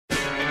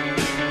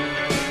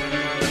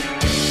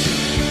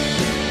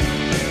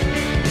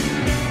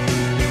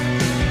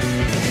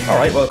All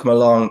right, welcome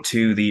along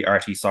to the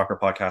RT Soccer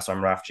Podcast.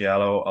 I'm Raf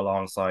Giallo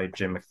alongside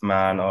Jim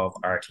McMahon of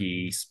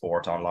RT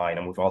Sport Online.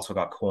 And we've also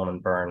got Conan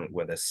Byrne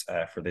with us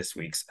for this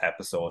week's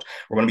episode.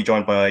 We're going to be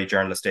joined by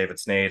journalist David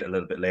Snade a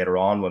little bit later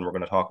on when we're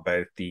going to talk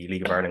about the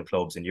League of Ireland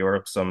clubs in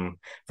Europe. Some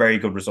very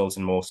good results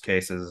in most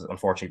cases.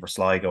 Unfortunately for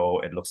Sligo,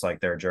 it looks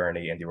like their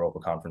journey in the Europa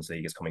Conference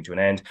League is coming to an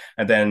end.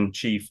 And then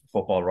chief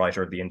football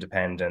writer of The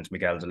Independent,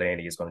 Miguel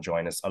Delaney, is going to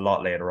join us a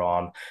lot later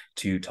on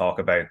to talk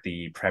about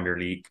the Premier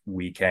League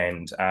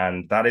weekend.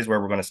 And that is where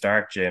we're going to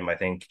start, Jim. I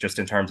think just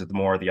in terms of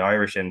the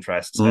Irish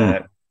interests.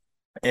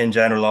 In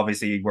general,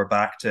 obviously, we're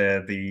back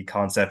to the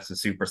concepts of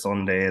Super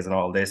Sundays and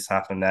all this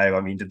happening now.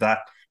 I mean, did that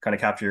kind of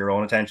capture your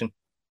own attention?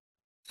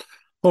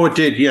 Oh, it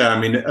did. Yeah, I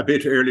mean, a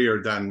bit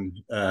earlier than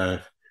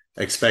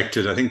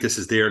expected. I think this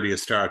is the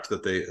earliest start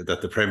that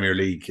the Premier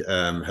League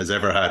has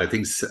ever had. I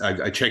think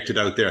I checked it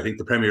out there. I think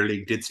the Premier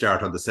League did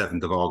start on the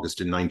 7th of August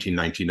in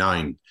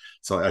 1999.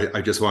 So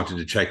I just wanted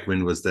to check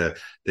when was the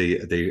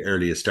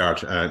earliest start.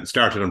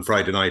 Started on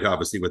Friday night,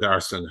 obviously, with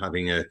Arsenal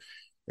having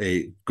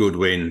a good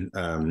win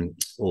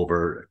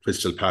over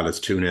Crystal Palace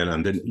 2-0,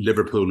 and then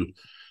Liverpool,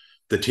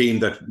 the team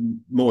that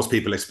most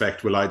people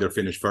expect will either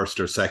finish first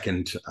or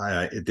second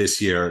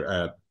this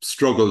year,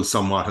 struggle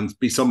somewhat and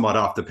be somewhat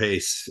off the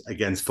pace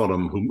against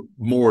Fulham, who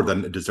more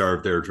than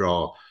deserved their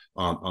draw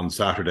on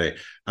Saturday.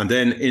 And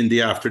then in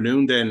the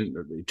afternoon,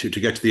 then to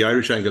get to the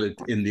Irish angle,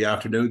 in the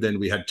afternoon, then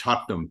we had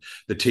Tottenham,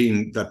 the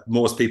team that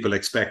most people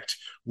expect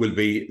will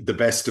be the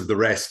best of the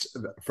rest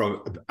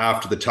from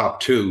after the top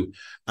two.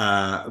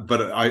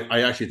 But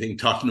I actually think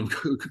Tottenham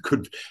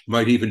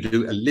might even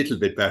do a little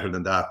bit better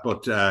than that.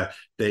 But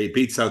they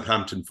beat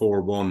Southampton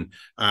 4-1,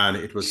 and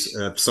it was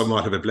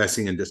somewhat of a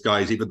blessing in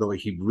disguise, even though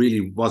he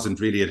really wasn't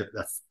really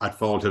at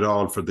fault at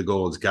all for the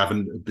goals.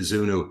 Gavin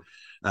Bazunu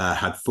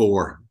had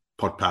 4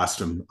 put past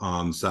him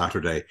on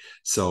Saturday,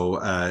 so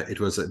it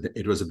was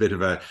a bit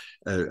of a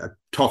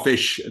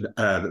toughish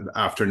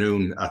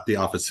afternoon at the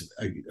office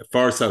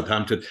for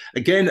Southampton.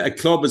 Again, a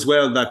club as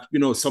well that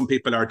some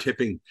people are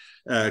tipping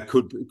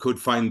could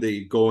find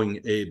the going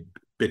a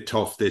bit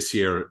tough this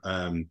year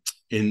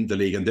in the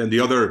league. And then the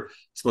other, I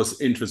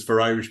suppose, interest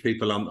for Irish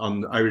people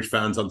on Irish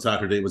fans on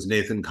Saturday was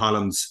Nathan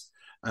Collins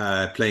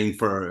playing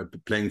for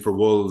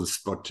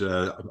Wolves, but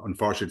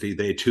unfortunately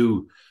they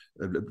too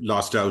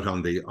lost out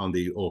on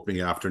the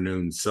opening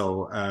afternoon.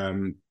 So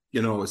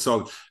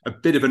so a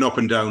bit of an up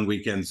and down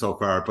weekend so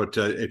far, but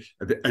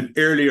an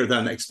earlier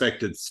than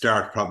expected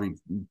start probably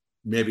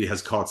maybe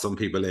has caught some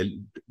people a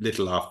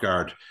little off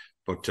guard.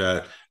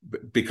 But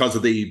because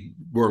of the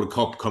World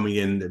Cup coming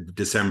in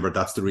December,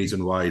 that's the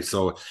reason why.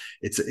 So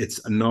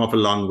it's an awful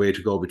long way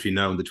to go between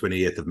now and the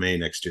 28th of May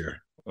next year.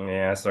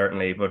 Yeah,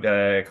 certainly. But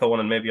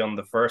Conan, maybe on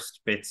the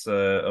first bits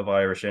of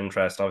Irish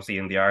interest, obviously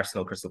in the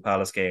Arsenal Crystal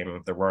Palace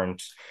game, there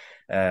weren't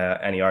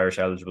any Irish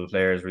eligible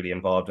players really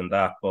involved in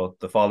that. But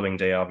the following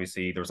day,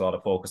 obviously, there was a lot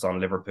of focus on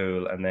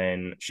Liverpool, and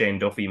then Shane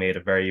Duffy made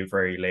a very,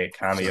 very late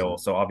cameo.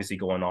 So obviously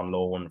going on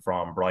loan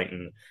from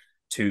Brighton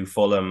to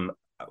Fulham.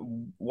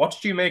 What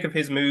did you make of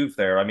his move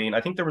there? I mean,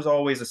 I think there was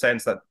always a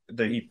sense that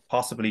he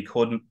possibly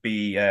couldn't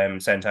be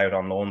sent out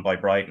on loan by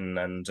Brighton.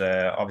 And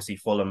obviously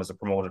Fulham as a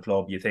promoted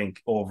club, you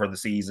think over the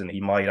season he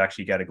might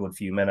actually get a good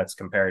few minutes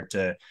compared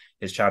to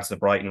his chances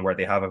at Brighton, where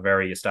they have a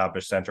very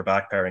established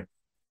centre-back pairing.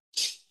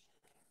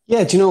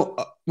 Yeah,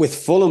 with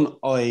Fulham,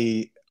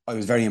 I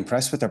was very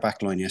impressed with their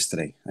backline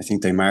yesterday. I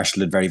think they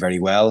marshalled it very, very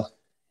well.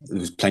 There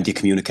was plenty of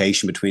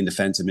communication between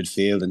defence and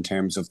midfield in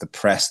terms of the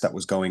press that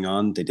was going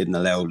on. They didn't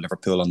allow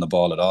Liverpool on the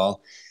ball at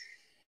all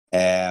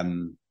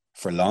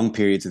for long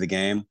periods of the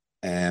game.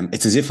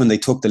 It's as if when they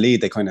took the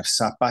lead, they kind of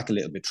sat back a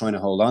little bit, trying to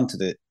hold on to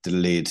the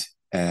lead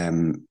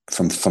from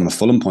a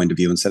Fulham point of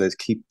view, instead of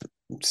keep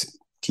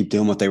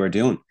doing what they were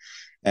doing.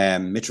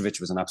 Mitrovic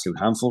was an absolute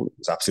handful. It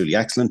was absolutely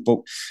excellent. But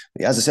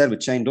as I said,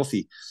 with Shane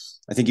Duffy,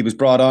 I think he was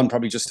brought on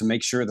probably just to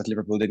make sure that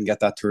Liverpool didn't get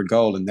that third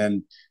goal. And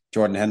then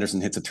Jordan Henderson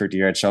hits a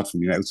 30-yard shot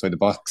from outside the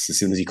box as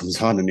soon as he comes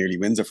on and nearly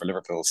wins it for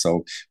Liverpool.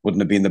 So wouldn't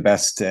have been the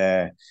best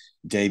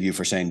debut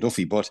for Shane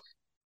Duffy. But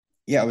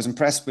yeah, I was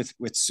impressed with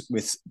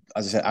as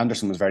I said,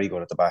 Anderson was very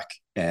good at the back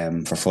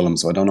for Fulham.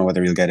 So I don't know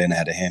whether he'll get in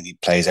ahead of him. He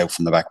plays out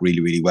from the back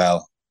really, really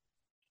well.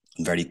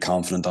 Very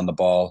confident on the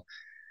ball.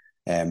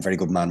 Very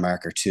good man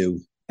marker too.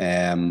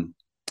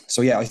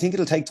 So yeah, I think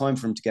it'll take time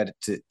for him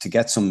to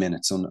get some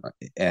minutes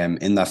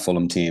in that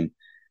Fulham team.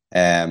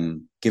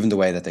 Given the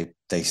way that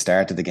they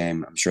started the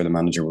game, I'm sure the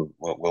manager will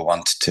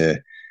want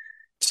to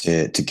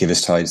give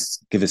his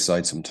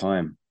side some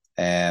time.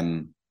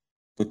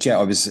 But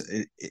yeah,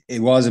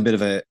 it was a bit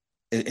of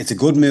it's a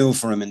good move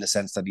for him in the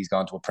sense that he's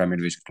gone to a Premier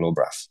Division club,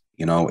 Raf.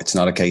 It's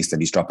not a case that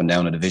he's dropping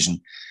down a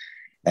division,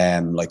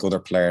 like other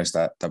players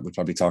that we'll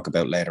probably talk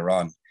about later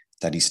on.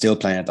 That he's still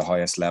playing at the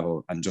highest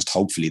level, and just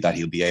hopefully that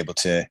he'll be able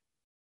to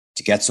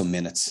get some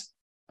minutes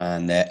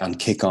and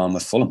kick on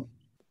with Fulham.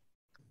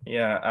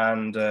 Yeah,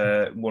 and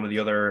one of the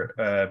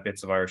other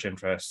bits of Irish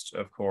interest,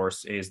 of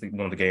course, is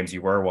one of the games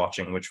you were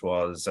watching, which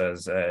was,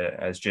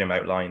 as Jim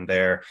outlined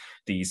there,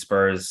 the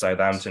Spurs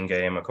Southampton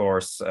game, of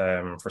course,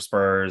 for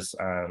Spurs,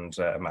 and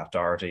Matt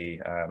Doherty,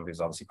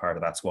 who's obviously part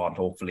of that squad.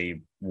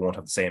 Hopefully, won't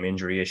have the same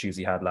injury issues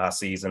he had last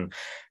season.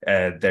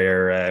 They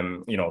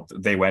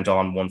went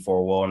on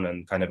 1-4-1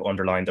 and kind of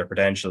underlined their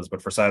credentials.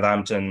 But for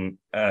Southampton,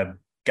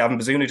 Gavin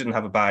Bazunu didn't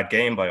have a bad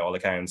game by all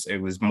accounts. It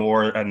was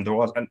more, and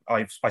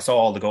I saw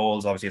all the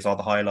goals, obviously I saw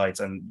the highlights,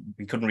 and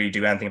we couldn't really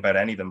do anything about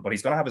any of them. But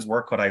he's going to have his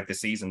work cut out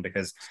this season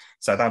because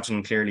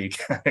Southampton clearly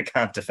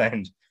can't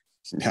defend.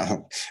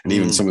 No, and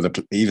even some of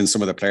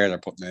the players are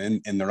putting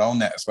it in their own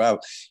net as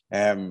well.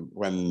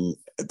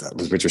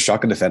 Which was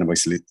shocking defended by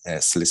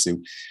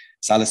Salisu,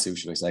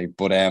 should I say?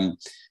 But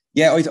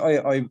yeah,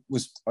 I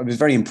was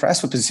very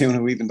impressed with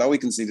Bazunu, even though he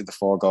conceded the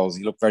 4 goals.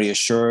 He looked very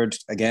assured.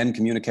 Again,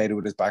 communicated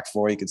with his back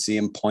four. You could see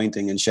him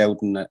pointing and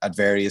shouting at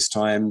various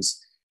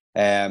times.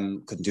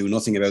 Couldn't do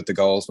nothing about the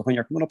goals. But when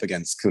you're coming up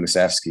against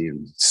Kulusevski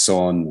and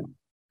Son,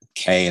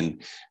 Kane,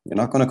 you're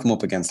not going to come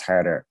up against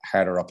harder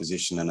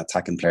opposition and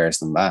attacking players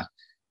than that.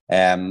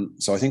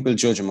 So I think we'll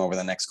judge him over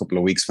the next couple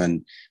of weeks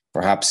when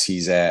perhaps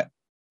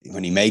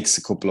when he makes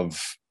a couple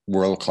of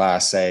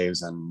world-class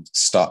saves and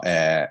stop.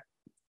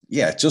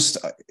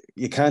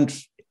 You can't.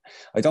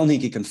 I don't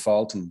think you can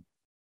fault him,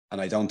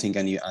 and I don't think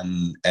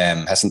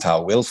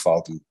Hessenthal will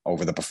fault him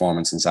over the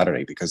performance on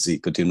Saturday because he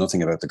could do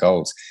nothing about the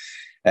goals.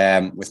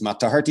 With Matt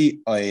Doherty,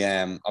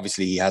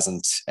 obviously he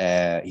hasn't.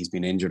 He's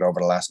been injured over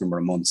the last number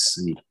of months.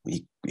 And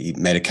he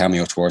made a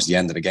cameo towards the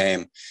end of the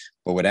game,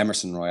 but with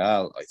Emerson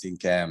Royal, I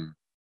think. And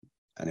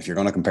if you're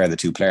going to compare the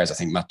two players, I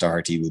think Matt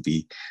Doherty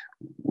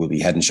will be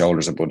head and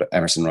shoulders above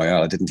Emerson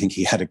Royal. I didn't think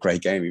he had a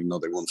great game, even though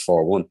they won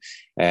 4-1.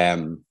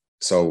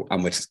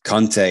 And with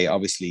Conte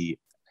obviously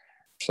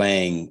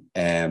playing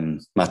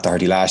Matt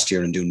Doherty last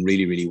year and doing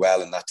really, really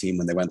well in that team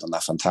when they went on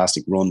that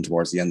fantastic run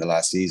towards the end of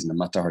last season, and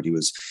Matt Doherty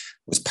was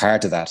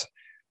part of that,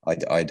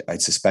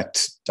 I'd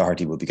suspect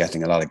Doherty will be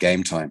getting a lot of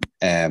game time.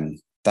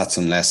 That's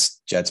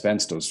unless Jed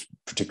Spence does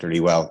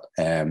particularly well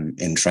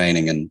in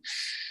training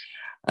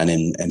and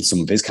in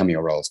some of his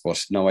cameo roles.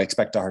 But no, I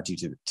expect Doherty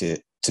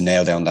to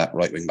nail down that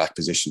right wing back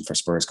position for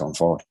Spurs going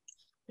forward.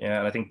 Yeah,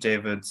 and I think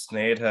David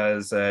Sneyd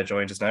has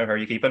joined us now. How are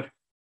you keeping?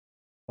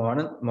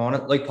 Morning.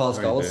 Like Paul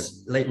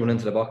Scholes, late run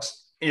into the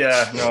box.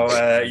 Yeah,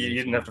 no, you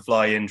didn't have to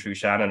fly in through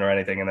Shannon or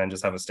anything and then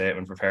just have a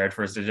statement prepared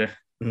for us, did you?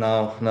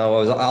 No.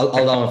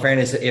 Although in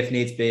fairness, if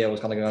needs be, I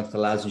was going to go on to the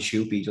lads and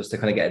Shoopy just to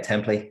kind of get a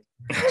template.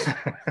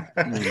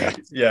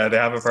 Yeah, they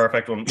have a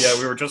perfect one. Yeah,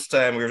 we were just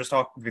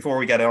talking before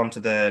we get on to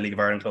the League of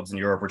Ireland clubs in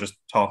Europe. We're just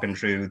talking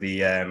through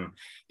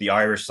the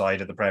Irish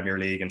side of the Premier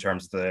League in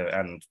terms of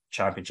and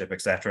Championship,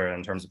 etc.,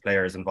 in terms of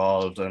players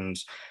involved. And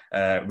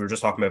we were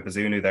just talking about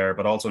Bazunu there,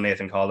 but also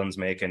Nathan Collins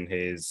making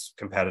his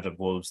competitive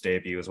Wolves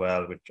debut as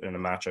well, which in a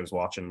match I was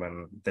watching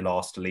when they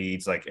lost to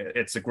Leeds. Like,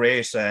 it's a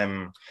great.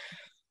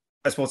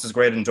 I suppose it's a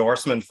great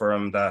endorsement for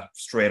him that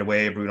straight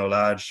away Bruno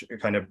Lage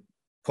kind of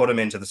put him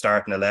into the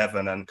starting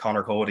 11, and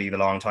Conor Cody, the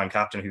long-time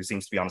captain, who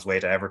seems to be on his way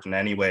to Everton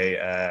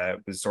anyway,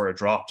 was sort of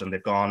dropped, and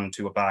they've gone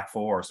to a back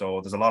four.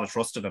 So there's a lot of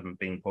trust in him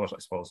being put, I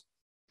suppose.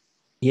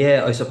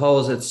 Yeah, I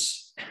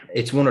suppose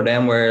it's one of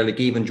them where, like,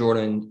 even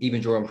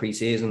during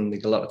pre-season,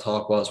 like, a lot of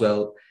talk was,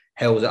 well,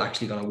 how is it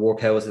actually going to work?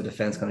 How is the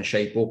defence going to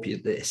shape up?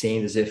 It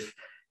seemed as if,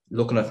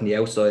 looking at it from the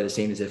outside, it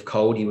seemed as if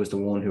Cody was the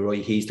one who,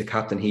 right, he's the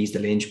captain, he's the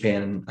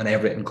linchpin, and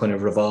everything kind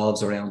of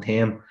revolves around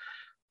him.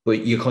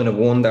 But you kind of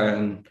wonder,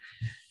 and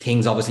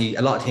things, obviously,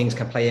 a lot of things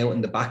can play out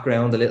in the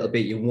background a little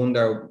bit. You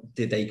wonder,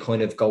 did they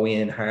kind of go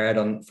in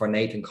hard for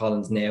Nathan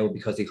Collins now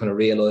because they kind of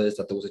realised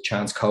that there was a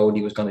chance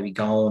Cody was going to be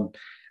gone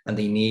and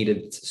they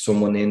needed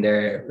someone in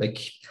there? Like,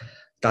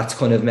 that's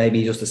kind of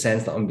maybe just a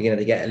sense that I'm beginning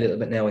to get a little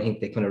bit now. I think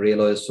they kind of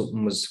realised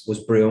something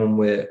was brewing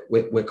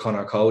with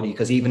Conor Cody,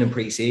 because even in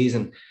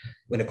pre-season,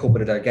 when a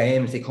couple of their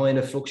games, they kind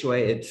of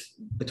fluctuated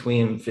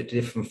between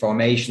different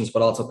formations,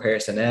 but also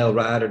personnel,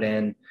 rather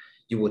than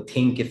you would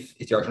think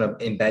if you're trying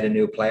to embed a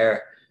new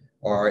player,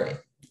 or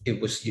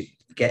it was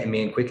getting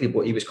me in quickly,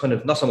 but he was kind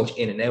of not so much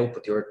in and out,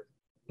 but they were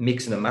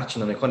mixing and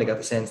matching. And I kind of got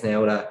the sense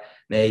now that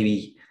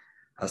maybe,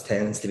 as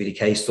tends to be the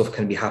case, stuff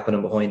can be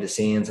happening behind the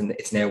scenes, and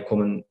it's now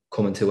coming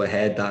to a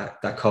head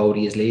that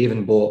Cody is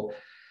leaving. But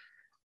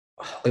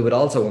I would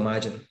also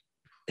imagine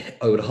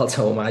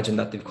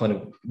that they've kind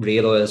of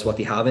realised what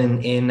they have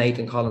in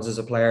Nathan Collins as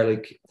a player.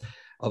 Like,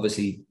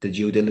 obviously the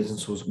due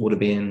diligence would have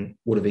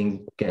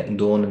been getting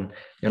done, and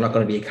you're not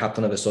going to be a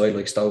captain of a side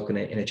like Stoke in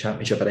a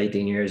championship at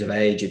 18 years of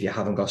age if you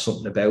haven't got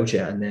something about you.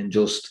 And then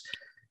just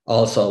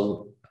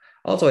also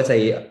I'd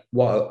say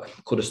what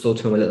could have stood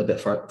to him a little bit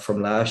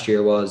from last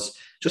year was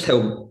just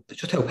how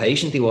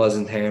patient he was,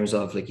 in terms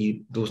of, like,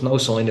 there was no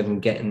sign of him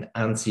getting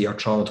antsy or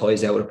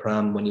traumatized out of the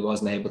pram when he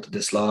wasn't able to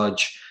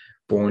dislodge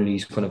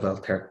Burnley's kind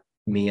of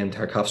me and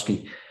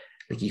Tarkowski.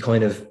 Like, he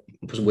kind of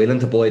was willing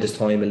to bide his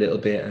time a little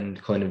bit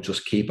and kind of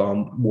just keep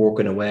on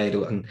working away.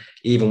 And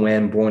even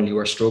when Burnley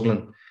were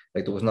struggling,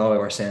 like, there was no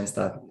ever sense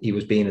that he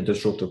was being a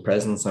disruptive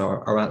presence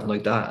or anything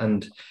like that.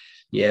 And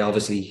yeah,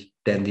 obviously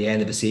then the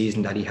end of the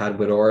season that he had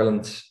with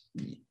Ireland,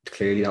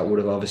 clearly that would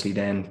have obviously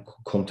then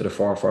come to the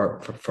fore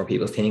for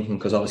people's thinking,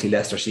 because obviously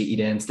Leicester City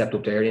then stepped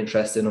up their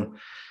interest in him.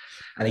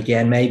 And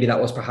again, maybe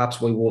that was perhaps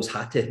why Wolves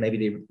had to. Maybe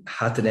they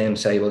had to then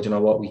say, well, you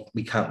know what,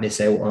 we can't miss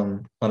out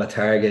on a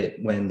target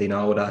when they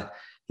know that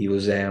he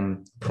was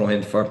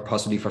primed for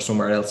possibly for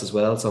somewhere else as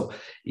well. So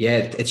yeah,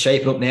 it's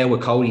shaping up now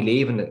with Cody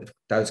leaving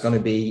that it's going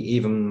to be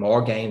even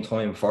more game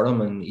time for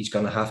him, and he is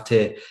going to have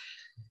to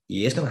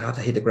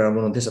hit the ground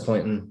running.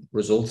 Disappointing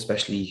result,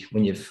 especially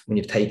when you've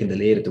taken the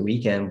lead at the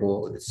weekend.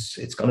 But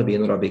it's going to be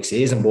another big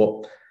season.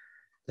 But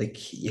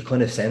like, you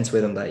kind of sense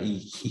with him that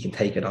he can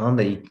take it on,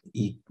 that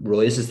he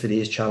rises to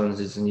these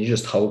challenges, and you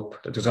just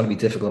hope that there's going to be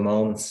difficult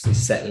moments. He's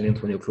settling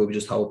into a new club. You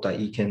just hope that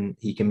he can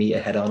meet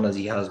it head on, as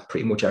he has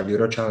pretty much every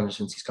other challenge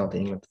since he's gone to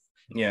England.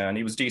 Yeah, and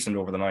he was decent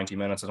over the 90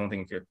 minutes. I don't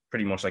think,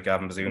 pretty much like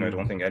Gavin Bazunu, I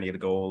don't think any of the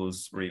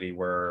goals really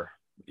were,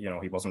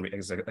 he wasn't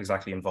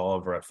exactly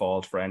involved or at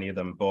fault for any of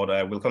them.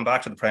 But we'll come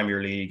back to the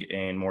Premier League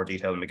in more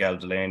detail. Miguel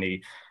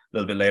Delaney a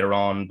little bit later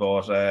on,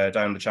 but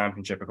down the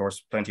Championship, of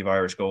course, plenty of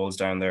Irish goals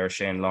down there.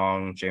 Shane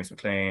Long, James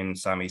McLean,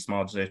 Sami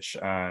Smodzic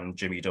and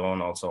Jimmy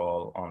Dunn also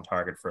all on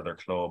target for their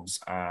clubs.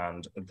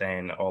 And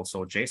then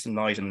also Jason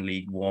Knight in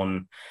League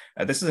One.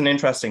 This is an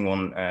interesting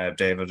one,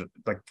 David.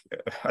 Like,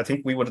 I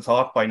think we would have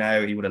thought by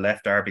now he would have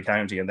left Derby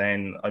County, and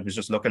then I was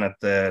just looking at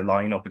the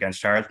lineup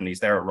against Charlton.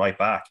 He's there at right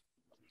back.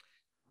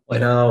 I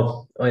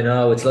know.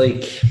 It's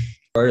like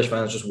Irish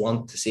fans just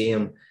want to see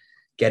him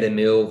get a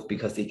move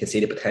because they can see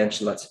the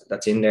potential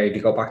that's in there. If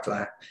you go back to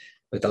that,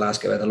 like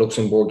the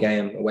Luxembourg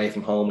game away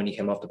from home, when he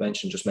came off the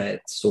bench and just made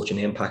such an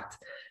impact.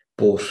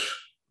 But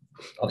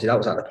obviously that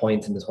was at a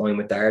point in the time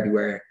with Derby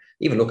where,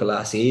 even look at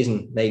last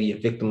season, maybe a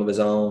victim of his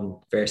own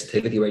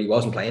versatility, where he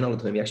wasn't playing all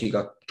the time. He actually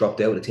got dropped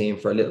out of the team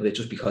for a little bit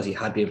just because he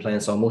had been playing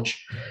so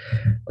much.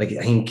 Like,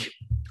 I think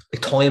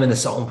timing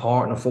is so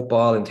important in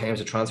football in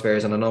terms of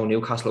transfers, and I know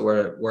Newcastle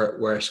were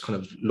kind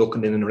of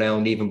looking in and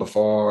around even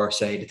before,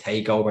 say, the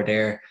takeover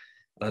there.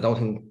 I don't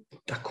think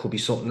that could be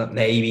something that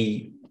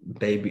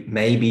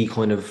maybe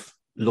kind of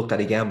looked at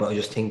again, but I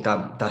just think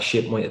that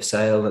ship might have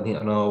sailed. I think,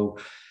 I know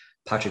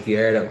Patrick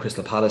Vieira and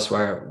Crystal Palace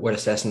were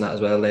assessing that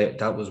as well.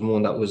 That was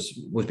one that was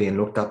being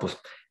looked at, but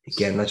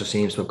again, that just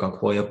seems to have gone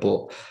quiet.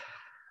 But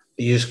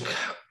he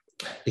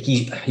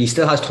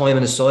still has time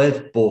on his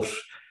side, but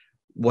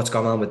what's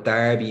gone on with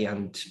Derby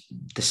and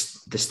the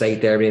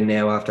state they're in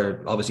now,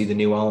 after obviously the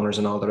new owners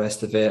and all the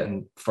rest of it,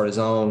 and for his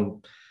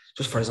own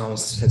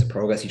sense of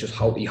progress,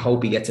 you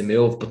hope he gets a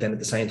move, but then at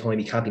the same time,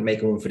 he can't be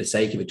making one for the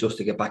sake of it just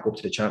to get back up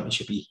to the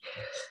Championship.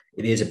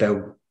 It is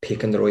about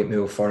picking the right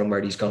move for him,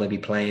 where he's going to be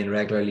playing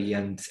regularly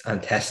and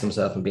testing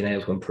himself and being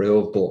able to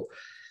improve. But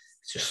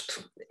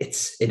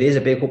it is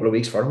a big couple of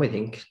weeks for him, I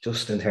think,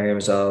 just in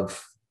terms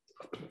of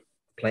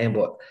playing.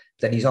 But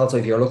then he's also,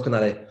 if you're looking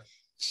at it,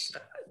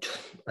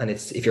 and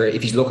if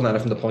he's looking at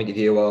it from the point of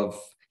view of,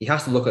 he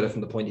has to look at it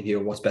from the point of view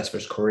of what's best for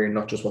his career,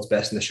 not just what's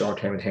best in the short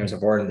term in terms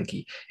of Ireland.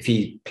 Like, if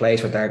he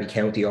plays for Derby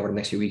County over the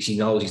next few weeks, he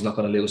knows he's not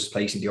going to lose his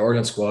place in the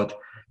Ireland squad.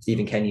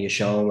 Stephen Kenny has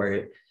shown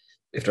where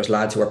if there's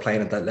lads who are playing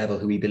at that level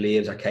who he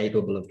believes are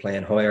capable of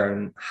playing higher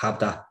and have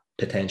that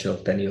potential,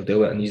 then he'll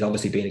do it. And he's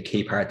obviously been a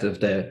key part of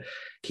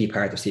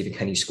Stephen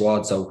Kenny's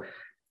squad. So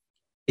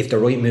if the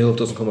right move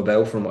doesn't come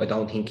about for him, I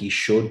don't think he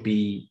should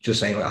be just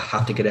saying, I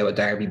have to get out of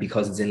Derby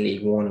because it's in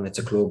League One and it's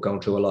a club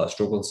going through a lot of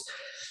struggles,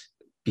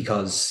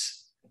 because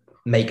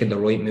making the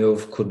right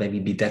move could maybe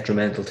be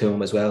detrimental to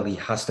him as well. He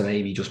has to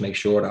maybe just make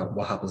sure that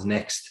what happens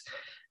next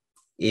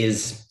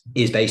is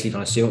basically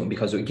going to suit him,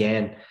 because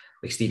again,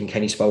 like Stephen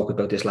Kenny spoke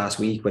about this last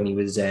week when he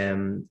was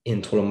in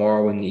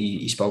Tullamore, when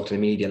he spoke to the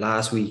media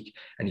last week,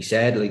 and he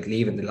said, like,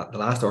 leaving the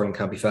last Ireland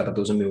camp, he felt that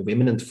there was a move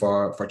imminent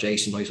for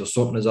Jason Knight. So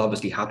something has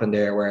obviously happened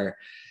there where,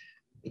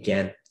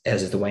 again,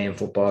 as is the way in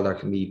football, there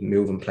can be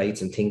moving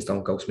plates and things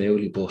don't go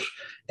smoothly, but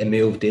a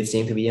move did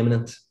seem to be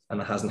imminent and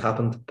it hasn't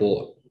happened.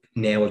 But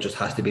now it just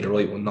has to be the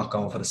right one, not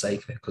going for the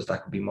sake of it, because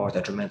that could be more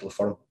detrimental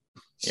for him.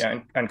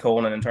 Yeah, and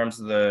Conan, in terms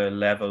of the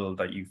level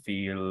that you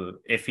feel,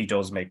 if he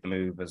does make the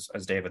move, as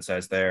David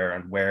says there,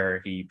 and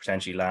where he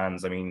potentially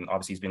lands, I mean,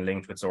 obviously he's been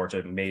linked with sort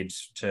of mid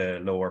to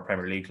lower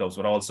Premier League clubs,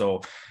 but also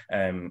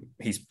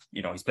he's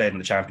played in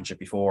the Championship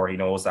before. He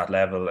knows that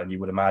level, and you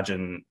would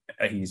imagine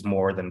he's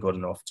more than good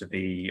enough to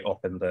be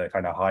up in the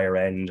kind of higher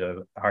end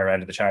of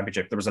the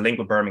Championship. There was a link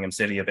with Birmingham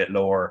City a bit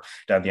lower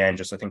down the end,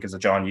 just I think as a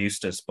John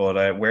Eustace.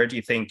 But where do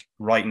you think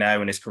right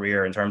now in his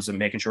career, in terms of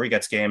making sure he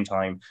gets game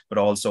time, but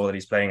also that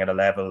he's playing at a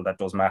level that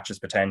does match his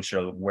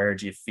potential, where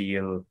do you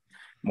feel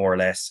more or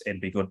less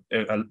it'd be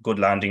a good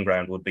landing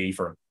ground would be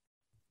for him?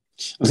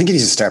 I think he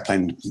needs to start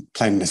playing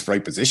in his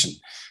right position.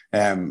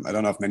 I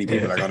don't know if many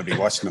people are going to be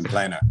watching him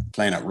playing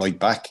at right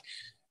back.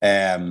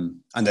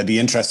 And they'd be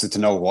interested to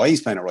know why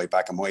he's playing at right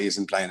back and why he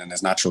isn't playing in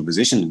his natural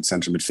position in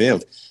central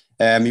midfield.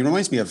 He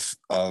reminds me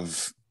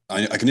of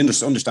I can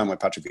understand why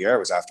Patrick Vieira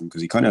was after him,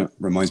 because he kind of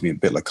reminds me a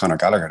bit like Conor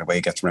Gallagher, the way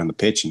he gets around the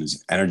pitch and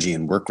his energy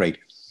and work rate.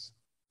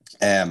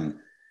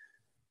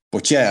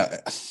 But yeah,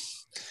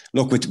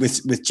 look,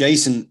 with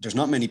Jason, there's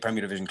not many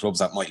Premier Division clubs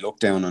that might look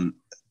down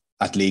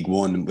at League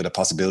One with a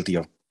possibility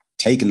of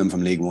taking them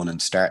from League One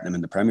and starting them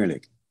in the Premier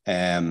League.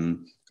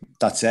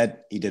 That said,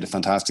 he did it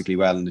fantastically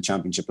well in the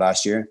Championship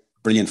last year.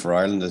 Brilliant for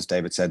Ireland, as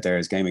David said there.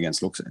 His game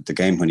against the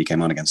game when he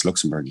came on against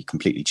Luxembourg, he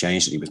completely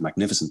changed it. He was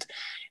magnificent,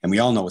 and we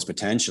all know his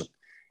potential.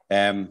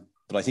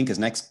 But I think his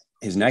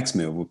next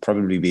move will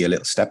probably be a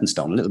little stepping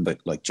stone, a little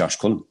bit like Josh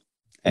Cullen.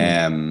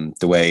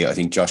 The way I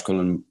think Josh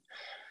Cullen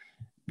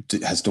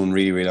has done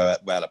really, really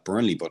well at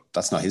Burnley, but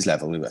that's not his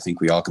level. I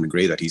think we all can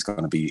agree that he's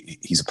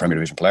a Premier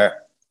Division player.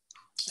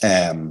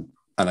 And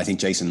I think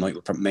Jason Knight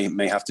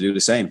may have to do the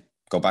same.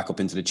 Go back up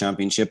into the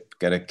Championship,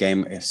 get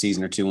a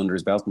season or two under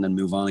his belt, and then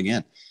move on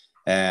again.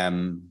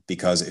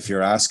 Because if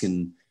you're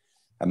asking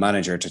a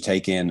manager to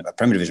take in a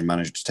Premier Division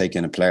manager to take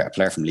in a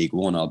player from League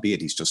One,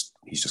 albeit he's just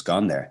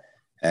gone there.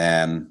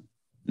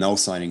 No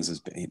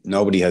signings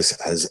nobody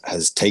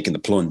has taken the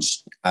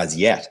plunge as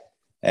yet.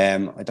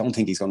 I don't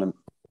think he's going to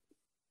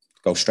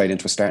go straight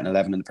into a starting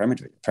 11 in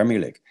the Premier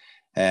League.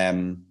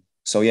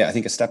 So yeah, I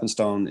think a stepping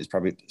stone is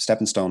probably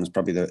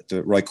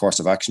the right course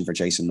of action for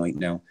Jason Knight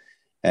now.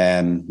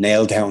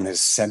 Nail down his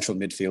central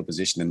midfield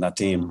position in that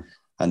team,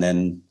 and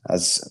then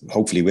as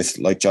hopefully with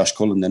like Josh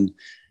Cullen, then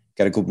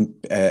get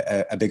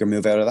a bigger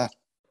move out of that.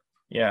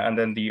 Yeah, and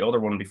then the other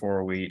one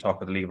before we talk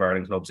about the League of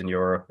Ireland clubs in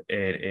Europe,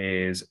 it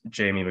is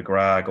Jamie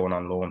McGrath going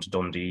on loan to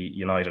Dundee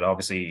United.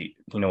 Obviously,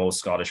 he knows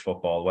Scottish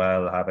football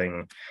well,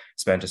 having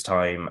spent his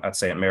time at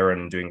St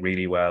Mirren doing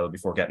really well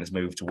before getting his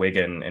move to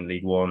Wigan in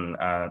League One.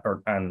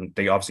 And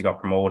they obviously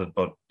got promoted,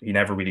 but he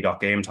never really got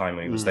game time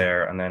when he was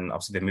there. And then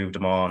obviously they moved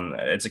him on.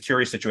 It's a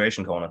curious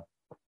situation, Conan.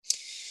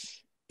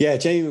 Yeah,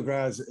 Jamie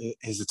McGrath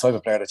is the type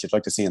of player that you'd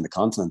like to see in the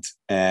continent.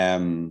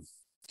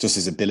 Just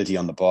his ability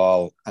on the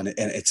ball, and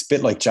it's a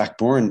bit like Jack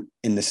Byrne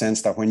in the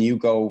sense that when you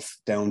go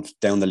down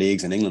the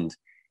leagues in England,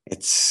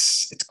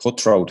 it's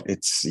cutthroat.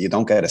 You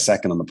don't get a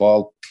second on the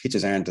ball.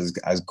 Pitches aren't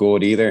as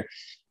good either.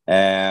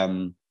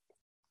 And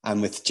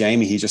with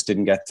Jamie, he just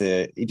didn't get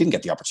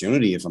the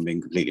opportunity, if I'm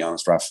being completely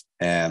honest, Raf.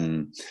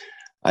 And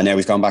now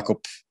he's gone back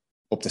up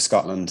to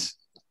Scotland,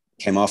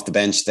 came off the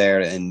bench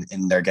there in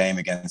their game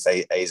against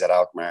AZ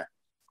Alkmaar.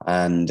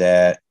 And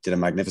did a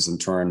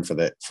magnificent turn for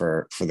I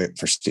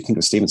think it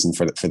was Stevenson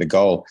for the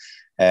goal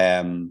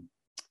to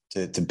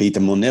beat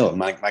them 1-0.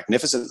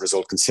 Magnificent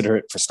result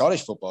for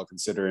Scottish football,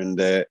 considering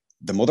the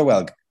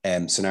Motherwell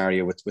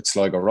scenario with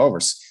Sligo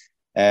Rovers.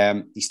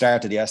 He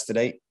started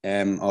yesterday,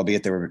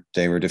 albeit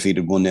they were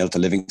defeated 1-0 to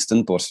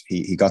Livingston, but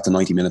he got the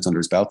 90 minutes under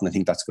his belt, and I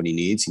think that's what he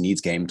needs. He needs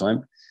game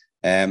time.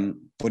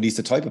 But he's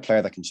the type of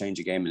player that can change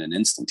a game in an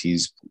instant.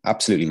 He's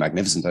absolutely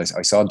magnificent.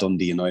 I saw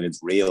Dundee United's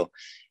reel.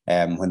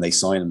 When they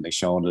signed him, they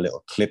showed a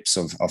little clips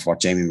of what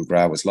Jamie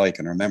McGrath was like.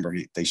 And I remember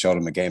they showed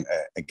him a game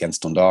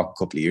against Dundalk a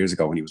couple of years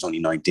ago when he was only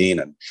 19.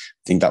 And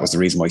I think that was the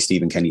reason why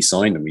Stephen Kenny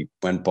signed him. He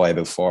went by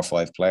about 4 or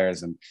 5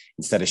 players. And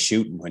instead of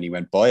shooting when he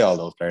went by all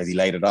those players, he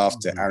laid it off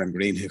to Aaron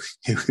Green,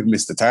 who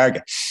missed the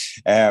target.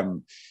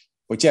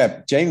 But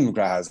yeah, Jamie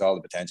McGrath has all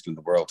the potential in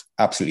the world.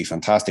 Absolutely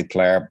fantastic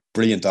player,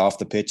 brilliant off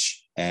the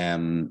pitch,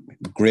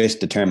 great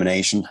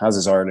determination, has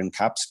his Ireland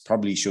caps,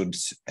 probably should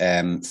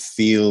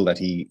feel that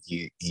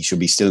he should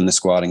be still in the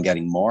squad and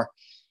getting more.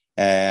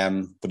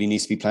 But he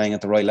needs to be playing at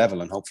the right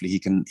level, and hopefully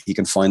he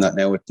can find that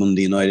now with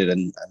Dundee United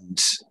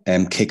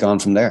and kick on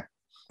from there.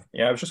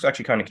 Yeah, I was just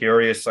actually kind of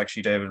curious,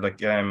 actually, David,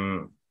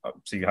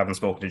 so you haven't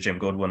spoken to Jim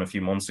Goodwin a few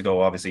months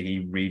ago. Obviously, he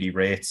really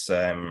rates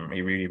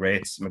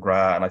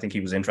McGrath, and I think he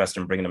was interested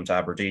in bringing him to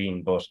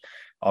Aberdeen. But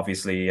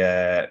obviously,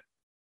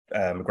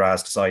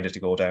 McGrath's decided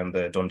to go down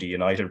the Dundee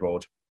United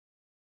road.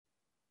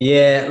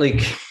 Yeah,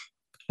 it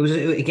was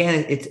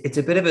again. It's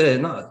a bit of a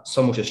not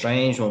so much a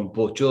strange one,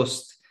 but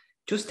just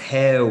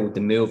how the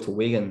move to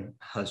Wigan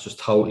has just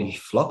totally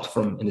flopped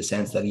for him in the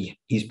sense that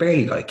he's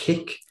barely got a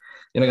kick.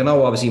 I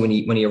know obviously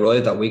when he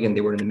arrived at Wigan,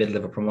 they were in the middle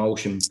of a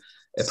promotion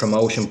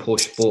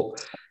push,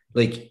 but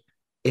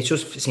it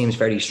just seems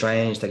very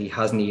strange that he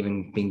hasn't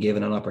even been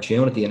given an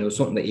opportunity. And it was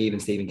something that even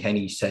Stephen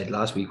Kenny said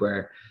last week,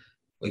 where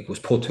it was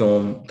put to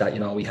him that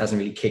he hasn't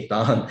really kicked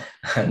on,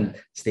 and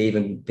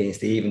Stephen, being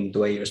Stephen, the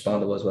way he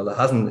responded was, well,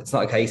 it's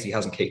not a case he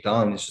hasn't kicked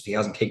on, it's just he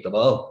hasn't kicked the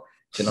ball,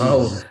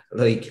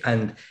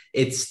 and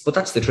but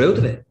that's the truth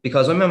of it,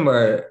 because I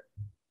remember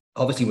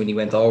obviously when he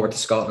went over to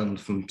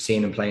Scotland, from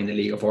seeing him playing the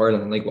League of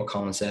Ireland, and what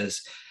Colin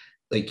says,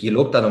 you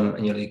looked at him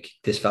and you're like,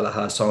 this fella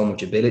has so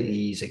much ability,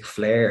 he's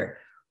flair,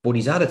 but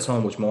he's added so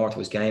much more to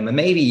his game. And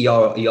maybe he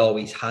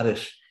always had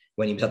it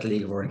when he was at the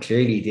League of Ireland.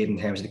 Clearly he did in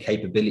terms of the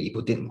capability,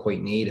 but didn't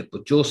quite need it.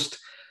 But just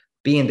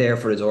being there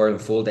for his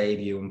Ireland full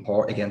debut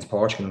against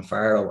Portugal and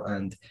Faro,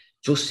 and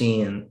just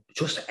seeing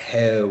just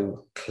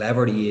how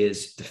clever he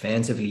is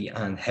defensively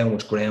and how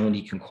much ground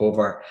he can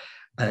cover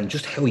and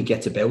just how he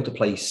gets about the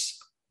place.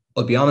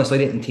 I'll be honest, I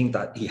didn't think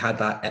that he had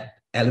that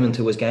element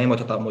to his game. I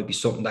thought that might be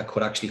something that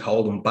could actually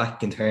hold him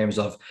back, in terms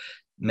of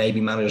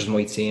maybe managers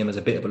might see him as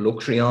a bit of a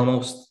luxury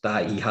almost,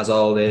 that he has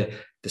all the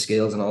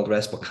skills and all the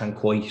rest, but can't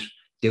quite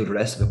do the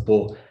rest of it.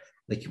 But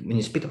when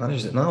you speak to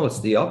managers, no,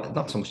 it's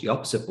not so much the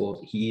opposite,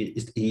 but he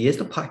is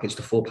the package,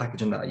 the full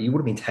package, in that you would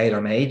have been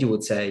tailor-made, you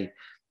would say,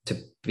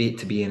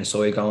 to be in a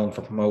side going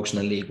for promotion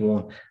in League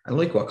One. And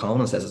like what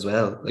Conan says as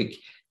well, like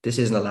this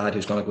isn't a lad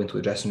who's going to go into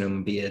a dressing room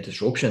and be a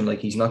disruption. Like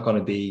he's not going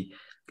to be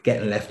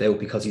getting left out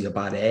because he's a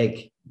bad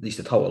egg. He's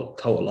the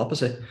total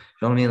opposite. You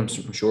know what I mean?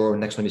 I'm sure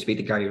next time you speak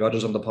to Gary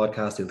Rogers on the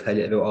podcast, he'll tell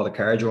you about all the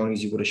car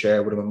journeys you would have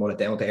shared with him and what a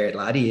down to earth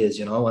lad he is,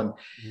 you know, and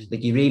like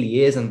he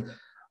really is. And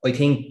I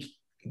think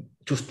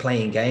just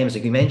playing games,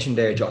 like you mentioned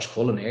there, Josh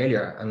Cullen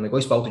earlier, and like I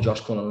spoke to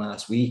Josh Cullen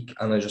last week,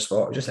 and I just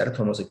said it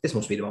to him, I was like, this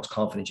must be the most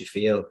confident you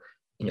feel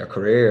in your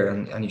career.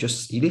 And he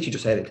literally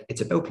just said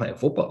it's about playing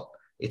football.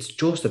 It's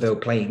just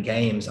about playing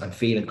games and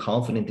feeling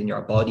confident in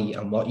your body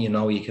and what you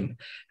know you can,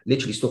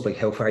 literally stuff like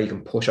how far you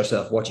can push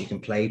yourself, what you can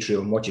play through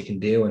and what you can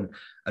do,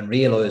 and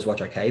realize what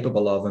you're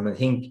capable of. And I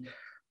think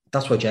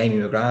that's what Jamie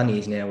McGrath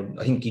needs now.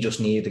 I think he just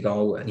needed to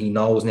go, and he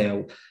knows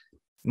now.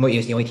 Might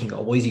use the only thing,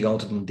 why is he going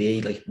to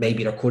Dundee? Like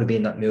maybe there could have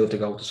been that move to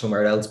go to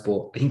somewhere else,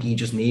 but I think he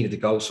just needed to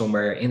go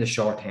somewhere in the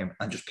short term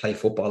and just play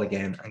football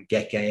again and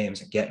get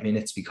games and get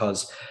minutes,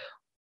 because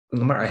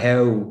no matter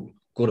how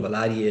good of a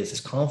lad he is,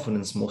 his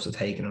confidence must have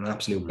taken an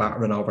absolute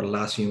battering over the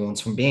last few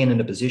months from being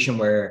in a position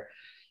where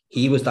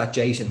he was that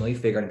Jason Knight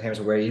figure, in terms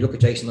of where you look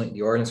at Jason Knight in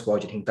the Ireland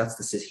squad, you think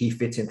he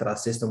fits into that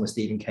system with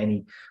Stephen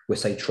Kenny, with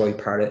say Troy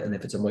Parrott, and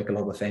if it's a Michael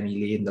Obafemi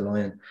leading the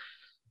line.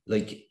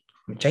 Like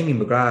Jamie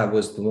McGrath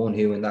was the one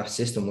who in that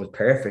system was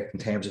perfect in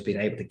terms of being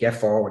able to get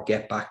forward,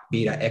 get back,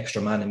 be that extra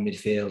man in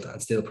midfield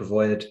and still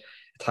provide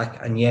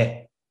attack. And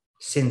yet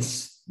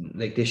since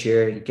like this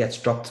year he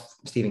gets dropped,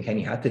 Stephen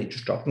Kenny he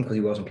just dropped him because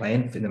he wasn't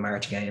playing in the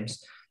March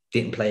games,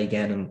 didn't play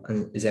again,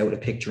 and is out of the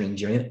picture in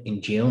June.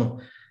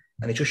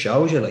 And it just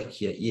shows you like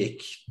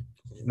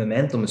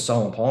momentum is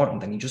so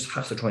important, and you just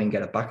have to try and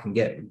get it back and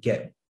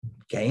get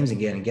games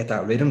again and get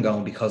that rhythm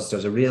going, because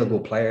there's a real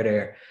good player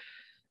there.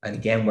 And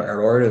again, with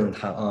our Ireland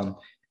hat on,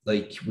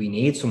 like we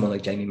need someone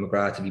like Jamie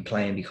McGrath to be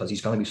playing, because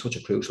he's going to be such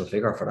a crucial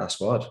figure for that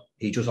squad.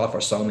 He just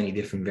offers so many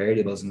different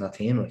variables in that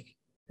team. Like,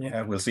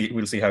 yeah, we'll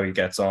see how he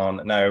gets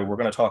on. Now we're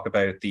going to talk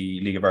about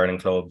the League of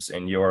Ireland clubs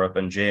in Europe.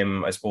 And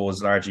Jim, I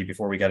suppose largely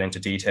before we get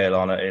into detail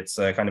on it, it's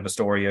kind of a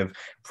story of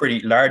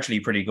largely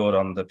pretty good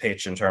on the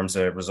pitch in terms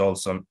of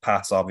results. And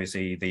Pat's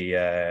obviously the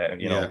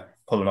know,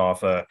 pulling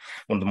off one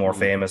of the more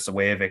famous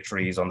away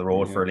victories on the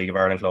road for a League of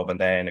Ireland club, and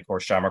then of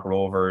course Shamrock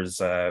Rovers,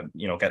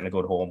 getting a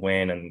good home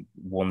win and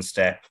one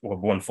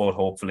foot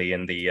hopefully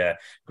in the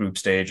group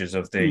stages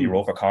of the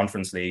Europa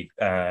Conference League,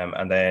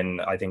 and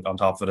then I think on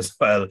top of it as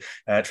well,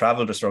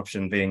 travel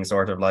disruption being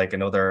sort of like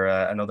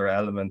another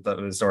element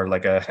that was sort of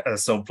like a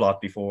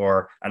subplot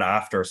before and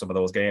after some of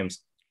those games.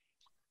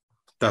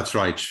 That's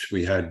right.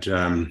 We had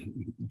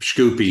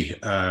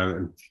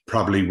Scoopy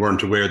probably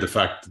weren't aware of the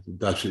fact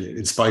that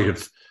in spite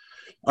of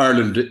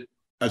Ireland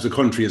as a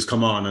country has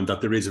come on, and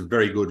that there is a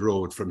very good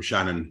road from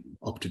Shannon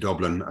up to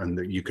Dublin,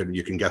 and you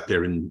can get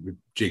there in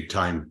jig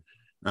time.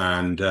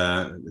 And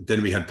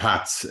then we had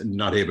Pats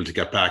not able to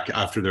get back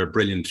after their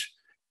brilliant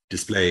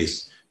display,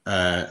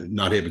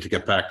 not able to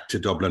get back to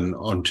Dublin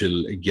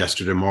until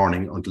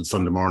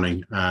Sunday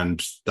morning,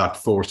 and that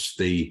forced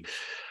the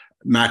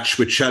match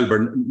with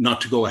Shelbourne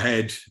not to go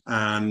ahead,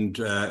 and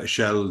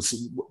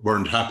Shells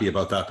weren't happy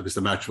about that, because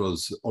the match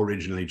was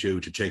originally due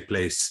to take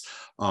place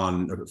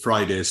on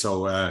Friday.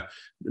 So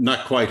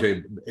not quite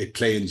a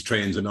planes,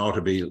 trains and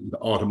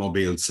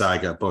automobile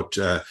saga, but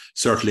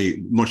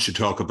certainly much to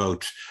talk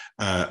about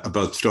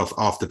stuff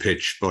off the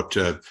pitch, but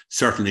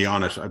certainly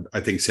on it.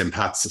 I think St.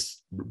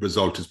 Pat's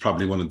result is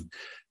probably one of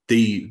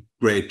the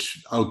great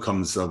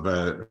outcomes of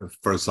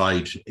for a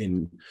side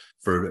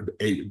for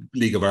a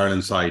League of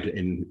Ireland side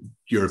in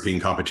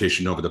European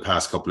competition over the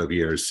past couple of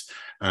years.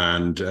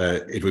 And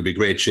it would be a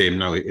great shame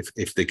now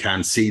if they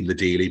can't seal the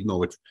deal, even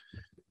though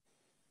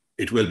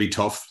it will be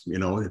tough,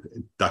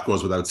 that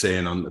goes without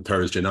saying, on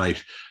Thursday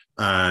night.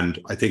 And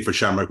I think for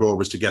Shamrock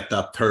Rovers to get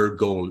that third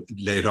goal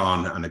late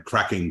on, and a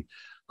cracking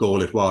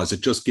goal it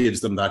just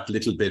gives them that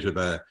little bit of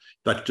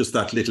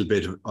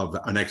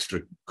an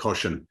extra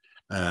cushion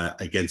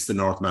against the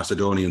North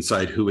Macedonian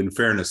side, who in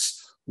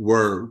fairness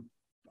were,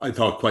 I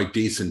thought, quite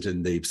decent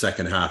in the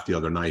second half the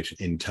other night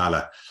in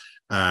Tallaght.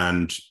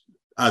 And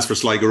as for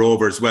Sligo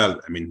Rovers, well,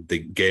 I mean, the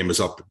game was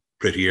up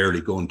pretty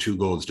early, going 2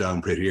 goals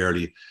down pretty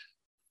early.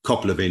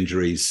 Couple of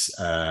injuries,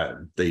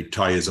 the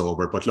tie is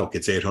over. But look,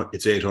 it's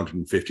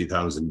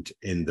 850,000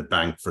 in the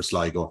bank for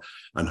Sligo,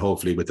 and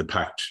hopefully with the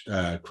packed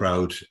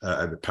crowd,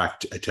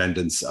 packed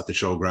attendance at the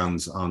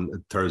showgrounds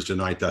on Thursday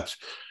night, that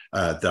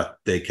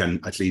they can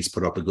at least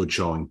put up a good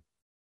showing.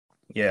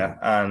 Yeah,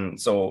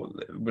 and so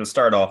we'll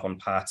start off on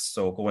Pats.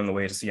 So going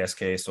away to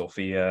CSK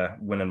Sofia,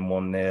 winning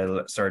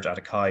 1-0. Serge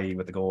Atakai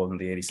with the goal in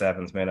the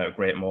 87th minute, a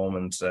great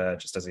moment,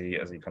 just as he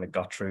kind of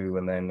got through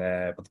and then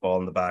put the ball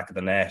in the back of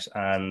the net.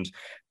 And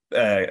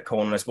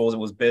Conan, I suppose it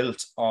was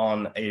built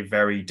on a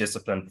very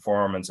disciplined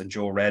performance, and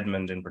Joe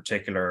Redmond in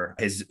particular,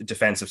 his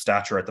defensive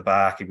stature at the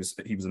back,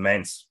 he was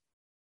immense.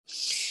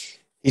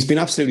 He's been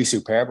absolutely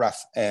superb,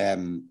 Raf,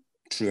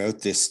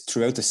 throughout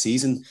the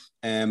season.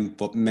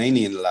 But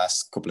mainly in the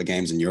last couple of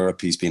games in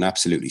Europe, he's been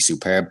absolutely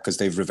superb, because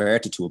they've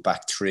reverted to a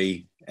back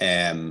three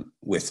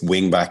with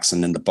wing backs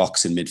and then the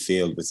box in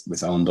midfield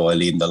with Owen Doyle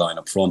leading the line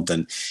up front.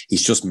 And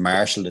he's just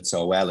marshalled it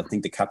so well. I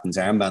think the captain's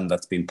armband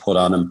that's been put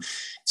on him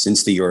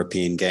since the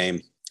European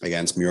game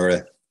against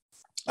Mura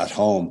at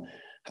home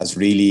has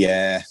really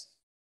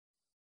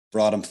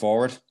brought him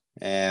forward,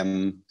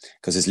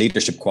 because his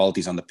leadership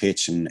qualities on the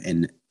pitch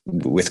and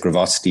with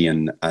Gravosty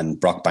and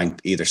Brockbank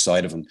either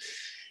side of him,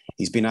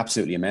 he's been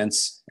absolutely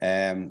immense.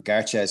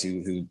 Garces,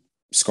 who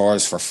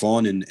scores for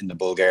fun in the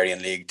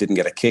Bulgarian league, didn't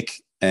get a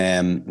kick.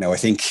 Now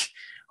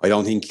I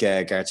don't think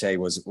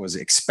Garces was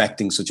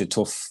expecting such a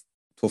tough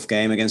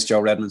game against Joe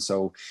Redmond,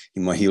 so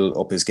he'll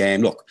up his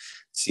game. Look,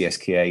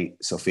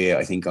 CSKA Sofia,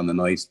 I think on the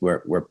night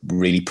were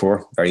really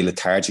poor, very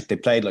lethargic. They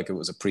played like it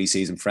was a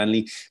pre-season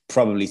friendly.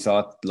 Probably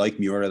thought, like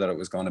Mura, that it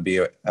was going to be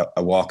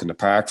a walk in the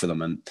park for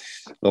them, and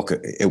look,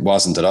 it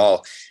wasn't at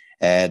all.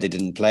 They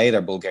didn't play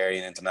their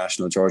Bulgarian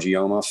international, Georgi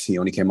Yomov. He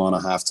only came on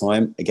at half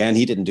time. Again,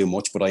 he didn't do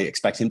much, but I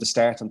expect him to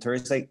start on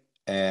Thursday.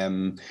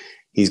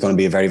 He's going to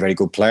be a very, very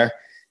good player.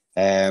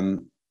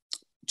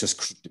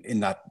 Just in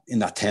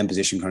that 10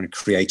 position, kind of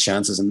create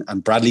chances.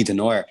 And Bradley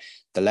Denoyer,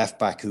 the left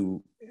back,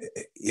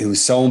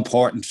 who's so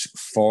important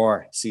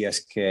for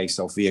CSKA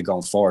Sofia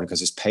going forward, because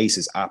his pace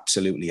is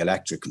absolutely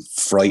electric and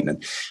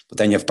frightening. But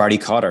then you have Barry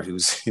Cotter, who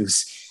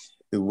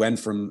went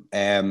from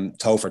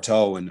toe for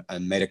toe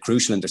and made a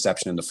crucial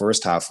interception in the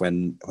first half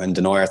when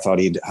Denoyer thought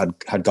he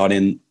had got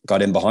in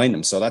behind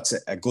him. So that's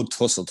a good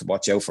tussle to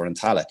watch out for in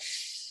Tallaght.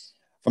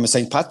 From a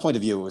St. Pat point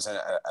of view, it was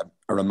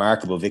a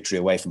remarkable victory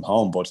away from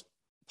home, but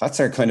Pats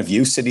are kind of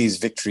used to these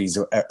victories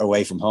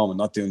away from home and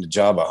not doing the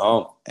job at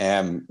home.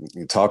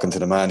 Talking to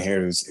the man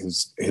here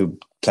who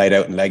played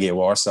out in Legia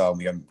Warsaw, and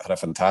we had a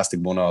fantastic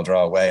 1-1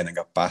 draw away and then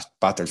got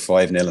battered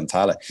 5-0 in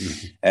Tallaght.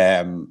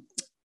 Mm-hmm.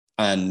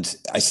 And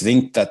I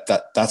think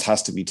that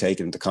has to be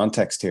taken into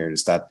context here,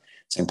 is that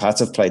St.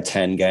 Pat's have played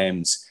 10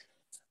 games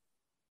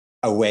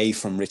away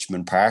from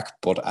Richmond Park,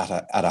 but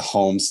at a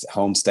home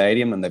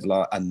stadium, and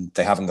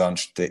they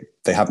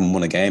haven't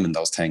won a game in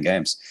those 10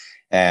 games.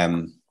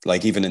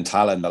 Like even in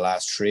Tallaght in the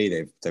last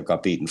 3, they've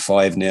got beaten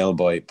 5-0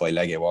 by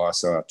Legia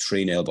Warsaw,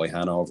 3-0 by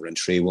Hanover, and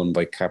 3-1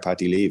 by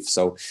Karpaty Lviv.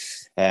 So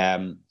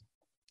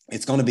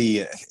it's going to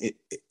be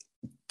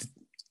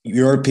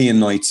European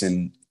nights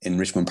in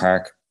Richmond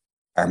Park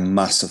are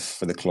massive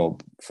for the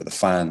club, for the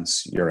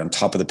fans. You're on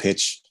top of the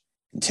pitch,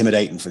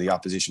 intimidating for the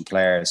opposition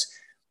players.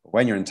 But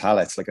when you're in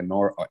Tallaght, it's like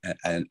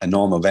a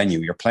normal venue.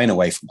 You're playing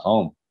away from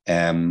home,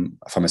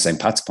 from a St.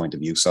 Pat's point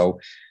of view.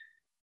 So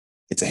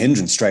it's a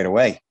hindrance straight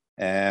away.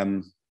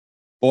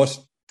 But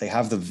they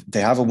have a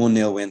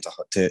 1-0 win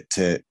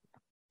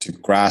to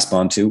grasp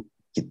onto.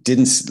 It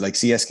didn't, like,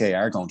 CSK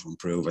are going to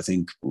improve. I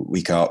think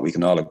we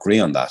can all agree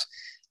on that.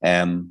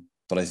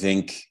 But I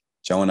think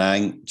Joe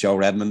Nang, Joe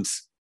Redmond,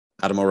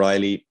 Adam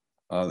O'Reilly,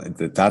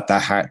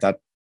 that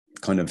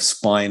kind of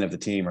spine of the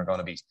team are going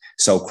to be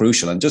so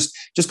crucial. And just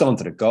going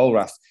to the goal,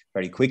 Raf,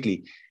 very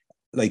quickly.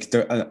 Like,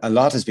 a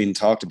lot has been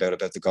talked about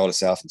the goal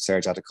itself and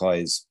Serge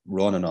Atakai's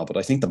run and all, but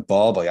I think the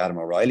ball by Adam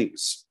O'Reilly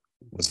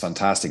was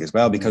fantastic as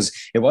well, because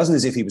it wasn't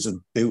as if he was just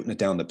booting it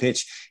down the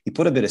pitch. He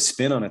put a bit of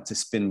spin on it to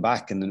spin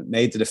back, and it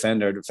made the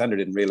defender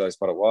didn't realise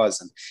what it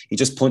was, and he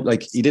just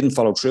he didn't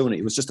follow through on it.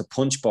 It was just a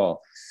punch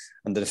ball,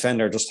 and the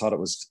defender just thought it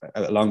was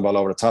a long ball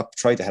over the top,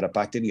 tried to head it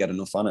back, didn't get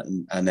enough on it,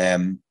 and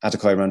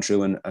Atakai ran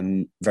through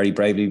and very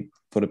bravely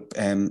put it,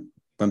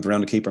 went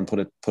around the keeper and put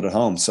it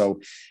home.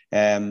 So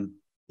I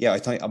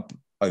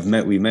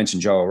think we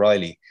mentioned Joe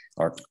O'Reilly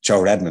or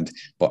Joe Redmond,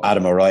 but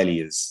Adam O'Reilly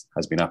has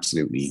been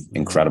absolutely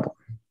incredible.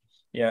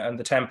 Yeah, and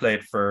the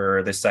template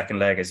for this second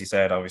leg, as you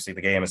said, obviously the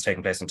game is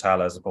taking place in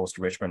Tallaght as opposed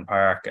to Richmond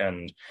Park,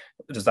 and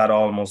does that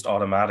almost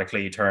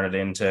automatically turn it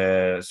into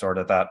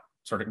that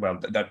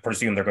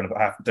presume they're going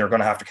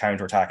to have to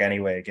counterattack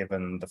anyway,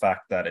 given the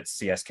fact that it's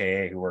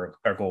CSKA who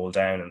are goal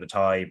down in the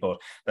tie,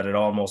 but that it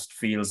almost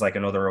feels like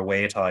another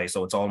away tie,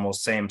 so it's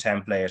almost same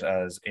template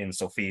as in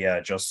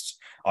Sofia, just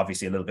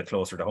obviously a little bit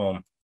closer to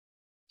home.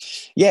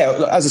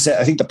 Yeah, as I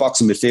said, I think the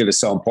boxing midfield is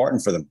so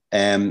important for them,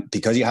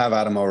 because you have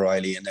Adam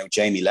O'Reilly and now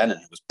Jamie Lennon,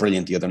 who was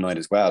brilliant the other night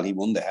as well. He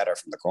won the header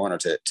from the corner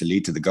to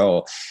lead to the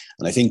goal.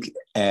 And I think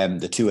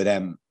the two of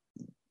them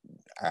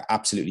are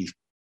absolutely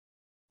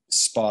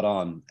spot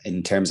on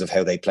in terms of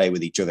how they play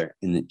with each other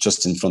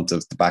just in front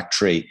of the back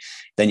three.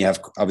 Then you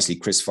have obviously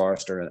Chris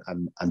Forrester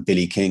and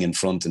Billy King in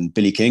front, and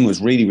Billy King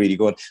was really, really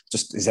good.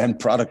 Just his end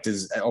product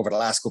is over the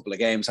last couple of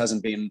games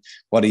hasn't been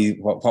what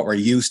we're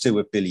used to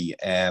with Billy.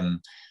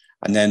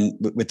 And then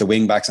with the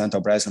wing backs,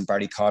 Anto Breslin,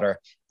 Barry Cotter,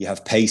 you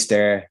have pace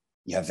there,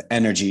 you have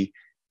energy,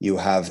 you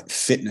have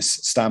fitness,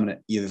 stamina,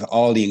 you have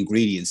all the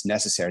ingredients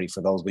necessary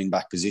for those wing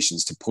back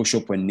positions to push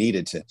up when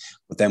needed to.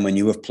 But then when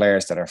you have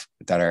players that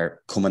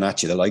are coming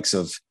at you, the likes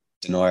of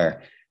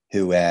Denoyer,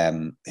 who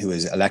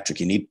is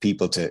electric, you need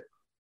people to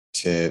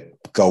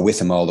go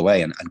with him all the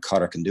way, and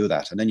Cotter can do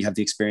that. And then you have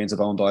the experience of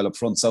Owen Doyle up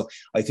front. So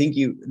I think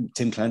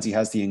Tim Clancy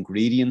has the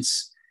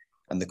ingredients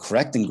and the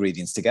correct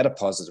ingredients to get a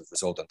positive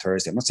result on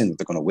Thursday. I'm not saying that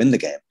they're going to win the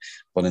game,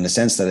 but in the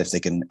sense that if they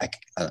can,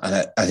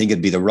 and I think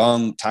it'd be the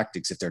wrong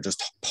tactics if they're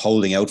just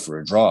holding out for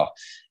a draw.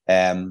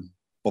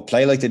 but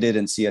play like they did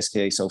in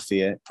CSKA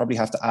Sofia, probably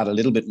have to add a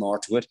little bit more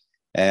to it.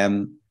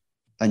 And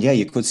yeah,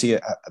 you could see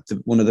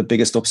one of the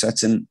biggest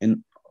upsets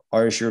in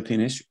Irish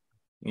European history.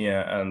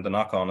 Yeah, and the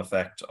knock-on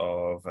effect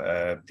of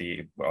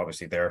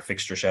obviously their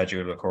fixture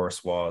schedule, of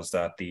course, was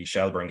that the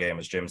Shelbourne game,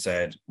 as Jim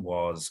said,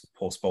 was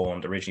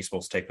postponed. Originally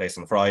supposed to take place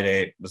on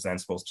Friday, was then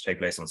supposed to take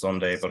place on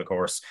Sunday, but of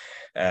course,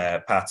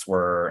 Pats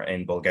were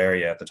in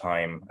Bulgaria at the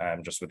time,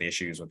 just with the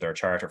issues with their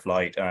charter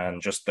flight,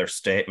 and just their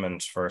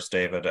statement first,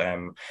 David,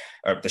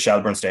 the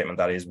Shelbourne statement,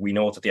 that is, we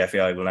note that the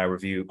FAI will now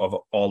review of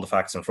all the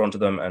facts in front of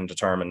them and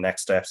determine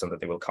next steps, and that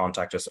they will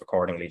contact us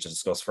accordingly to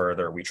discuss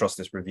further. We trust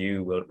this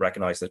review will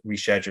recognise that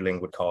rescheduling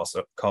would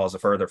cause a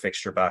further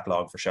fixture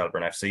backlog for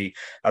Shelbourne FC.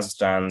 As it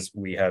stands,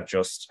 we have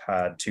just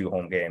had 2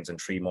 home games in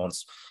 3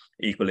 months.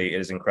 Equally, it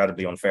is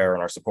incredibly unfair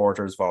on our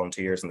supporters,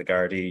 volunteers and the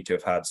Gardaí to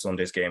have had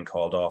Sunday's game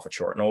called off at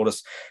short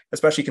notice,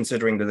 especially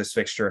considering that this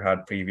fixture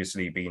had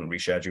previously been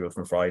rescheduled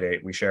from Friday.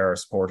 We share our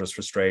supporters'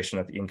 frustration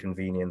at the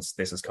inconvenience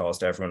this has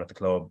caused everyone at the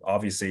club.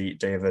 Obviously,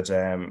 David,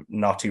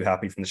 not too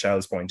happy from the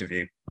Shells' point of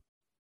view.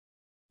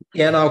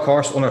 Yeah, no, of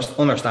course,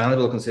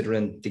 understandable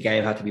considering the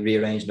game had to be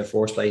rearranged in the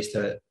first place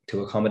to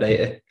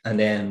accommodate it. And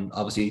then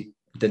obviously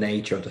the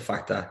nature of the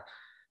fact that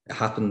it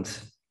happened.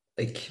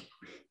 Like,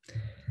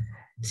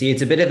 see,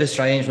 it's a bit of a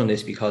strange one,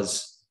 this,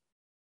 because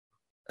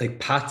like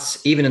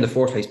Pats, even in the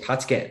first place,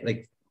 Pats get,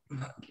 like,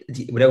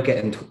 without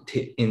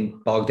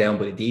getting bogged down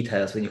by the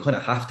details, when you kind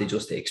of have to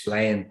just to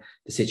explain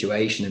the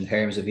situation in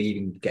terms of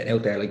even getting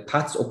out there. Like,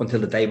 Pats, up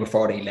until the day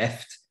before they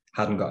left,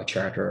 hadn't got a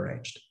charter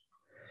arranged.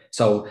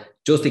 So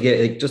just to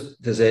get, like,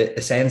 just there's a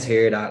sense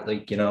here that,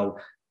 like, you know,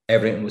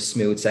 everything was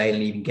smooth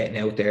sailing, even getting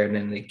out there, and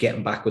then like,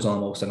 getting back was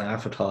almost an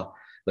afterthought.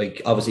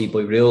 Like, obviously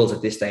by rules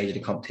at this stage of the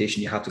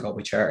competition, you have to go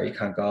by charter. You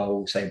can't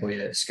go, say, by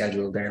a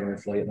scheduled airline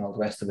flight and all the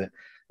rest of it.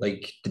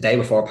 Like, the day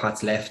before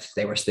Pats left,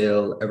 they were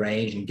still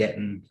arranging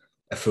getting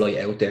a flight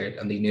out there,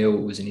 and they knew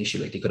it was an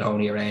issue. Like, they could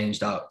only arrange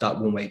that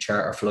one-way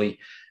charter flight.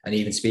 And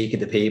even speaking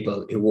to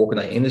people who work in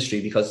that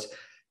industry, because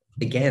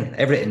again,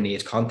 everything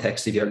needs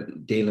context. If you're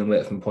dealing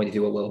with it from the point of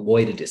view of, well,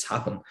 why did this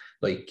happen?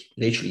 Like,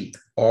 literally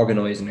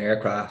organising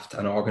aircraft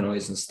and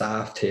organising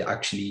staff to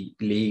actually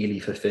legally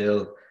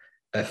fulfill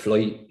a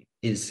flight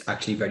is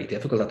actually very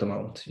difficult at the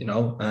moment, you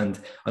know. And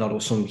I know there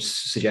was some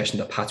suggestion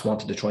that Pats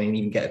wanted to try and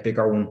even get a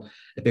bigger one,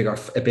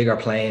 a bigger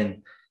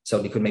plane,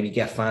 so they could maybe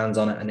get fans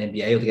on it and then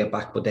be able to get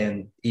back. But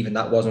then even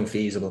that wasn't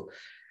feasible.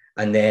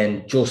 And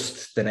then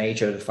just the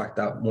nature of the fact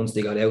that once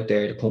they got out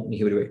there, the company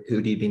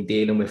who they'd been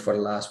dealing with for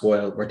the last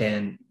while were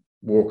then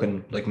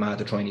working like mad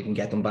to try and even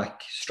get them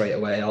back straight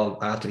away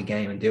all after the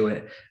game and do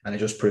it. And it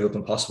just proved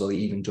impossible,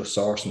 even just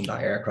sourcing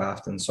that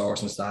aircraft and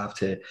sourcing staff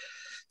to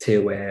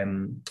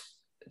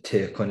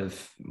kind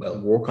of, well,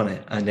 work on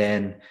it. And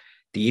then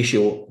the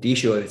issue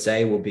I would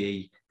say will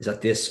be is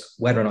that this,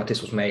 whether or not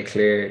this was made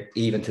clear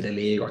even to the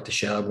league or to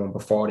Shelbourne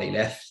before they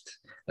left,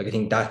 like, I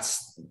think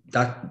that's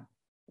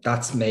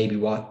maybe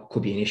what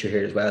could be an issue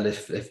here as well.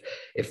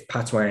 If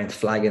Pats weren't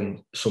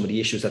flagging some of the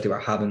issues that they were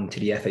having to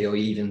the FAO,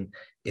 even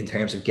in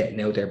terms of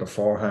getting out there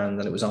beforehand,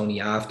 and it was only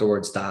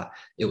afterwards that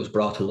it was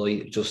brought to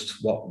light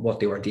just what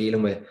they were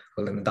dealing with,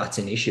 well, then that's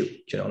an issue. Do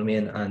you know what I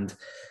mean?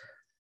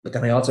 But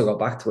then I also go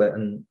back to it,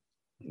 and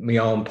my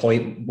own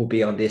point will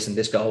be on this, and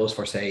this goes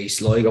for, say,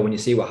 Sligo, when you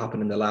see what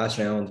happened in the last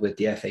round with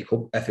the FAI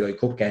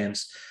Cup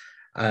games,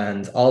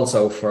 and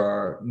also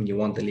for when you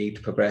want the league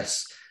to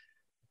progress.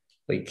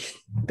 Like,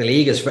 the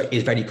league is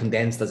very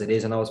condensed as it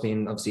is. I know it's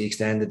been obviously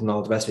extended and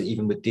all the rest of it,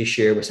 even with this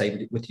year, with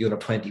the under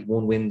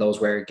 21 windows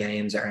where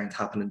games aren't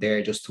happening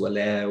there, just to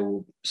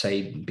allow,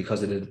 say,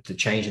 because of the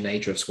changing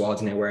nature of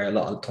squads now, where a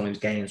lot of times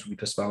games will be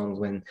postponed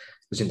when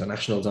there's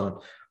internationals on.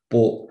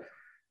 But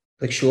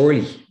like,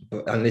 surely,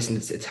 and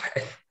listen,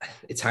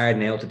 it's hard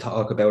now to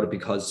talk about it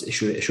because it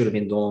should have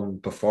been done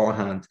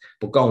beforehand.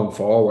 But going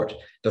forward,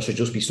 there should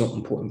just be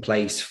something put in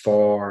place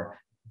for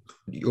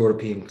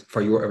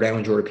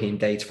around European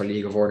dates for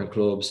League of Ireland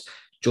clubs,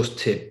 just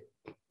to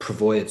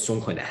provide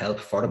some kind of help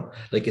for them.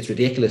 Like, it's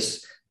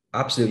ridiculous,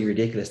 absolutely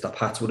ridiculous, that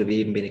Pats would have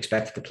even been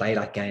expected to play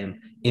that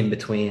game in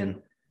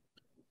between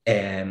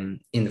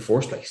in the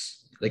first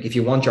place. Like, if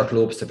you want your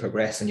clubs to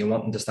progress and you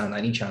want them to stand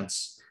any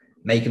chance,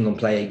 making them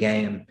play a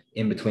game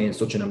in between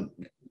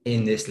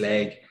in this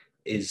leg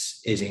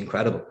is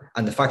incredible.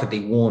 And the fact that they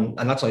won,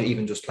 and that's not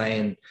even just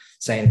saying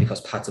it because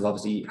Pats have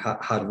obviously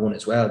had won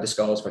as well. This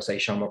goes for, say,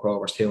 Shamrock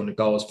Rovers too, and it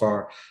goes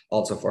for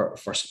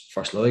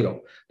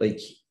Sligo. Like,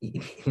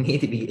 you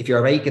need to be, if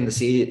you're raking the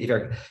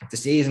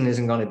season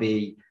isn't going to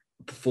be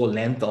full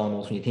length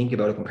almost when you think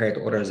about it compared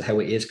to others, how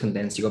it is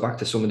condensed. You go back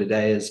to some of the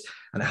days,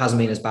 and it hasn't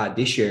been as bad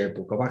this year,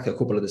 but go back to a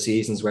couple of the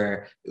seasons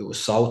where it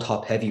was so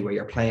top heavy, where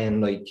you're playing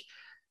like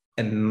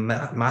a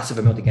massive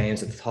amount of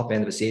games at the top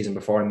end of the season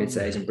before a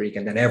mid-season break,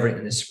 and then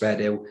everything is spread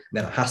out. And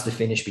then it has to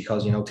finish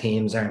because, you know,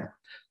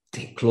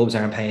 clubs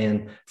aren't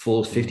paying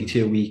full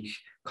 52-week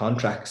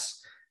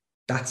contracts.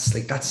 That's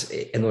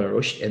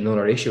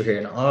another issue here.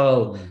 And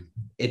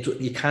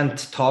you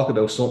can't talk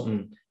about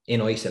something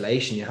in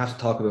isolation. You have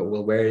to talk about,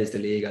 well, where is the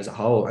league as a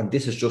whole? And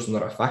this is just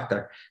another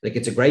factor. Like,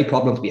 it's a great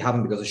problem to be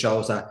having because it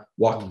shows that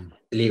what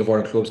the League of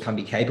Ireland clubs can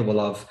be capable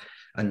of.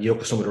 And you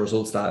look at some of the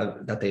results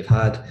that they've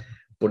had.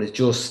 But it's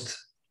just,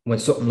 when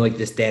something like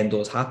this then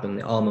does happen,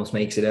 it almost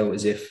makes it out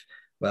as if,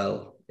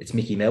 well, it's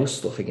Mickey Mouse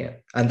stuff again.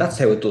 And that's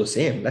how it does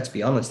seem. Let's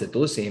be honest, it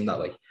does seem that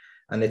way.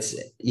 And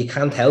you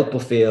can't help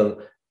but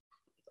feel,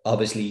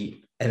 obviously,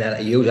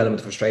 a huge element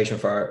of frustration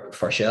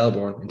for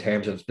Shelbourne in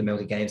terms of the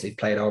amount of games they've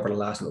played over the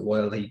last little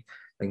while. I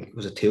think it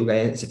was two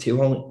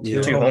home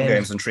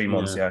games in 3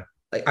 months, yeah.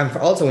 Like, and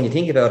also when you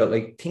think about it,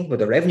 like, think about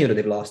the revenue that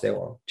they've lost out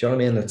on. Do you know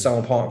what I mean? It's so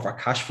important for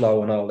cash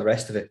flow and all the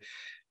rest of it.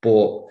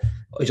 But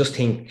I just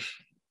think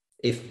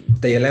if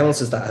the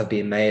allowances that have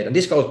been made, and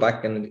this goes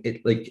back, and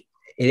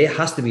it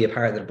has to be a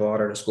part of the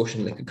broader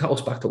discussion. Like, it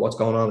goes back to what's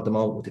going on at the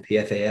moment with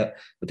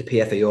the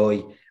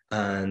PFAI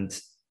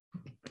and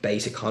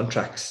basic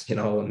contracts, you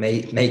know, and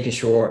making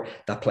sure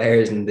that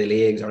players in the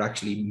leagues are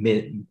actually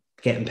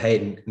getting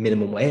paid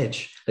minimum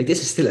wage. Like,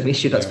 this is still an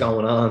issue that's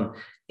going on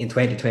in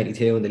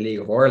 2022 in the League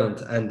of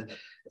Ireland. And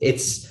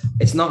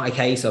it's not a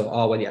case of,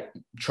 oh, well, yeah,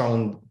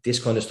 throwing this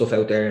kind of stuff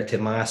out there to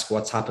mask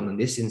what's happened in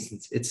this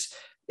instance.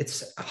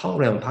 It's a whole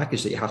round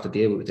package that you have to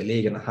deal with the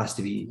league, and that has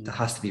to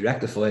be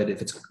rectified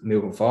if it's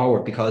moving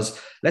forward. Because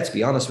let's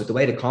be honest, with the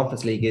way the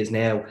Conference League is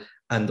now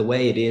and the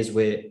way it is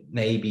with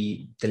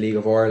maybe the League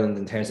of Ireland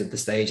in terms of the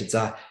stage it's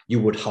at, you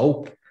would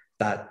hope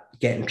that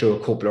getting through a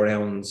couple of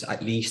rounds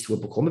at least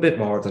would become a bit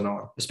more than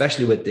normal,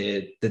 especially with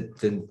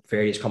the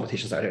various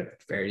competitions that are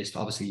various,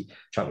 obviously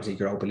Champions League,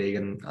 Europa League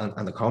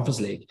and the Conference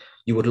League.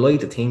 You would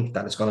like to think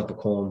that it's going to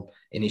become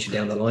an issue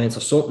down the line. So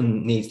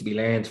something needs to be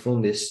learned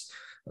from this.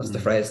 That's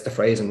the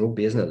phrase in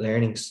rugby, isn't it?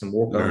 Learnings and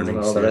work and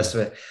all the rest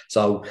of it.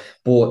 So,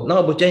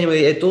 but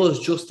genuinely, it does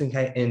just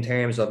in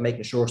terms of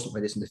making sure something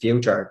like this in the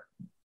future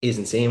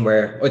isn't seen,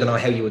 where I don't know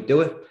how you would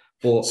do it.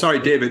 But sorry,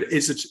 David,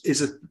 is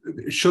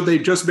it should they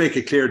just make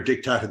a clear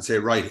diktat and say,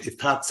 right, if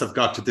Pats have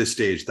got to this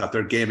stage that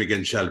their game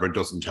against Shelbourne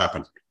doesn't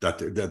happen,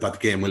 that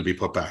game will be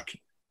put back?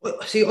 Well,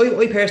 see,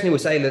 I personally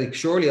would say, like,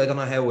 surely, I don't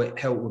know how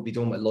it would be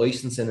done with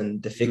licensing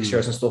and the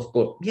fixtures and stuff,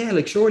 but yeah,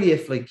 like, surely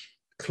if like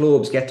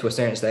clubs get to a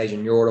certain stage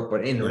in Europe or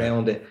in and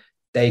around it,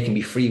 they can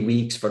be 3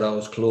 weeks for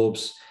those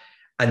clubs.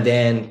 And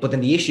then, but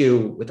then the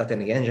issue with that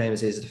then again,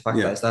 James, is the fact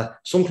that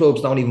some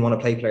clubs don't even want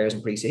to play players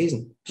in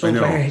pre-season. Some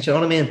players, you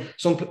know what I mean?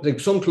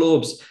 Some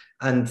clubs,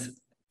 and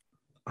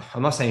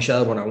I'm not saying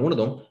Shelbourne are one of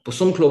them, but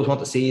some clubs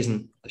want the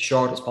season as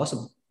short as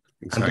possible.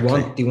 Exactly.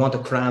 And they want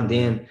it crammed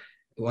in,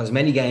 as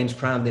many games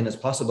crammed in as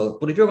possible.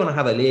 But if you're going to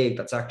have a league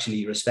that's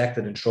actually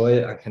respected and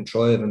can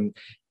thrive and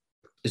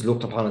is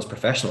looked upon as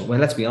professional, when,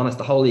 let's be honest,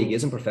 the whole league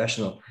isn't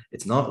professional.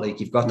 It's not. Like,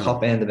 you've got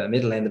top end of it,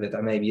 middle end of it,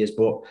 that maybe is,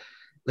 but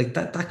like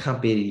that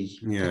can't be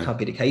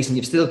the case. And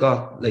you've still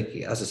got, like,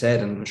 as I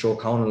said, and I'm sure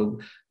Conan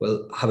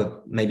will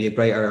have maybe a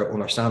greater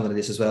understanding of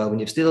this as well, when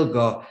you've still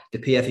got the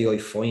PFAI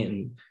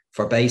fighting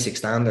for basic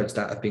standards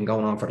that have been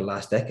going on for the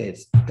last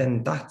decades,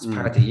 then that's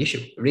part of the issue.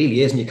 It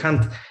really is. And you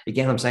can't,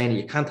 again, I'm saying,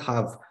 you can't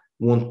have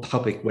one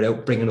topic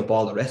without bringing up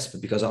all the rest of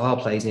it, because it all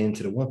plays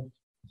into the one.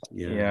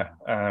 We're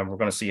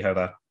going to see how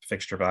that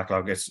fixture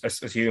backlog is,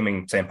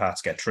 assuming St.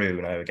 Pat's get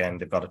through. Now, again,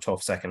 they've got a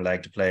tough second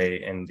leg to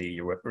play in the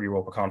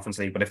Europa Conference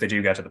League, but if they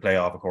do get to the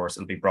playoff, of course,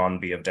 it'll be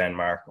Brøndby of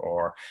Denmark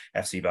or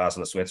FC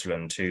Basel of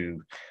Switzerland,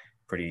 two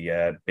pretty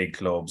big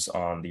clubs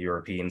on the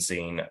European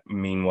scene.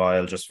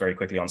 Meanwhile, just very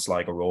quickly on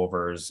Sligo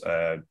Rovers,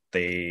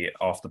 they,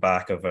 off the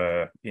back of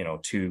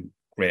two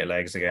great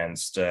legs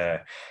against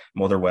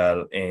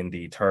Motherwell in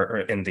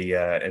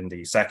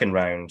the second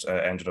round,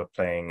 ended up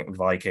playing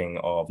Viking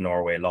of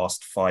Norway,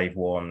 lost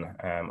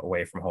 5-1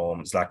 away from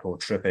home. Zlatko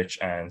Tripic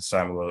and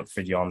Samuel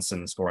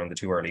Fridtjonsson scoring the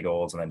 2 early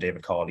goals, and then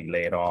David Cawley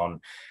laid on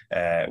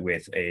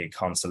with a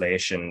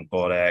consolation.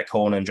 But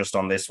Conan, just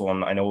on this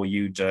one, I know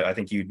I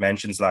think you'd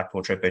mentioned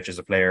Zlatko Tripic as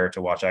a player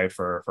to watch out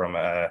for from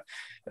a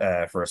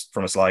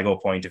Sligo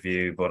point of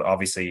view, but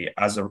obviously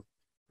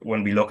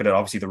when we look at it,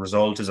 obviously the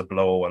result is a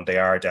blow and they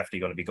are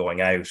definitely going to be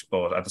going out.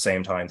 But at the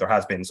same time, there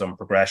has been some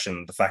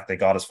progression. The fact they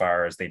got as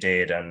far as they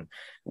did, and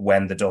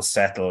when the dust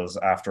settles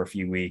after a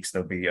few weeks,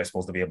 they'll be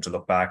able to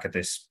look back at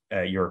this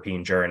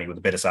European journey with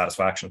a bit of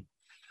satisfaction.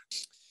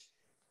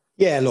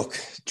 Yeah, look,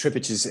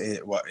 Tripic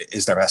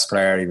is their best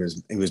player. He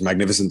was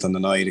magnificent on the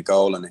night, a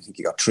goal, and I think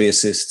he got 3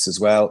 assists as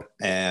well.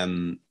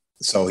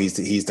 So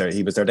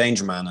he was their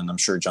danger man, and I'm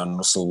sure John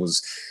Russell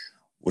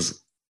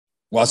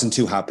wasn't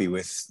too happy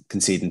with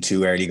conceding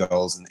 2 early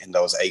goals in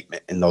those 8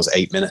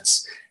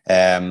 minutes.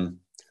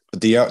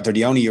 But they're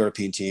the only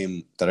European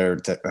team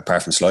that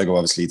apart from Sligo,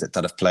 obviously, that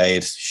have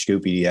played.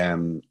 Scoopy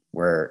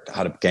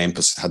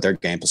had their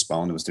game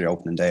postponed. It was the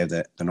opening day of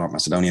the North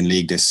Macedonian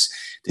League this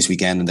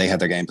weekend, and they had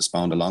their game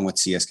postponed along with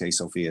CSK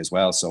Sofia as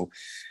well. So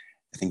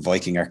I think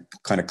Viking are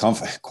kind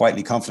of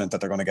quietly confident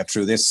that they're going to get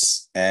through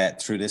this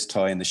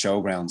tie in the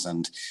showgrounds,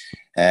 and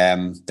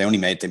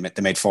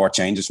they made 4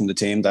 changes from the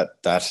team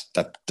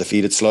that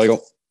defeated Sligo,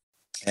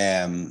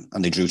 and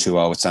they drew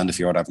 2-0 with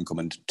Sandefjord, having come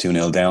in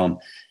 2-0 down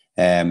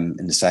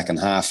in the second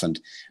half. And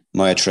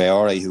Maya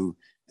Traore, who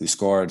who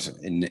scored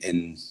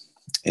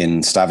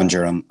in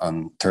Stavanger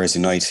on Thursday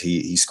night.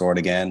 He scored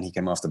again. He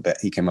came off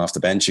the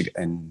bench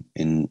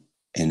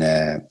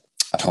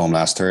at home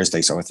last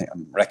Thursday. So I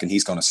reckon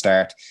he's going to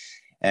start.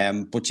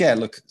 But yeah,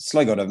 look,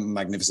 Sligo got a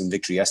magnificent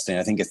victory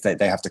yesterday. I think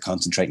they have to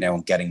concentrate now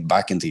on getting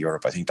back into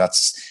Europe. I think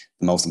that's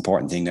the most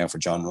important thing now for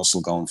John Russell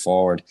going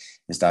forward,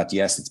 is that,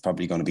 yes, it's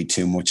probably going to be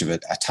too much of a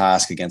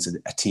task against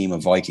a team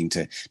of Viking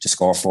to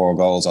score 4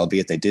 goals,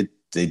 albeit they did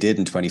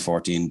in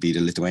 2014 beat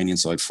a Lithuanian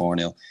side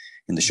 4-0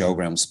 in the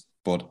showgrounds.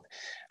 But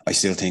I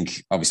still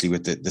think, obviously,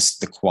 with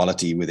the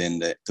quality within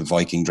the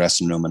Viking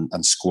dressing room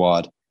and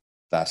squad,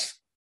 that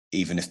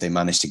even if they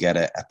manage to get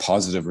a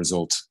positive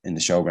result in the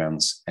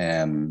showgrounds,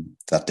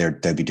 that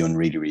they'll be doing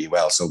really, really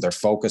well. So their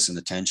focus and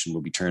attention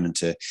will be turning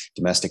to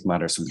domestic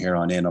matters from here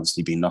on in.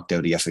 Obviously, being knocked out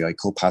of the FAI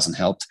Cup hasn't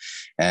helped.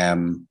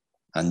 And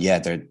yeah,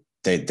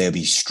 they'll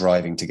be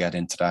striving to get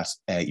into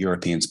that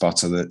European spot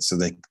so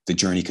that the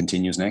journey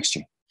continues next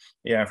year.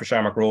 Yeah, for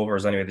Shamrock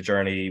Rovers, anyway, the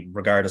journey,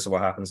 regardless of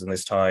what happens in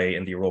this tie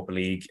in the Europa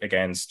League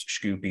against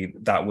Shkoopy,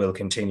 that will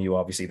continue.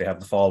 Obviously, they have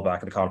the fallback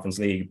of the Conference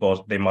League,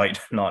 but they might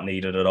not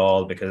need it at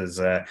all because,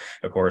 of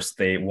course,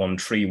 they won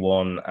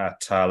 3-1 at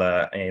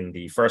Tala in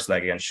the first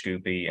leg against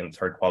Shkoopy in the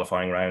third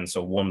qualifying round.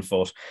 So 1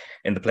 foot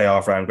in the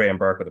playoff round. Graham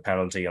Burke with a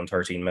penalty on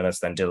 13 minutes,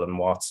 then Dylan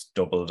Watts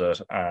doubled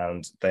it,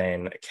 and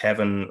then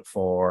Kevin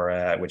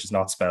which is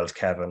not spelled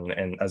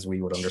Kevin as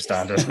we would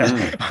understand it,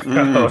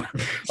 of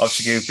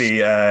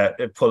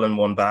Shkoopy, pulling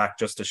one back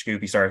just as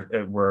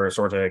Shkoopy were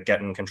sort of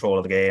getting control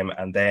of the game.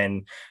 And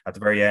then at the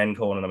very end,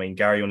 Conan, I mean,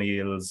 Gary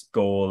O'Neill's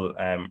goal,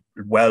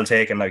 well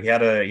taken. Like he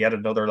had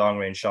another long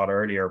range shot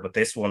earlier, but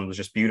this one was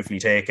just beautifully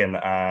taken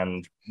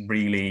and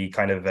really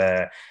kind of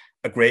a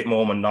great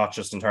moment, not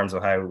just in terms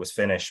of how it was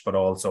finished, but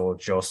also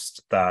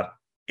just that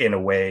in a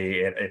way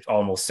it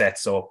almost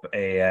sets up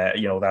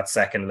that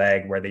second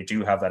leg where they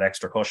do have that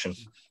extra cushion.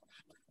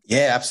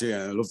 Yeah,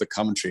 absolutely. I love the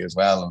commentary as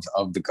well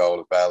of the goal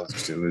as well.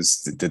 It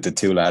was the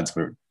two lads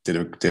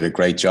did a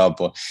great job,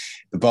 but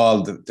the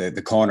ball,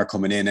 the corner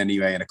coming in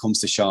anyway, and it comes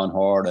to Sean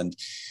Horde, and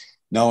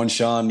knowing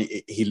Sean,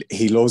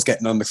 he loves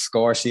getting on the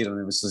score sheet, and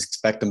I was just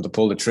expecting him to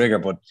pull the trigger,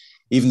 but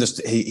even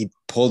just he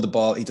pulled the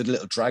ball, he did a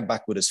little drag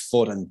back with his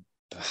foot and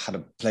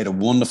played a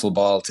wonderful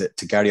ball to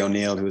Gary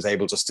O'Neill, who was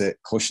able just to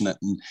cushion it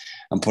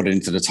and put it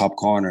into the top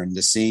corner. And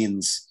the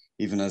scenes,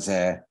 even as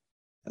a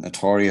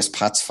notorious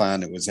Pats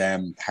fan, it was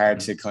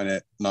hard to kind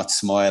of not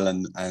smile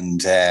and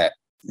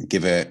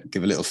give a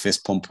little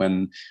fist pump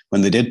when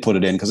they did put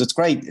it in, because it's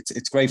great.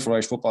 It's great for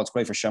Irish football. It's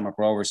great for Shamrock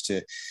Rovers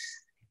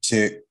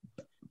to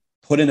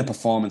put in a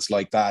performance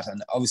like that.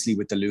 And obviously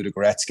with the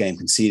Ludogorets game,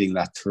 conceding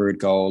that third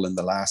goal in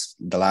the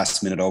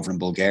last minute over in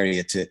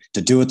Bulgaria, to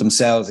do it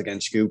themselves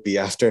against Shkoopy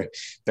after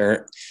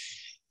their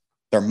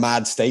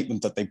mad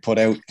statement that they put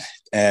out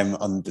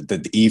on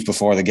the eve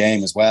before the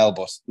game as well.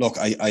 But look,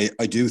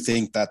 I do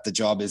think that the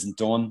job isn't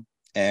done.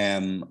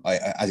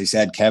 As you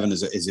said, Kevin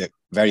is a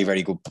very,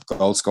 very good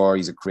goal scorer.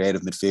 He's a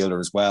creative midfielder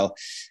as well.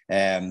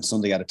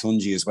 Sunday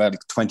Adetunji as well,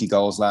 20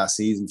 goals last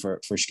season for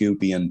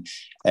Shkoopy,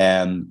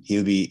 and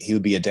he'll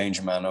be a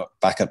danger man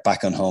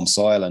back on home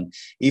soil. And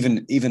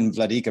even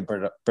Vladika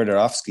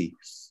Berdarovsky,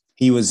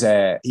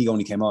 he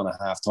only came on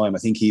at half time. I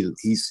think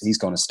he's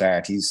going to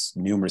start. He's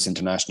numerous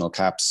international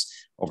caps,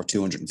 over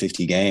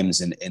 250 games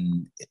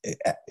in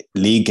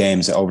league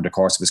games over the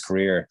course of his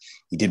career.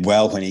 He did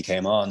well when he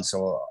came on,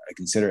 so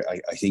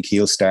I think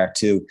he'll start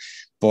too.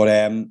 But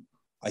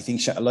I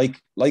think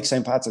like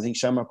St. Pat's, I think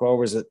Shamrock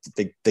Rovers,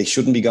 they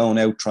shouldn't be going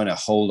out trying to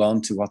hold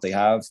on to what they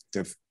have.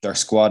 Their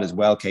squad is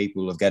well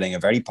capable of getting a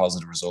very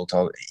positive result,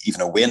 even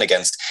a win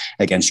against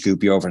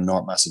Shkoopy over in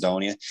North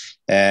Macedonia.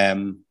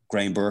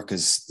 Graham Burke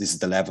this is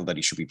the level that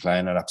he should be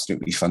playing at.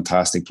 Absolutely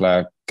fantastic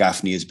player.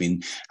 Gaffney has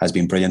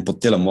been brilliant, but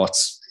Dylan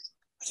Watts,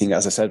 I think,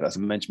 as I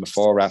mentioned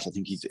before, Raf, I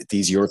think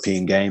these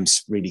European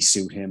games really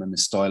suit him and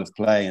his style of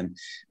play. And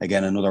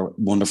again, another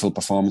wonderful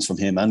performance from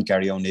him and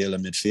Gary O'Neill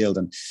in midfield.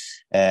 And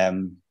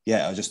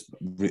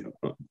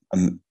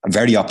I'm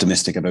very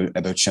optimistic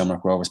about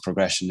Shamrock Rovers'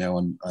 progression now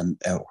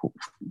and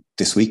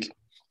this week.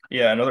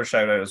 Yeah, another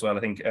shout out as well.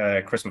 I think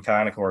Chris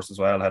McCann, of course, as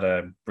well, had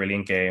a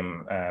brilliant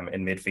game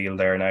in midfield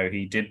there. Now,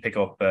 he did pick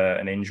up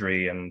an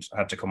injury and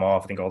had to come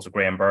off. I think also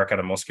Graham Burke had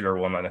a muscular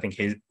one, and I think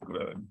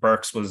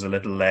Burke's was a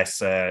little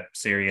less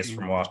serious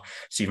from what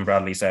Stephen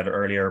Bradley said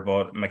earlier.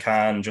 But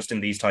McCann, just in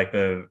these type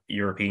of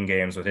European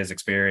games with his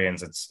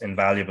experience, it's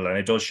invaluable, and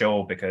it does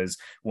show, because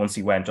once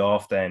he went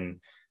off, then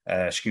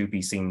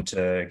Shkoopy seemed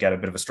to get a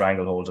bit of a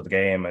stranglehold of the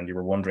game, and you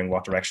were wondering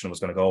what direction it was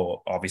going to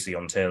go, obviously,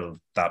 until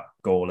that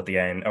goal at the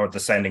end, or the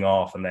sending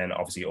off, and then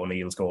obviously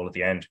O'Neill's goal at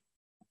the end.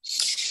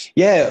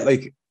 Yeah,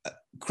 like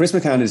Chris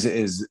McCann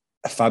is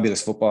a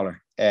fabulous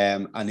footballer,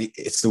 and I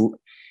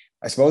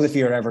suppose if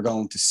you're ever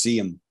going to see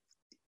him,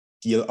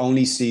 you'll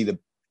only see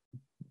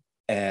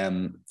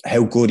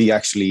how good he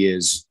actually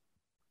is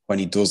when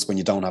you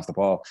don't have the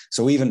ball.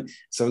 So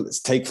let's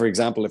take, for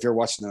example, if you're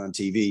watching it on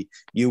TV,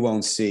 you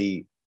won't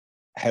see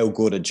how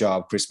good a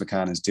job Chris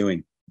McCann is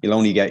doing. You'll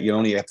only get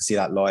to see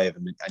that live,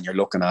 and you're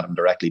looking at him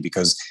directly,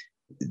 because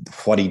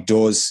what he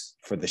does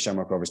for the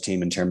Shamrock Rovers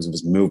team in terms of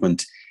his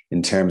movement,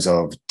 in terms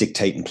of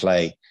dictating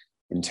play,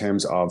 in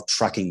terms of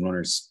tracking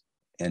runners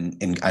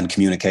and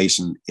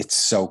communication. It's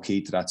so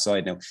key to that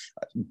side. Now,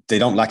 they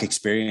don't lack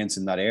experience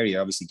in that area.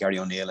 Obviously, Gary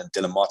O'Neill and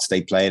Dylan Watts,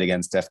 they played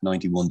against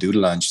F91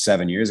 Dudelange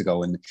 7 years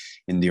ago in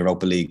the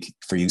Europa League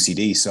for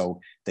UCD. So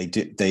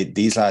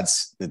these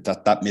lads,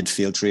 that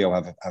midfield trio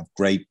have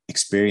great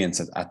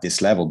experience at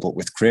this level. But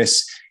with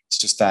Chris, it's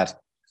just that,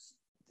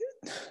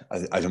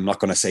 I'm not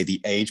going to say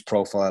the age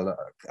profile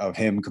of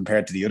him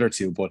compared to the other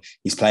two, but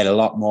he's played a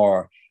lot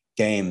more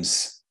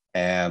games,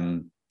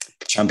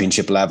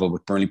 Championship level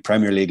with Burnley,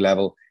 Premier League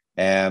level,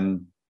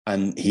 and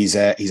he's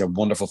a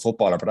wonderful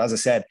footballer. But as I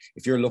said,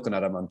 if you're looking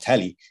at him on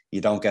telly,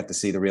 you don't get to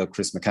see the real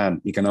Chris McCann.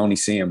 You can only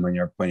see him when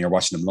you're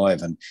watching him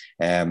live,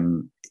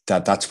 and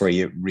that's where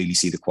you really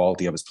see the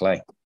quality of his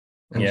play.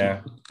 And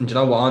you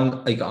know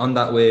what, on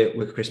that way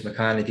with Chris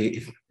McCann,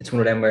 if it's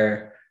one of them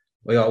where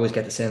we always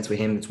get the sense with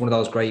him, it's one of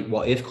those great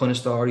what if kind of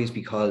stories,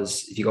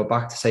 because if you go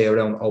back to say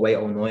around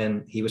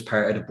 08-09, he was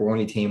part of the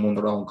Burnley team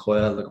under Owen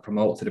Coyle, like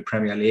promoted to the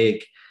Premier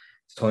League.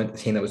 The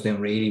team that was doing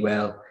really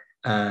well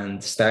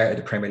and started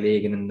the Premier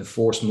League, and in the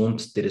first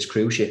month did his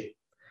cruise ship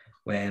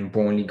when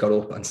Burnley got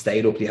up and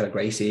stayed up. He had a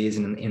great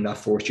season in that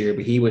first year,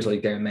 but he was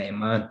like their main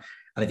man.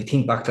 And if you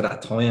think back to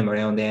that time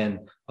around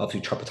then,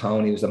 obviously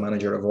Trapattoni was the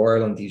manager of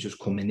Ireland. He's just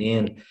coming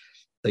in.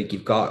 Like,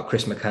 you've got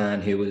Chris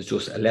McCann, who was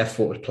just a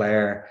left-footed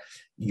player,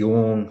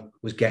 young,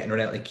 was getting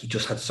around. Like, he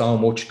just had so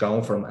much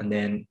going for him, and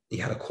then he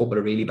had a couple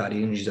of really bad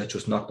injuries that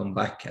just knocked him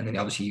back. And then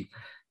obviously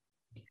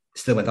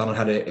still went on and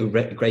had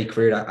a great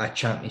career at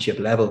championship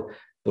level.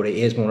 But it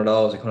is one of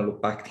those, I kind of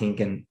look back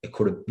thinking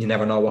you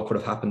never know what could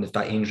have happened if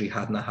that injury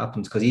hadn't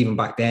happened. Because even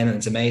back then, and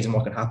it's amazing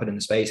what can happen in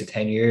the space of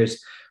 10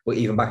 years, but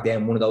even back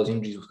then, one of those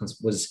injuries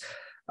was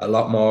a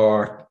lot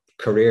more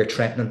career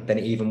threatening than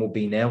it even would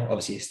be now.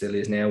 Obviously it still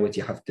is now with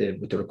the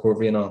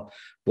recovery and all,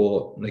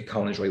 but like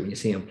Colin's right, when you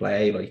see him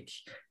play, like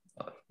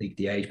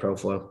the age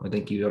profile, I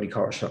think you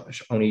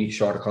only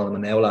short of calling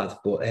him a now lad,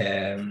 but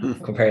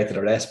compared to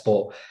the rest,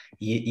 but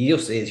he's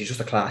just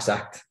a class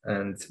act.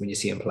 And when you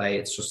see him play,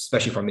 it's just,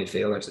 especially for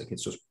midfielders, like,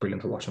 it's just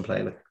brilliant to watch him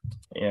play. Like,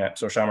 yeah,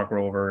 so Shamrock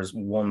Rovers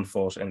 1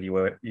 foot in the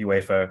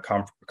UEFA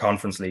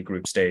Conference League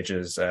group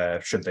stages,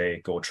 should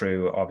they go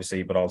through,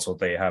 obviously, but also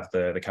they have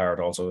the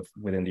card also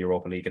within the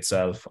Europa League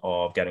itself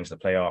of getting to the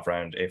playoff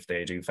round if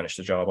they do finish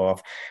the job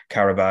off.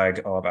 Karabag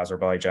of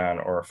Azerbaijan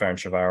or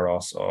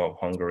Ferencvaros of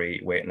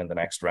Hungary waiting in the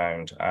next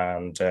round.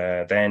 And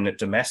then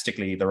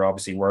domestically, there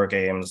obviously were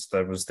games.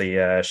 There was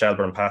the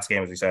Shelbourne Pats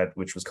game, as we said,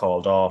 which was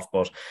called off,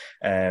 but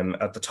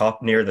at the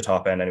top, near the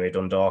top end anyway,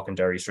 Dundalk and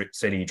Derry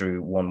City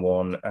drew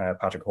 1-1.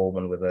 Patrick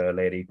Hoban with a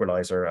late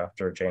equaliser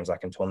after James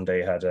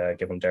Akintunde had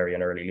given Derry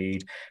an early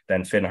lead.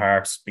 Then Finn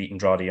Harps beating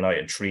Drogheda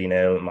United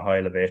 3-0,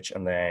 Mihailovic,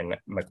 and then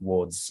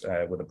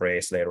McWoods with a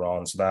brace later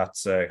on. So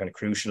that's kind of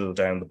crucial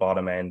down the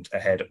bottom end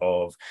ahead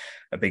of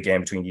a big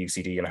game between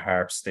UCD and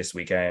Harps this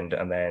weekend.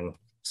 And then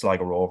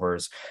Sligo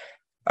Rovers,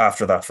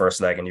 after that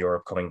first leg in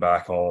Europe, coming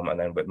back home, and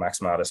then with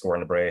Max Mata scoring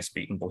the brace,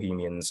 beating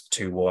Bohemians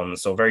 2-1.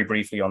 So very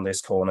briefly on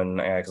this, Conan,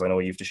 because I know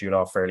you have to shoot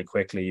off fairly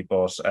quickly,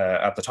 but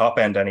at the top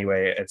end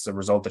anyway, it's a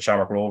result that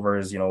Shamrock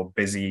Rovers,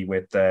 busy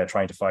with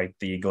trying to fight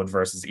the good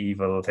versus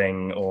evil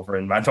thing over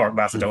in North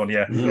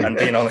Macedonia and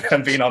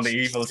being on the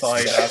evil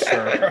side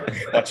after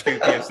what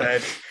Chuki have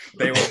said.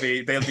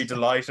 They'll be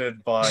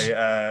delighted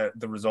by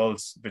the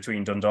results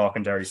between Dundalk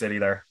and Derry City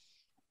there.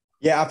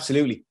 Yeah,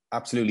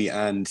 absolutely,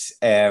 and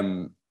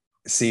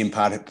seeing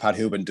Pat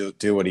Hoban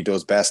do what he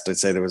does best, I'd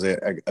say there was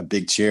a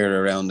big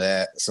cheer around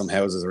some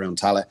houses around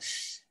Tallaght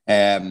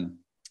and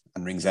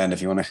Ringsend,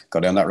 if you want to go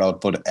down that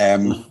road. But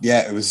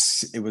yeah, it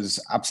was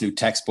absolute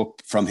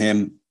textbook from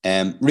him.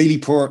 Really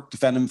poor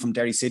defending from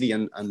Derry City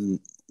and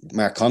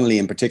Mark Connolly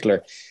in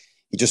particular.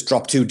 He just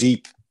dropped too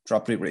deep,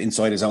 dropped it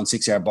inside his own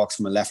 6-yard box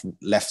from a left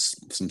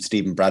from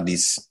Stephen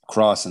Bradley's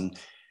cross. And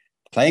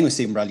playing with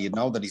Stephen Bradley, you'd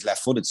know that he's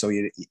left-footed, so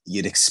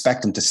you'd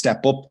expect him to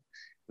step up.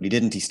 But he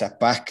didn't. He stepped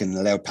back and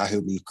allowed Pat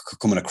Hoban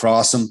coming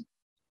across him.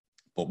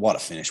 But what a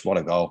finish, what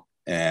a goal.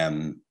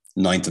 9th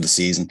of the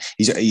season.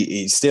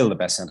 He's still the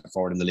best centre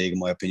forward in the league, in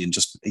my opinion.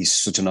 Just he's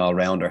such an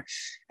all-rounder.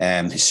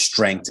 His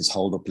strength, his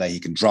hold-up play, he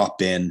can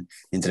drop into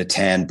the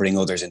 10, bring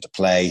others into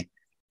play.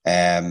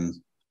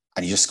 And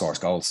he just scores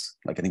goals.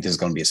 Like, I think this is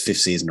going to be his 5th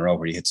season in a row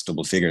where he hits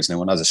double figures. Now,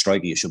 when as a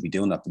striker, you should be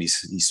doing that, but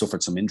he's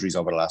suffered some injuries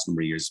over the last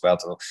number of years as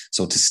well.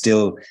 So to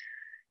still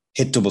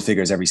hit double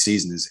figures every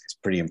season is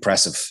pretty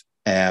impressive.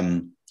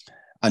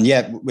 And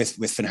yeah,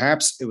 with Finn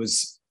Harps, it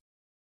was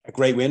a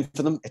great win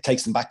for them. It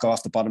takes them back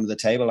off the bottom of the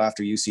table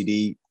after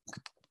UCD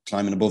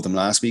climbing above them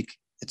last week.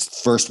 It's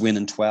the first win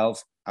in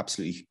 12,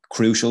 absolutely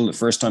crucial. The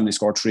first time they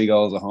scored 3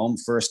 goals at home,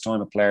 first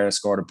time a player has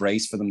scored a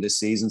brace for them this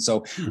season.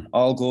 So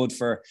all good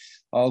for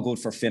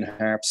Finn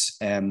Harps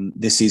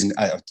this season,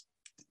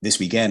 this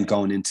weekend,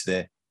 going into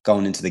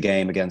the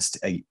game against,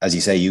 as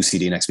you say,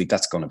 UCD next week.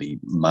 That's going to be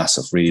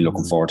massive. Really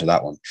looking forward to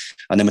that one.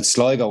 And then with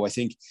Sligo, I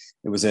think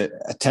it was a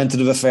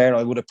tentative affair.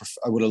 I would have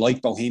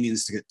liked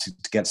Bohemians to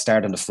get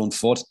started on the front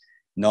foot,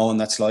 knowing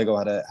that Sligo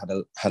had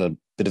a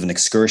bit of an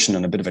excursion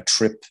and a bit of a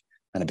trip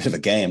and a bit of a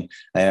game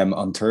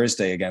on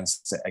Thursday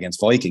against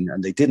Viking,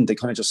 and they didn't. They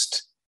kind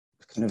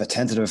of a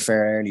tentative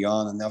affair early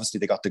on, and obviously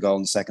they got the goal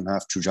in the second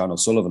half through John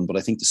O'Sullivan. But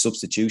I think the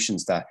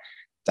substitutions that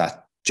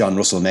John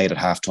Russell made at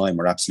halftime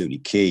were absolutely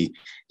key.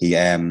 He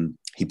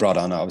brought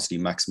on obviously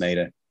Max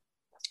Maida,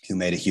 who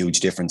made a huge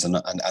difference, and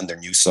their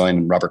new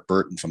signing Robert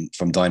Burton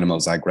from Dynamo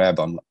Zagreb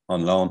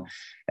on loan.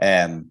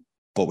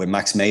 But with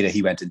Max Maida,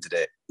 he went into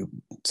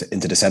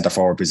the centre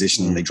forward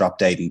position, and they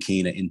dropped Aidan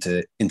Keena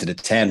into the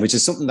 10, which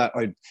is something that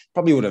I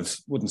probably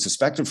wouldn't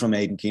suspected from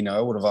Aidan Keena. I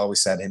would have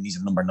always said him, he's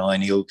a number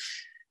 9. He'll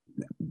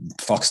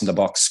fox in the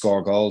box,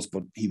 score goals,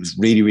 but he was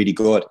really, really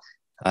good.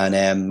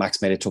 And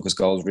Max Maida took his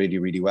goals really,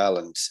 really well,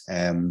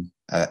 and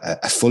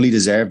a fully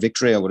deserved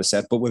victory, I would have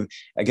said. But with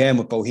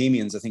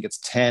Bohemians, I think it's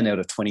 10 out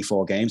of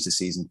 24 games this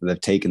season that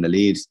they've taken the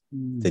lead.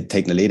 They've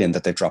taken the lead in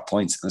that they've dropped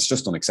points, and it's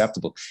just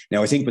unacceptable.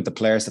 Now, I think with the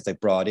players that they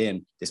brought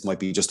in, this might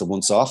be just a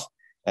once-off,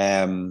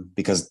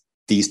 because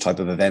these type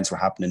of events were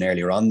happening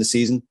earlier on in the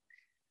season.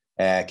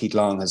 Keith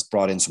Long has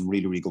brought in some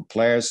really, really good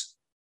players,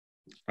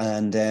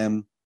 and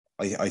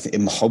I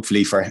think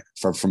hopefully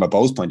from a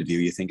Bows point of view,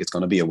 you think it's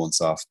going to be a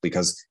once-off,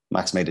 because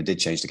Max Maida did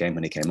change the game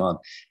when he came on.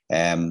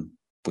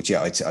 But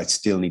yeah, I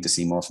still need to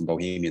see more from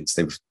Bohemians.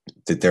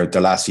 Their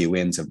last few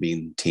wins have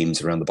been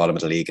teams around the bottom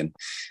of the league, and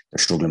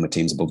they're struggling with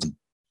teams above them.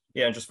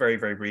 Yeah, and just very,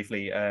 very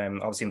briefly,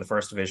 obviously in the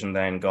first division,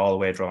 then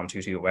Galway drawn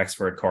 2-2 at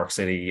Wexford, Cork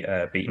City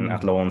beaten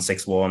Athlone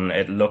 6-1.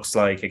 It looks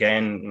like,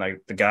 again, like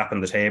the gap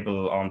in the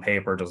table on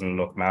paper doesn't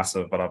look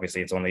massive, but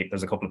obviously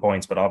there's a couple of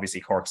points, but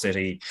obviously Cork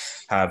City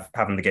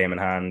having the game in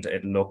hand,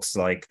 it looks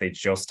like they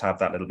just have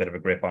that little bit of a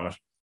grip on it.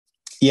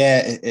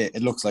 Yeah,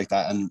 it looks like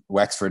that, and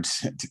Wexford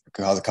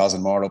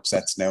causing more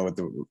upsets now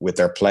with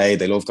their play.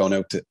 They love going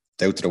out to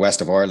the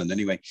west of Ireland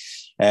anyway.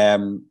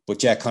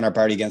 But yeah, Conor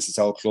Barry against his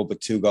old club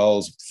with 2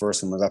 goals. The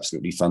first one was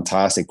absolutely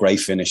fantastic. Great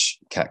finish,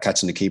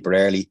 catching the keeper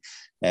early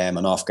and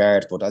off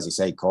guard. But as you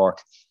say,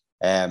 Cork,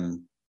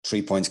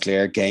 3 points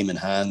clear, game in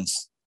hand,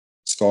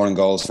 scoring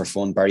goals for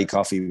fun. Barry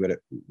Coffey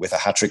with a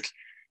hat-trick.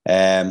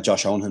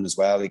 Josh Owen as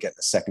well, he getting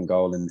a second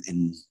goal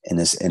in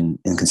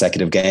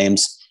consecutive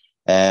games.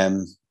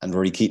 And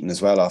Rory Keaton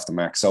as well off the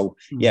mark. So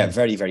yeah,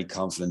 very, very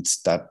confident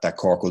that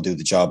Cork will do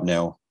the job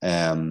now.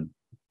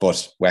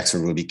 But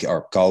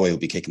Galway will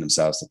be kicking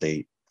themselves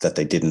that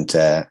they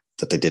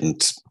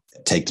didn't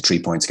take the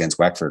 3 points against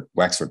Wexford.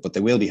 But they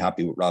will be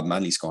happy with Rob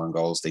Manley scoring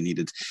goals. They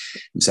needed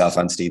himself,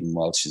 and Stephen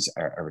Walsh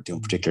are doing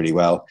particularly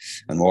well,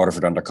 and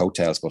Waterford on their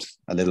coattails, but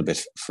a little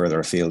bit further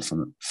afield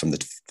from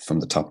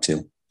the top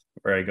 2.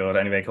 Very good.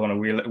 Anyway, Conan,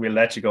 we'll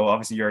let you go.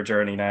 Obviously, your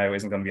journey now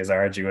isn't going to be as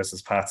arduous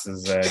as Pat's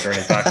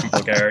journey back from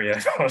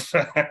Bulgaria,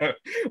 but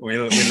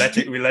we'll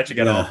let you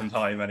get off in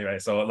time anyway.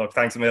 So, look,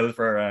 thanks a million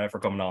for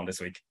coming on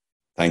this week.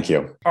 Thank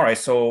you. All right,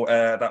 so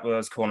that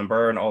was Conan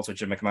Byrne. Also,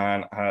 Jim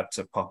McMahon had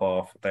to pop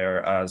off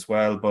there as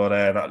well, but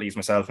that leaves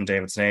myself and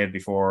David Sneyd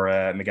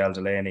before Miguel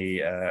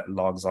Delaney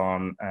logs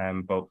on.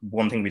 But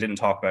one thing we didn't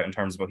talk about in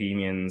terms of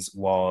Bohemians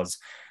was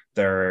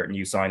their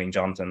new signing,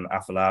 Jonathan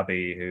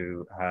Afolabi,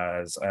 who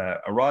has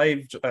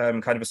arrived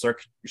kind of a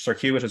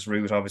circuitous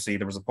route. Obviously,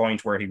 there was a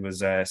point where he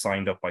was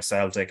signed up by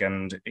Celtic,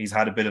 and he's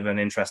had a bit of an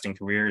interesting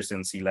career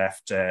since he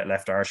left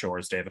our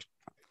shores, David.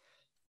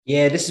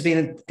 Yeah,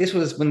 this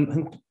was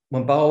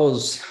when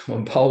Bowles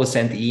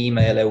sent the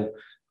email out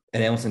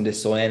announcing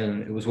this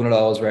signing. It was one of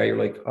those where you're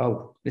like,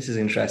 oh, this is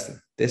interesting.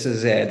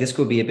 This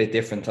could be a bit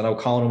different. I know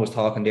Conan was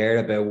talking there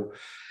about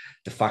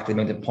the fact the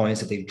amount of points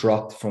that they've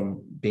dropped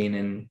from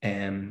being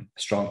in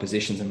strong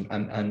positions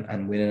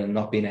and winning and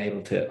not being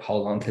able to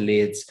hold on to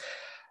leads.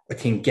 I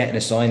think getting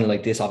a signing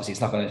like this, obviously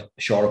it's not going to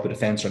shore up a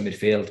defence or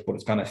midfield, but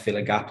it's going to fill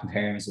a gap in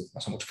terms of,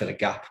 not so much fill a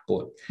gap,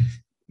 but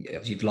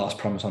you've lost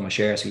promise on my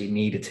share, so you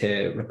needed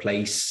to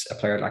replace a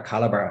player like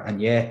calibre. And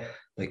yeah,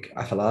 like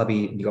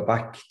Afolabi, you go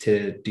back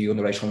to the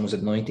underage was at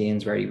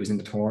 19s where he was in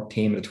the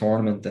team of the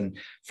tournament, and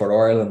for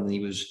Ireland he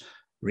was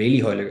really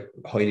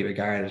highly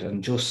regarded,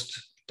 and just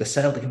the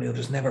Celtic move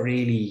just never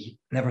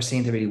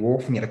seemed to really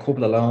work for me. He had a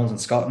couple of loans in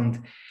Scotland.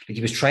 Like,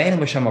 he was training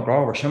with Sean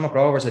McGrovers. Sean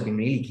McGrovers had been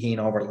really keen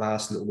over the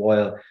last little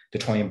while to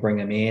try and bring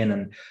him in,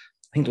 and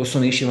I think there was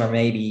some issue where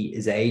maybe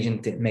his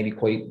agent didn't maybe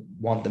quite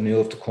want the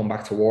move to come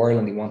back to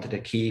Ireland. He wanted to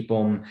keep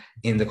him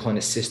in the kind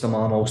of system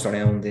almost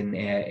around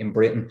in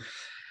Britain.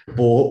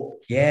 But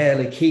yeah,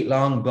 like Keith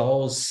Long,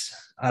 Bowles,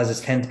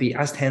 as tends to be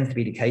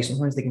the case,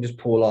 sometimes they can just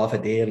pull off a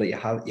deal that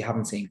you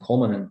haven't seen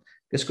coming, and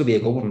this could be a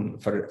good one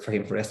for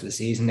him for the rest of the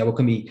season. Now, it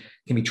can be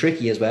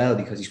tricky as well,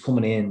 because he's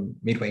coming in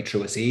midway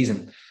through a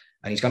season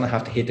and he's going to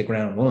have to hit the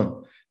ground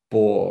running.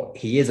 But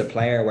he is a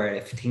player where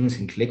if things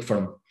can click for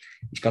him,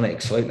 he's going to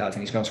excite lads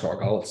and he's going to score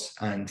goals.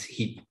 And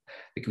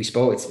it's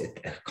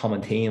a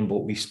common theme, but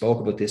we spoke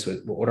about this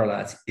with other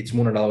lads. It's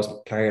one of those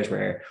players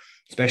where,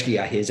 especially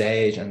at his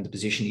age and the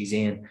position he's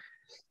in,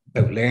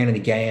 about learning the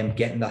game,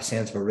 getting that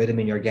sense of a rhythm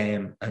in your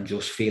game, and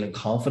just feeling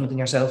confident in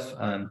yourself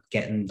and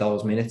getting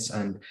those minutes.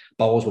 And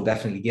Bowles will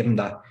definitely give him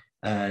that.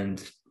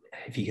 And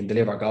if he can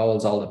deliver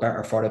goals, all the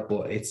better for it.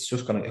 But it's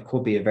just it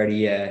could be a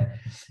very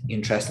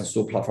interesting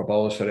subplot for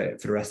Bohs for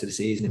the rest of the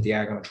season if they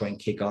are going to try and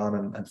kick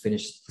on and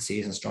finish the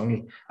season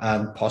strongly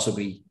and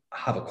possibly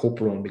have a cup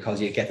run,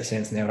 because you get the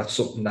sense now that's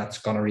something that's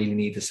going to really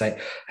need to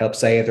help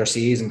save their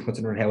season,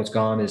 considering how it's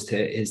gone, is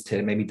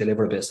to maybe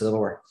deliver a bit of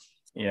silverware.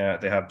 Yeah,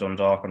 they have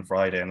Dundalk on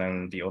Friday, and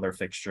then the other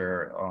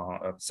fixture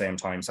at the same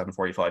time,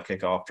 7:45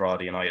 kickoff,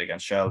 Drogheda United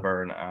against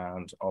Shelbourne,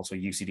 and also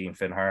UCD and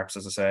Finn Harps,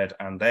 as I said.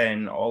 And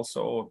then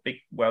also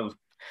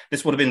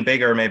this would have been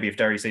bigger maybe if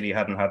Derry City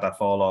hadn't had that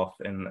fall off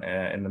in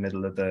the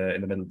middle of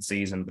the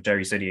season. But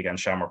Derry City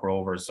against Shamrock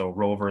Rovers, so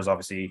Rovers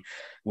obviously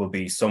will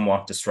be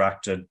somewhat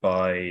distracted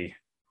by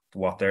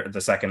the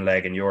second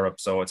leg in Europe,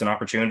 so it's an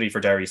opportunity for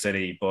Derry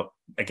City. But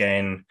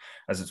again,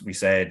 as we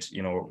said,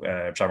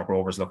 Shamrock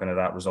Rovers looking at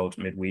that result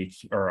midweek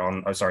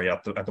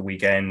at the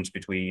weekend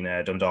between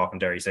Dundalk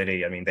and Derry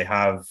City. I mean, they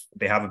have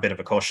a bit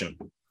of a cushion.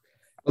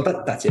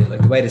 Well, that's it.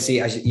 Like the way to see,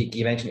 as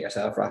you mentioned it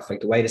yourself, Raf,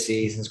 like the way the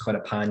season's kind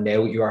of panned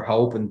out, you are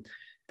hoping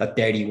that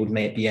Derry would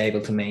be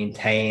able to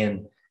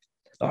maintain.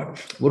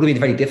 It would have been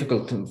very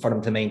difficult for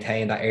them to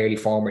maintain that early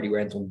form where they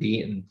weren't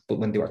unbeaten, but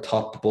when they were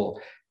top, but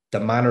the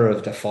manner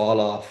of the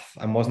fall off,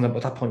 and wasn't it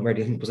at that point where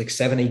they, I think it was like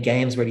 7-8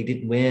 games where they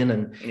didn't win,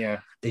 and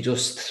they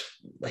just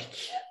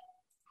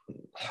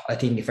I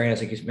think in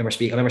fairness, I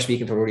remember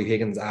speaking to Rory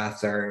Higgins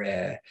after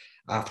a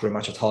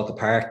match at Talca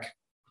Park,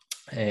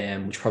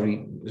 which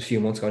probably was a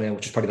few months ago now,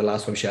 which is probably the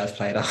last time Shells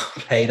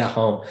played at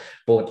home.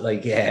 But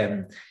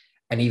and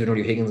even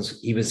Rory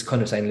Higgins, he was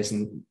kind of saying,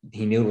 listen,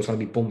 he knew there was going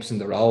to be bumps in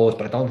the road,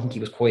 but I don't think he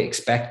was quite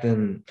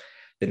expecting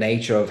the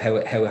nature of how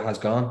it has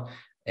gone.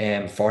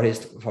 For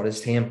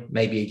his team,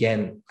 maybe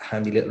again, a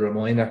handy little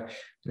reminder.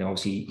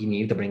 Obviously he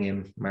needed to bring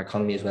in Mark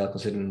Connolly as well,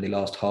 considering they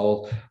lost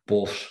Hall.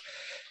 But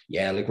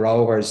yeah, like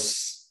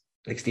Rovers,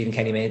 like Stephen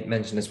Kenny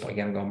mentioned this, but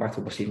again, I'm going back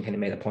to it, but Stephen Kenny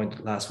made a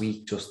point last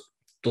week. Just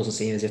doesn't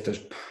seem as if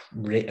there's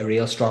a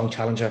real strong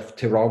challenger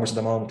to Rovers at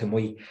the moment, and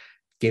we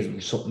give them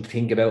something to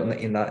think about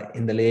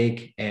in the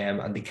league.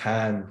 And they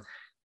can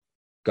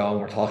go,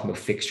 and we're talking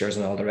about fixtures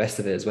and all the rest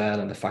of it as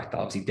well, and the fact that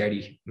obviously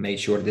Derry made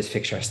sure that this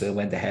fixture still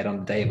went ahead on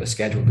the day it was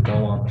scheduled to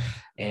go on.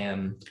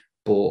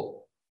 But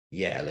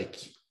yeah, like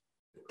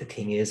the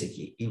thing is,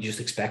 you just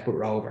expect with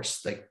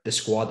Rovers, like the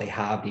squad they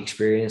have, the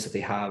experience that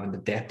they have, and the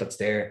depth that's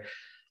there,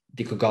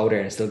 they could go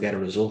there and still get a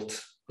result.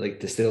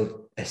 Like there's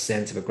still a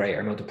sense of a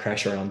greater amount of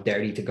pressure on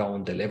Derry to go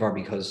and deliver,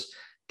 because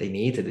they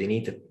need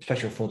to,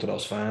 especially in front of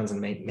those fans,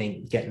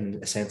 and getting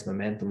a sense of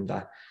momentum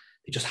that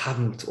they just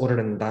haven't, other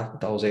than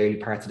those early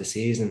parts of the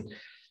season.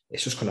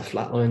 It's just kind of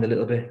flatlined a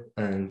little bit,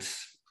 and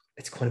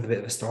it's kind of a bit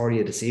of a story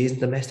of the season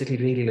domestically,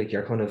 really. Like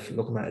you're kind of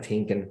looking at it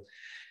thinking,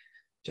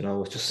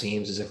 it just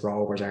seems as if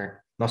Rovers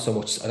are not so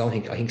much. I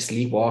think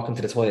sleepwalking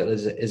to the title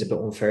is a bit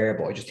unfair,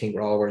 but I just think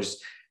Rovers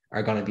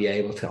are going to be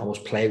able to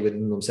almost play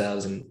within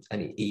themselves and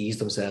ease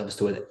themselves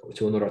to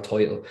another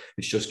title,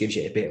 which just gives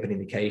you a bit of an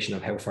indication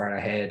of how far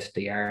ahead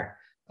they are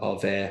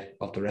of the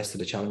rest of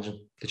the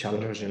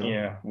challengers.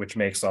 Yeah, which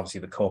makes obviously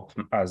the cup,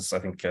 as I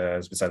think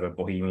as we said about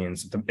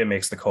Bohemians, it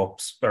makes the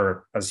cups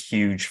as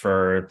huge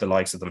for the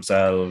likes of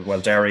themselves. Well,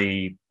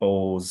 Derry,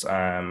 Bohs,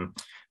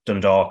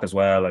 Dundalk as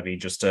well. I mean,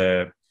 just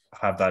to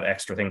have that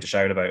extra thing to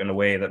shout about in a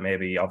way that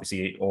maybe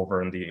obviously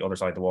over on the other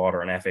side of the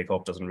water, an FA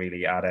Cup doesn't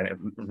really add any.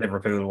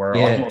 Liverpool were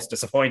almost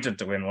disappointed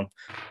to win one.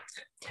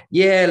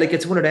 Yeah, like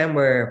it's one of them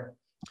where,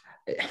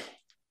 I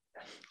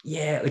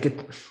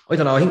don't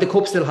know. I think the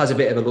cup still has a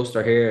bit of a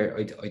luster here.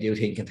 I do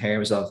think in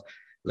terms of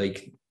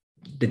like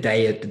the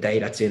day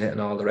that's in it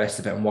and all the rest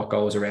of it and what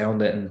goes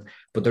around it,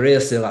 but there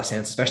is still that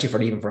sense, especially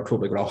for a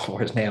club like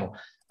Rovers now.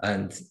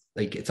 And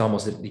like it's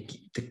almost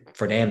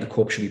for them, the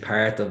cup should be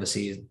part of the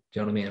season. Do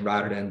you know what I mean?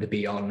 Rather than the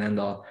be all and end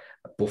all.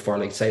 But for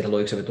like say the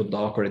likes of a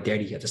Dundalk or a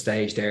Derry at the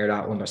stage there,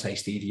 that under say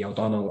Stevie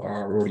O'Donnell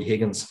or Rory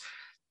Higgins,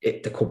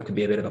 the cup can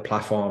be a bit of a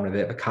platform, a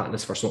bit of a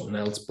catalyst for something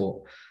else. But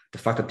the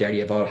fact that Derry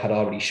had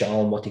already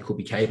shown what they could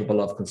be capable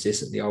of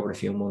consistently over a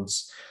few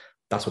months,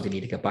 that's what they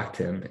need to get back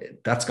to. And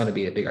that's going to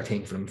be a bigger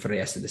thing for them for the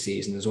rest of the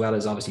season, as well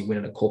as obviously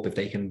winning a cup. If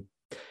they can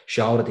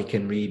show that they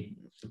can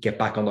get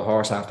back on the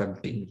horse after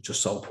being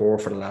just so poor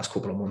for the last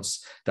couple of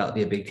months, that'll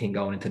be a big thing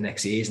going into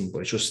next season. But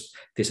it's just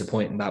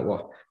disappointing that we're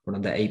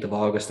on the 8th of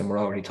August and we're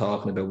already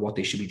talking about what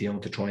they should be doing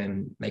to try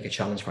and make a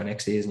challenge for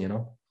next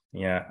season,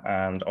 Yeah,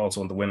 and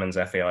also in the Women's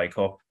FAI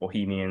Cup,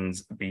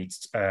 Bohemians beat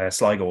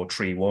Sligo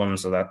 3-1.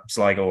 So that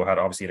Sligo had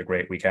obviously had a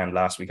great weekend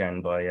last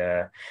weekend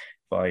by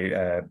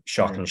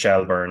shocking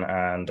Shelbourne,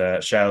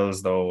 and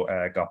Shells though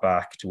got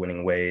back to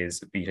winning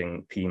ways,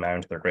 beating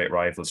Peamount, their great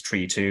rivals,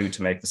 3-2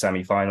 to make the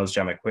semi-finals.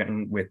 Gemma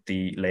Quinton with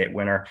the late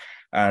winner,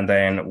 and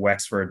then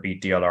Wexford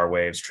beat DLR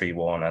Waves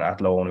 3-1, and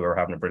Athlone, who are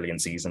having a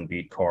brilliant season,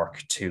 beat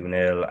Cork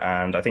 2-0.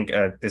 And I think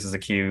this is a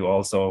cue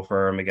also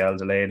for Miguel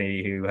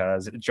Delaney, who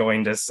has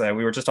joined us.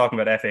 We were just talking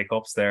about FA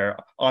Cups there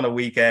on a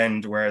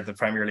weekend where the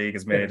Premier League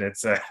has made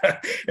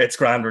its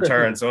grand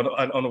return, so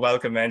an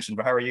unwelcome mention.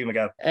 But how are you,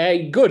 Miguel?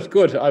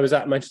 Good. I was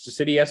at Manchester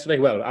City yesterday,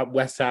 well, at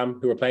West Ham,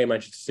 who were playing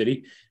Manchester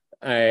City,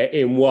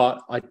 in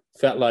what I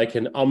felt like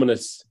an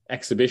ominous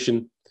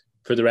exhibition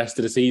for the rest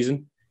of the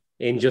season.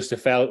 And just it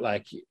felt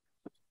like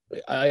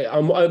I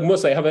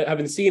must say,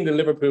 having seen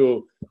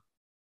the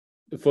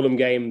Fulham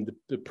game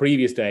the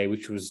previous day,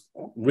 which was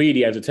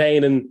really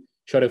entertaining,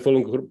 showed how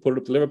Fulham could put it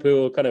up to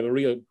Liverpool, kind of a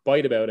real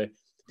bite about it.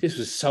 This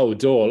was so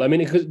dull. I mean,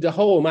 because the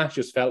whole match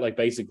just felt like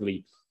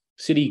basically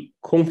City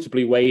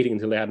comfortably waiting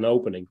until they had an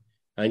opening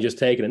and just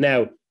taking it.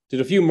 Now, there's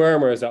a few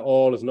murmurs that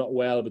all is not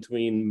well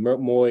between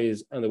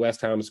Moyes and the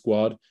West Ham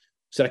squad,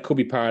 so that could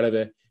be part of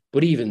it.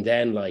 But even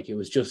then, like, it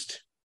was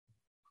just...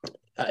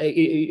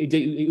 It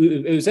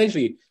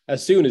essentially,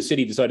 as soon as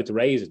City decided to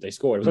raise it, they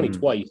scored. It was only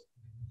twice.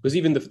 Because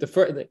even the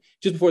first,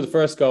 just before the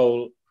first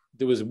goal,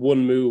 there was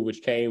one move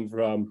which came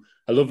from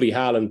a lovely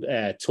Haaland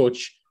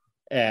touch.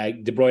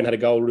 De Bruyne had a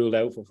goal ruled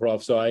out for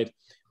offside.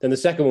 Then the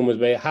second one was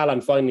where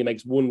Haaland finally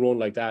makes one run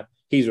like that.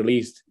 He's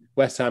released.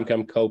 West Ham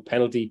come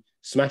penalty,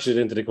 smashes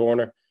it into the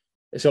corner.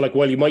 So, like,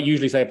 well, you might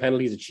usually say a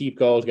penalty is a cheap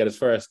goal to get his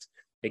first.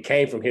 It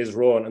came from his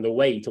run and the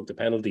way he took the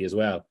penalty as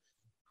well.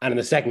 And then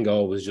the second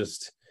goal was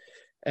just...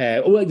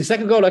 the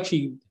second goal,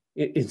 actually,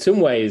 in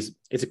some ways,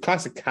 it's a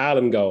classic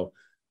Haaland goal.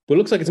 But it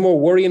looks like it's more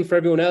worrying for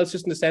everyone else,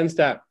 just in the sense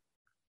that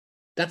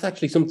that's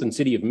actually something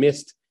City have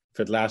missed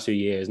for the last few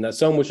years. And that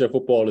so much of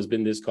football has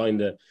been this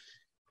kind of,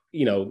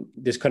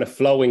 this kind of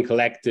flowing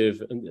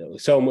collective, and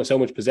so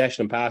much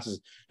possession and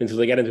passes until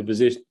they get into a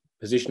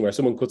position where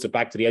someone cuts it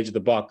back to the edge of the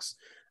box,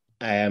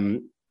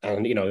 and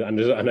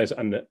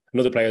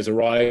another player is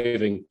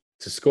arriving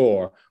to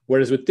score.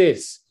 Whereas with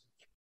this,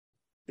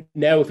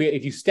 now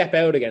if you step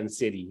out against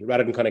City,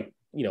 rather than kind of,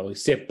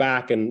 sit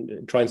back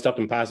and try and stop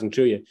them passing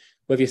through you,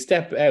 but if you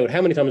step out,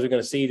 how many times are we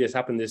going to see this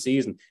happen this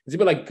season? It's a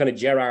bit like kind of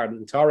Gerrard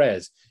and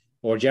Torres,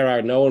 or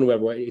Gerrard and Owen,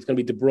 where it's going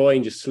to be De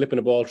Bruyne just slipping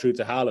a ball through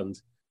to Haaland.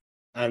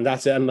 And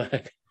that's it. And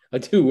like, I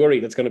do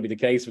worry that's going to be the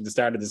case for the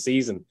start of the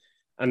season.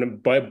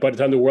 And by the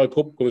time the World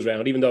Cup comes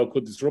around, even though it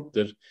could disrupt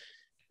it,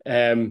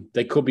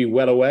 they could be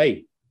well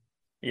away.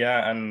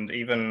 Yeah, and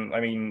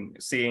even,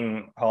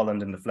 seeing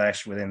Haaland in the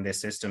flesh within this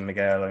system,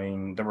 Miguel,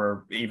 there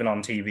were, even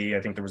on TV,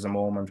 I think there was a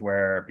moment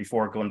where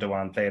before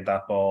Gundogan played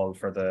that ball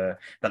that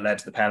led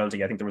to the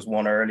penalty, I think there was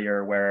one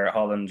earlier where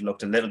Haaland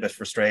looked a little bit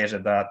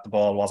frustrated that the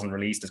ball wasn't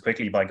released as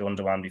quickly by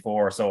Gundogan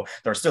before. So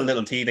there are still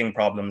little teething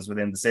problems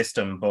within the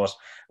system, but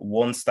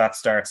once that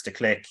starts to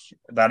click,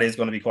 that is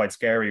going to be quite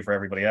scary for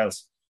everybody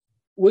else.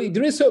 Well,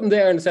 there is something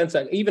there in the sense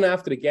that even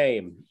after the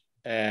game,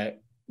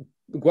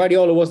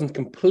 Guardiola wasn't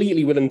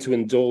completely willing to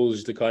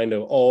indulge the kind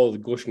of all the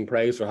gushing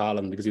praise for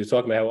Haaland, because he was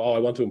talking about how, I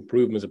want to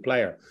improve him as a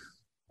player.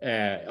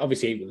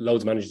 Obviously,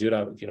 loads of managers do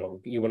that. If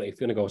you want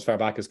to go as far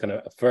back as kind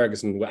of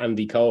Ferguson with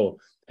Andy Cole,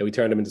 how he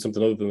turned him into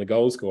something other than a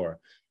goal scorer.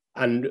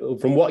 And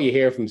from what you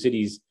hear from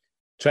City's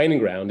training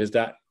ground is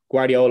that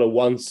Guardiola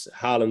wants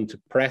Haaland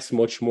to press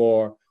much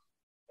more,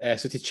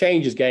 so to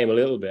change his game a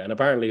little bit. And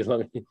apparently,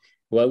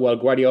 while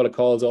Guardiola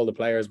calls all the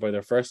players by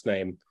their first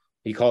name,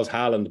 he calls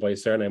Haaland by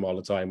his surname all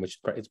the time, which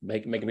is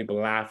making people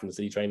laugh in the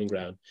City training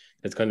ground.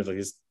 It's kind of like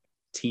this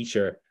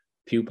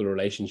teacher-pupil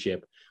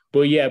relationship.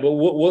 But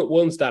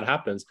once that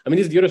happens, this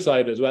is the other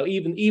side as well.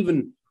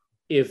 Even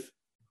if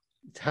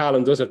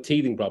Haaland does have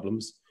teething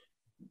problems,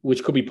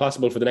 which could be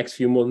possible for the next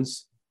few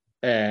months,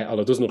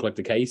 although it doesn't look like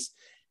the case,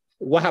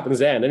 what happens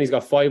then? Then he's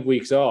got 5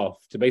 weeks off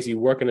to basically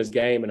work on his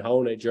game and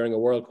hone it during a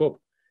World Cup.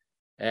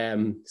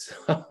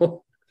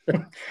 Well,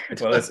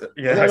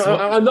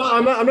 I'm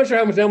not sure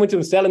how much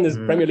I'm selling this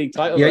Premier League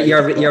title.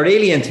 You're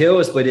really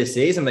enthused by this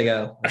season,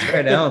 Miguel.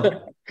 Fair down.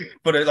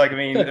 But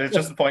it's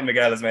just the point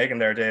Miguel is making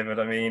there,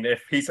 David.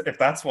 If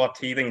that's what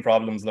teething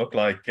problems look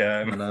like,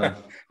 I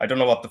don't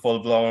know what the full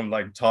blown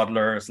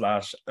toddler /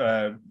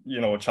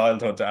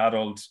 childhood to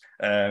adult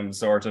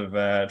sort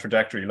of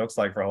trajectory looks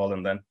like for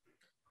Haaland then.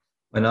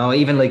 I know,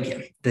 even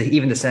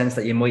the sense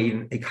that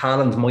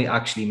Haaland might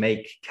actually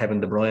make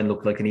Kevin De Bruyne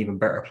look like an even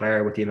better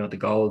player with the amount of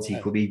goals he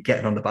could be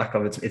getting on the back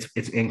of it.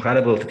 It's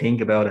incredible to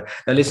think about it.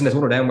 Now, listen, there's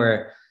one of them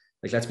where,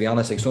 let's be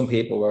honest, some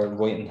people were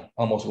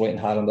almost writing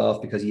Haaland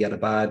off because he had a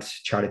bad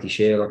charity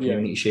shield or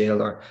community shield,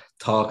 or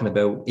talking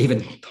about,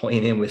 even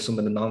tying in with some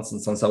of the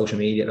nonsense on social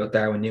media about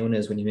Darwin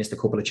Núñez when he missed a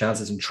couple of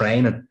chances in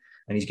training,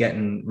 and he's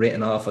getting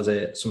written off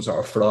as some sort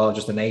of fraud,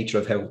 just the nature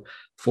of how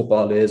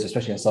football is,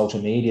 especially on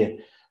social media.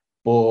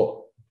 But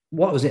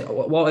what was it?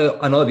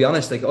 And I'll be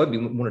honest, I'd be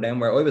one of them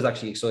where I was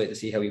actually excited to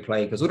see how he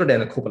played, because other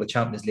than a couple of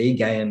Champions League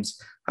games,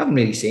 I haven't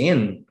really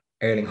seen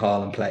Erling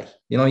Haaland play.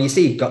 You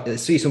see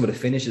some of the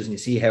finishes and you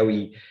see how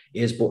he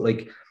is, but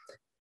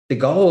the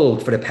goal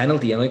for the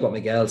penalty, and like what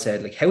Miguel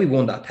said, how he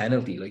won that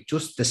penalty,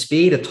 just the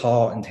speed of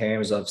thought in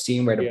terms of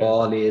seeing where the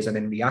ball is and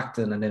then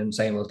reacting and then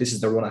saying, well, this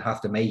is the run I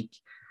have to make.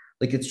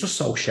 It's just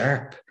so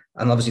sharp.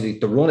 And obviously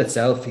the run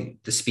itself,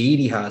 the speed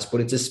he has, but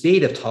it's a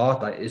speed of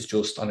thought that is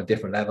just on a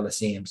different level, it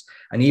seems.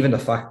 And even the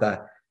fact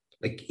that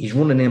he's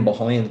running in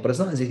behind, but it's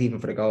not as if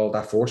even for the goal,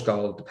 that first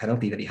goal, the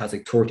penalty, that he has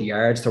 30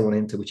 yards to run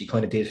into, which he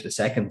kind of did for the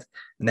second,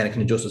 and then it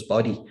can adjust his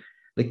body.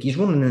 He's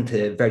running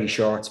into very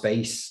short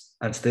space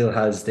and still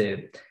has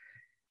the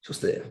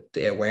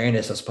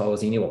awareness, I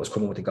suppose. He knew what was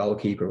coming with the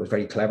goalkeeper. It was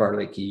very clever.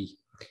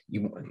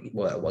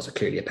 well, it was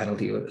clearly a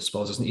penalty, I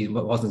suppose. It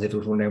wasn't as if it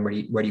was one of them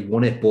where he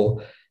won it,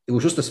 but it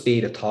was just the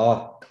speed of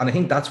thought. And I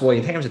think that's why,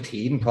 in terms of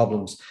teething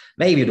problems,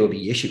 maybe there'll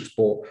be issues,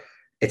 but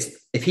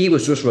if he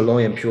was just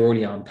relying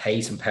purely on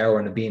pace and power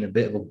and being a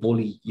bit of a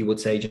bully, you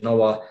would say, you know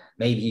what,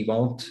 maybe he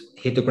won't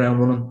hit the ground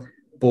running.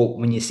 But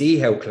when you see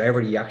how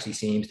clever he actually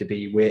seems to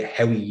be with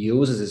how he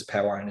uses his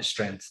power and his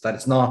strength, that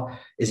it's not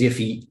as if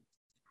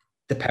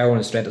the power and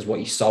his strength is what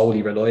he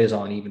solely relies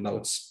on, even though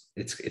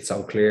it's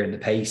so clear in the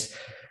pace.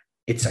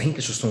 I think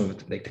it's just some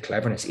of like the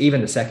cleverness. Even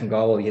the second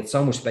goal, he had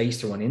so much space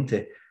to run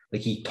into.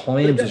 Like he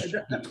timed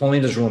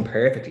his run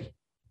perfectly.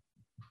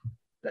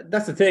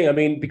 That's the thing. I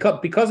mean,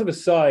 because of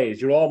his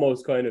size, you're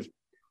almost kind of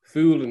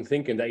fooled in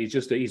thinking that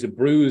he's a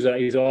bruiser.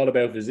 He's all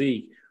about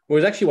physique.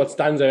 Whereas actually, what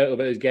stands out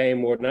about his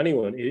game more than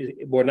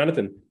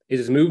anything, is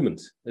his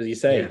movements, as you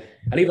say. Yeah.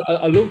 And even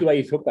I love the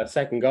way he took that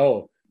second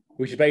goal,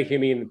 which is basically, I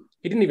mean,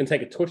 he didn't even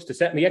take a touch to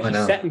set him. He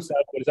actually set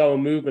himself with his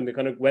own movement and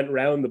kind of went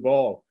around the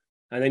ball.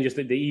 And then just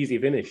the easy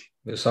finish.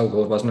 It was so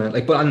good, wasn't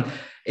it? And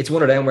it's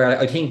one of them where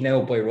I think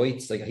now by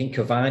rights, I think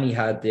Cavani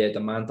had the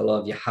mantle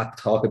of you had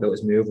to talk about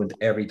his movement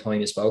every time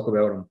you spoke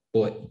about him.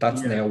 But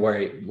that's now where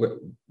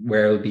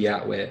it'll be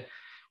at with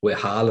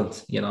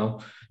Haaland. You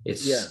know, it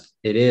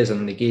is,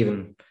 and like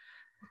even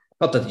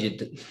not that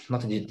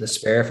you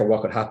despair for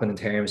what could happen in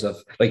terms of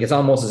like it's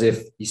almost as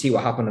if you see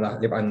what happened in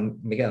that. And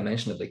Miguel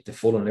mentioned it, like the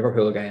Fulham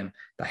Liverpool game,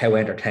 how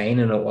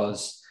entertaining it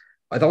was.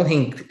 I don't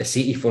think a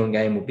City Fulham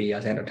game would be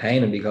as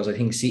entertaining because I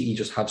think City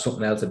just have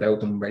something else about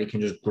them where they can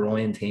just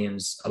grind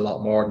teams a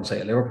lot more than say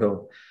a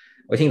Liverpool.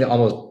 I think that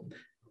almost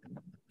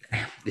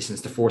listen,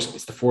 it's the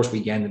first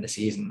weekend in the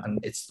season, and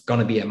it's going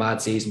to be a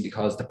mad season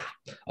because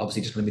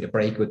obviously just going to be the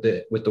break with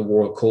the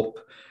World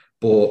Cup.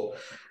 But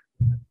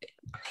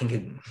I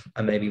think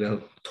and maybe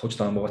we'll touch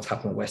on what's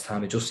happening with West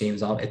Ham. It does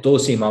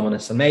seem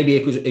ominous, and maybe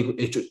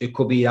it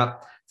could be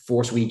that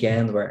first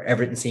weekend where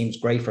everything seems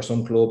great for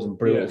some clubs and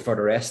brutal for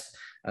the rest.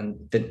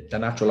 And the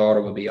natural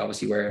order will be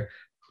obviously where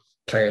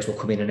players will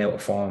come in and out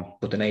of form.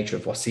 But the nature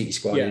of what City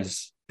squad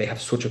is, they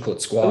have such a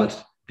good squad,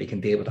 they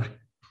can deal with that.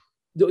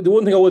 The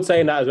one thing I would say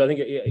in that is I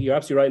think you're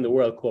absolutely right in the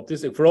World Cup.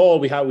 This for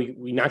all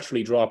we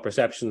naturally draw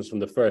perceptions from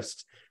the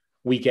first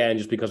weekend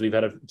just because we've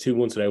had 2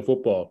 months without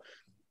football.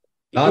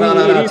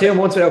 No. 2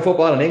 months without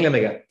football in England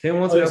again. 2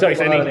 months without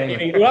football in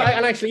England. Well,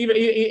 and actually,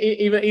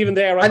 even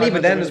there, and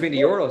even then, there's been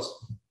the Euros.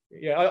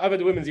 Yeah, I've had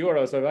the women's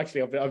Euro, so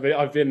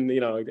I've been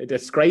a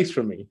disgrace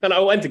for me, and I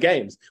went to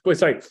games. But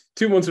sorry,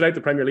 2 months without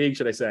the Premier League,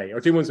 should I say,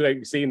 or 2 months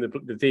without seeing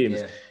the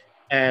teams.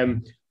 Yeah.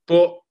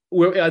 But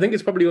I think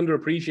it's probably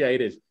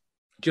underappreciated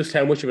just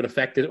how much of an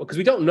effect it is because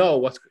we don't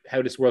know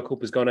how this World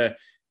Cup is going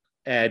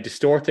to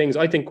distort things.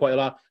 I think quite a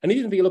lot, and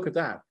even if you look at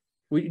that,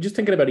 we just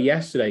thinking about it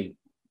yesterday,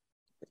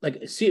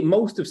 like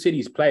most of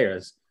City's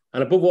players,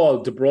 and above all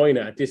De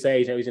Bruyne at this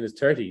age, now he's in his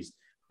 30s,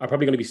 are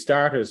probably going to be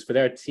starters for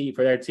their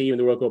team in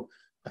the World Cup.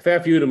 A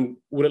fair few of them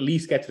would at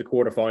least get to the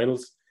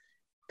quarterfinals.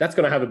 That's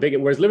going to have a big...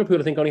 Whereas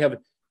Liverpool, I think, only have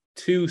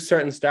 2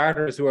 certain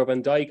starters who are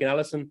Van Dijk and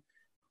Alisson.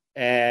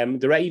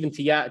 Even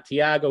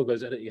Thiago,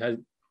 because he has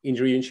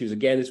injury issues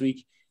again this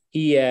week,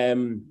 he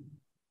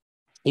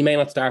may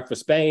not start for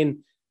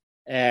Spain.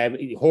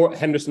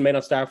 Henderson may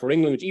not start for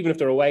England, which even if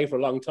they're away for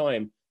a long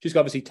time, just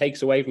obviously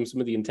takes away from some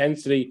of the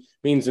intensity,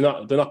 means they're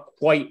not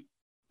quite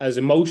as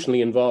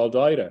emotionally involved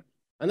either.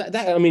 And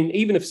that I mean,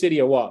 even if City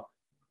are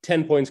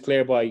 10 points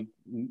clear by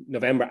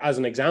November, as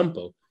an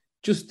example,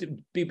 just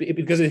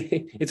because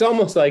it's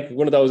almost like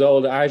one of those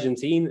old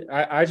Argentine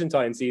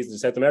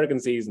seasons, South American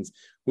seasons,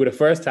 with a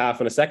first half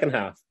and a second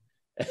half.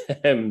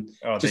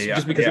 Because the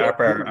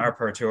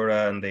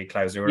Apertura and the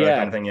Clausura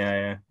kind of thing,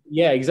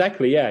 yeah,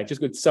 exactly,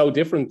 just it's so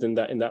different in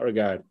that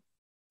regard.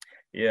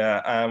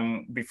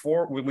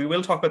 Before we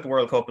will talk about the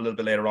World Cup a little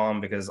bit later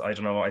on, because I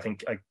don't know, I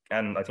think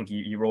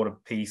you wrote a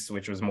piece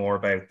which was more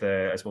about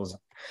I suppose,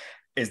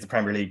 is the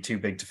Premier League too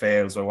big to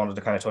fail? So I wanted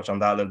to kind of touch on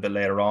that a little bit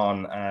later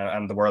on,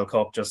 and the World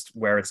Cup, just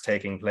where it's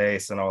taking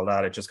place and all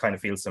that. It just kind of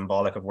feels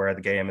symbolic of where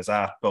the game is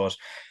at. But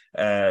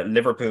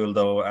Liverpool,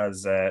 though,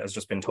 as has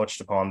just been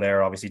touched upon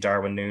there, obviously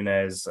Darwin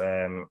Núñez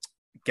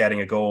getting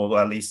a goal.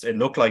 Well, at least it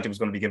looked like it was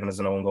going to be given as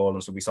an own goal,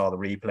 and so we saw the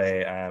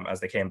replay as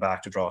they came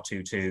back to draw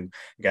 2-2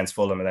 against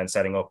Fulham, and then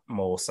setting up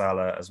Mo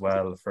Salah as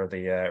well for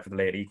the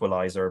late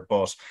equaliser.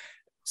 But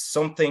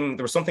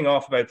there was something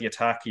off about the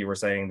attack you were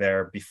saying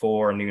there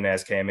before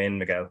Núñez came in,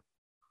 Miguel.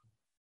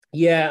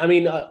 Yeah, I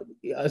mean, I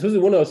suppose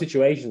in one of those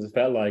situations, it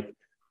felt like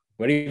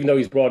when even though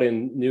he's brought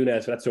in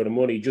Núñez for that sort of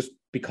money, just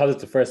because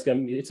it's the first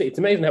game, it's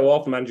amazing how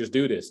often managers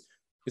do this.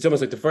 It's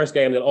almost like the first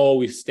game they'll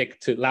always stick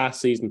to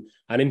last season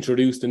and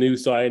introduce the new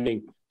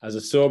signing as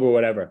a sub or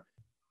whatever.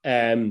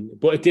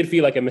 But it did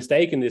feel like a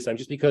mistake in this time,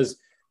 just because,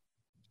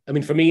 I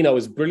mean, Firmino,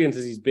 as brilliant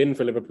as he's been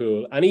for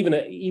Liverpool, and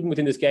even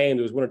within this game,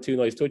 there was 1 or 2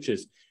 nice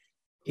touches.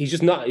 He's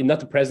just not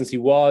the presence he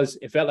was.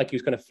 It felt like he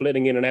was kind of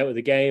flitting in and out of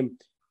the game.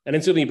 And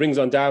then suddenly he brings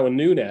on Darwin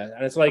Núñez.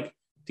 And it's like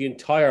the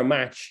entire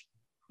match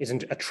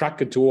isn't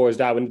attracted towards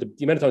Darwin.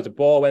 The amount of times the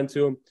ball went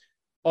to him,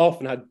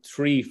 often had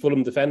 3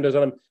 Fulham defenders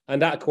on him.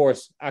 And that, of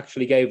course,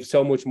 actually gave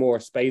so much more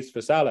space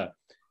for Salah.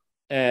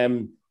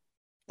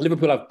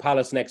 Liverpool have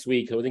Palace next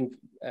week. So I think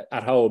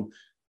at home,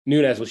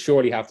 Núñez will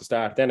surely have to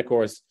start. Then, of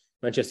course,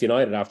 Manchester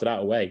United after that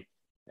away.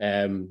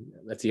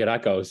 Let's see how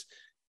that goes.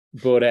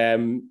 But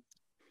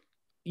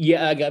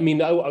yeah, I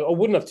mean, I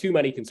wouldn't have too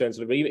many concerns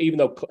with it, even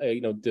though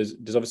there's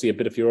obviously a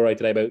bit of furore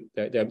today about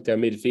their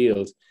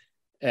midfield.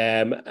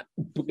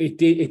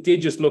 It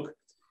did just look.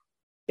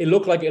 It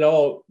looked like it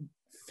all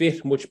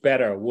fit much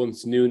better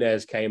once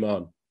Núñez came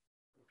on.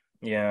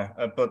 Yeah,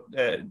 but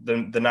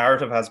the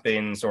narrative has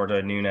been sort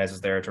of Núñez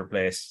is there to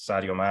replace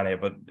Sadio Mane,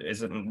 but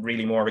is it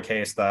really more of a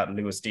case that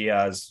Luis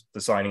Diaz,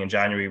 the signing in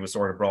January, was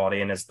sort of brought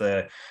in as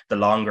the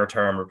longer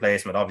term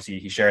replacement? Obviously,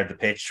 he shared the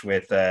pitch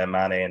with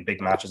Mane in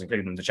big matches,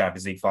 including the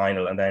Champions League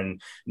final, and then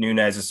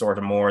Núñez is sort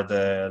of more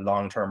the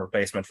long term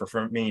replacement for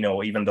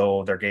Firmino, even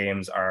though their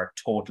games are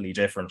totally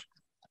different.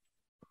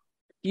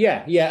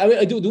 Yeah. I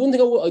mean,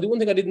 the one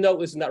thing I didn't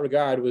notice in that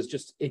regard was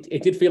just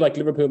it did feel like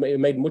Liverpool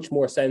made much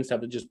more sense to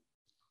have to just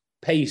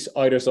pace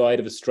either side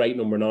of a straight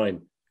number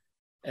 9.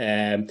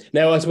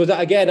 Now, I suppose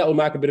that will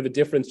mark a bit of a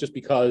difference just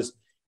because,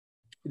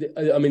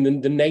 I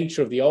mean, the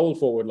nature of the old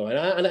forward line,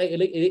 and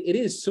it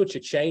is such a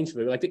change for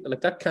me. Like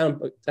that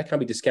can't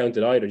be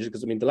discounted either, just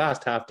because, I mean, the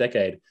last half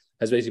decade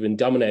has basically been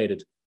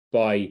dominated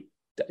by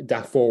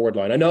that forward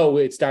line. I know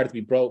it started to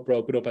be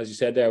broken up, as you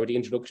said there, with the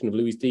introduction of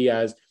Luis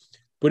Diaz,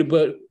 but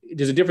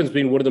there's a difference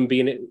between one of them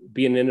being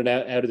in and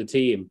out of the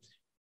team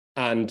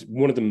and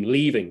one of them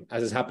leaving,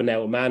 as has happened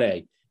now with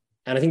Mane.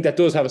 And I think that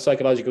does have a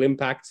psychological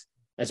impact,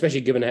 especially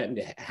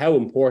given how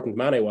important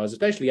Mane was,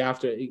 especially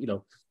after,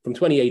 from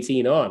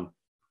 2018 on,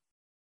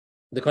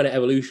 the kind of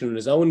evolution in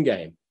his own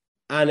game.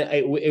 And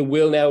it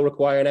will now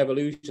require an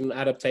evolution,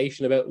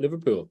 adaptation about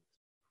Liverpool.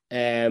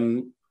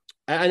 And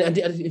one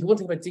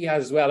thing about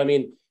Diaz as well, I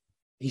mean,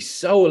 he's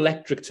so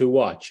electric to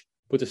watch,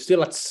 but there's still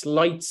that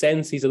slight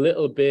sense he's a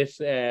little bit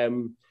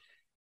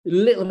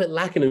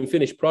lacking in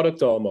finished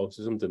product almost,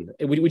 or something,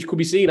 which could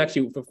be seen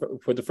actually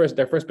for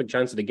their first big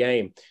chance of the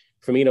game.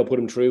 Firmino put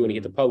him through when he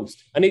hit the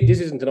post. And this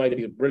isn't denied that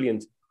he's a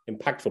brilliant,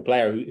 impactful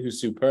player who's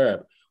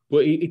superb,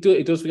 but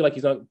it does feel like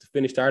he's not the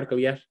finished article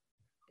yet.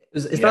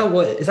 Is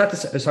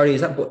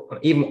that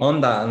even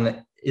on that?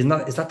 And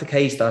is that the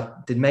case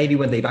that did maybe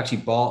when they've actually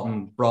brought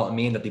him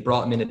in, that they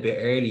brought him in a bit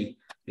early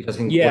because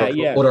I think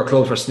other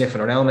clubs were sniffing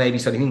around maybe.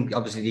 So I think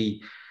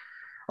obviously,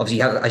 as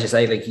you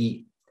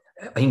say,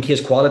 I think his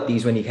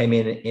qualities when he came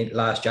in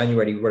last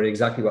January were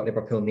exactly what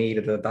Liverpool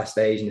needed at that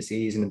stage in the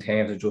season in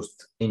terms of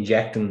just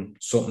injecting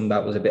something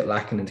that was a bit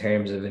lacking in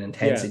terms of an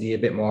intensity, a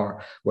bit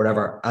more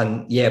whatever.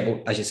 And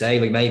but as you say,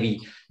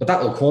 but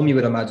that will come, you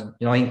would imagine.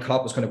 I think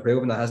Klopp was kind of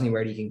proving that, hasn't he,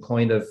 where he can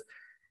kind of,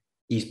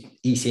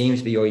 he seems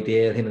to be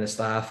ideal, him and the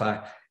staff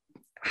are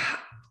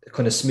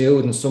kind of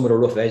smoothing some of the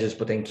rough edges,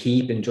 but then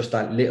keeping just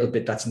that little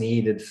bit that's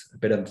needed, a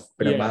bit of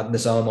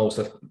madness almost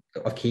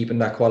of keeping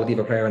that quality of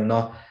a player and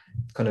not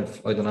kind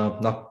of, I don't know,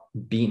 not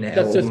beating it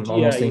out of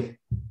them,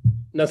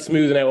 not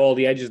smoothing out all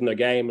the edges in their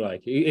game,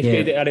 and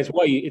it's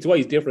why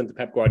he's different to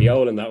Pep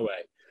Guardiola in that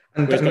way.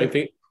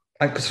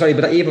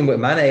 But even with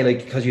Mane,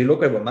 because you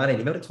look at what Mane,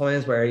 the amount of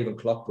times where even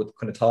Klopp would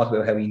kind of talk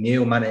about how he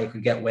knew Mane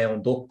could get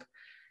wound up,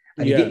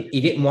 and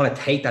he didn't want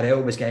to take that out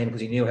of his game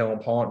because he knew how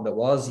important it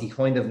was. He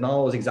kind of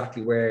knows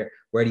exactly where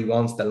he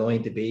wants the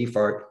line to be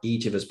for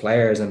each of his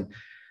players, and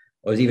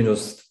I was even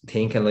just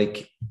thinking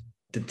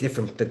the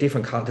different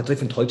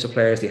types of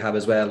players they have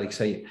as well.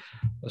 I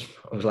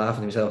was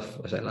laughing to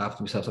myself.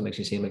 That makes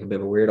me seem like a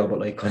bit of a weirdo,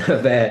 but kind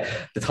of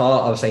the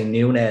thought of saying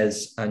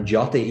Núñez and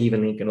Jota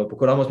even linking up, it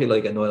could almost be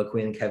like a Noel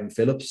Quinn, Kevin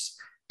Phillips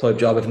type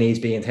job if needs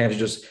be, in terms of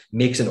just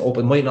mixing up.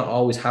 It might not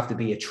always have to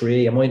be a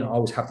tree. It might not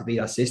always have to be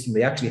that system.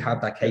 They actually have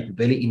that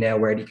capability now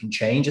where they can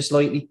change it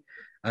slightly.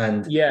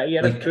 And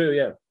that's true.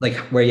 Yeah,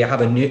 where you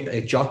have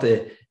a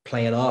Jota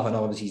playing off, and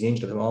obviously he's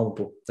injured at the moment,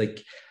 but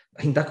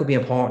I think that could be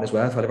important as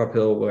well for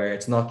Liverpool, where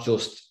it's not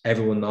just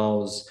everyone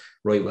knows,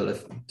 right, well,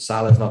 if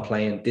Salah's not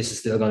playing, this is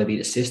still going to be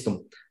the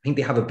system. I think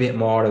they have a bit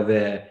more of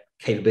a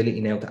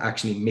capability now to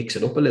actually mix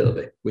it up a little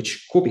bit,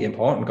 which could be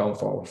important going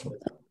forward.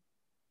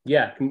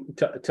 Yeah,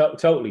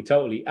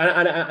 totally.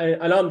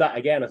 And on that,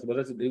 again, I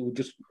suppose it would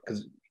just,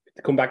 because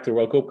to come back to the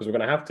World Cup, because we're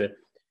going to have to,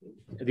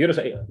 the other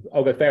side,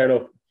 okay, fair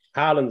enough,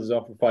 Haaland is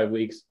off for 5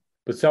 weeks,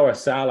 but so are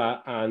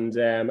Salah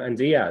and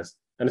Diaz.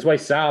 And that's why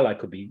Salah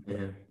could be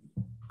in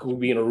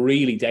a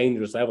really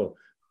dangerous level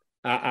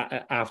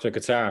after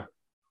Qatar.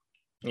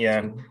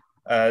 Yeah.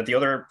 The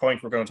other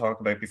point we're going to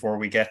talk about before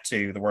we get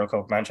to the World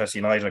Cup, Manchester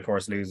United, of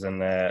course, losing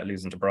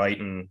to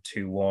Brighton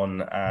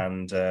 2-1,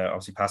 and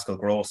obviously Pascal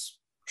Gross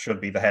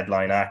should be the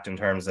headline act in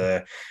terms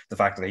of the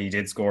fact that he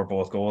did score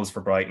both goals for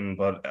Brighton,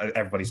 but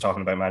everybody's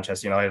talking about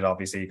Manchester United,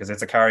 obviously, because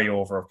it's a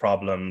carryover of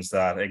problems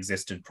that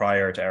existed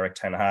prior to Erik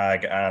ten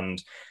Hag.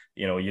 And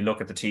you look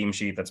at the team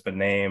sheet that's been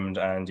named,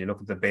 and you look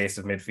at the base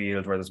of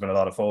midfield where there's been a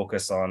lot of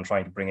focus on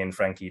trying to bring in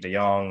Frankie de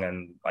Jong,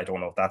 and I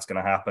don't know if that's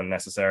going to happen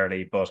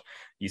necessarily, but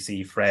you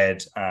see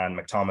Fred and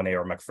McTominay,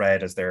 or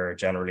McFred as they're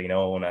generally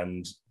known.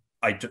 And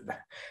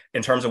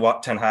in terms of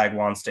what Ten Hag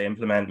wants to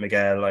implement,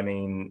 Miguel, I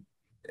mean,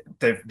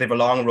 they've a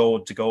long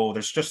road to go.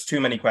 There's just too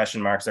many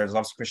question marks there. There's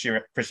obviously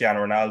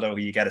Cristiano Ronaldo,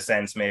 who you get a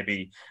sense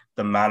maybe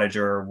the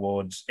manager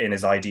would, in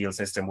his ideal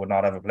system, would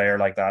not have a player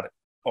like that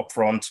up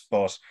front,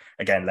 but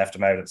again, left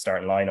him out at the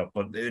starting lineup.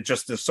 But it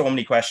just, there's so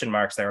many question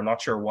marks there. I'm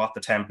not sure what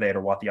the template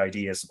or what the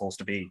idea is supposed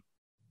to be.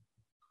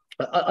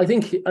 I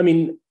think, I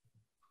mean,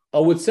 I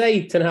would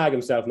say Ten Hag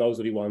himself knows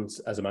what he wants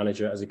as a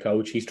manager, as a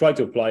coach. He's tried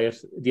to apply it.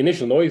 The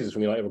initial noises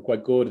from United were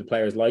quite good. The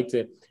players liked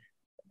it.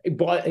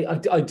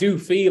 But I do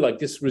feel like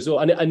this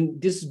result,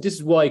 and this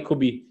is why it could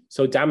be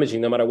so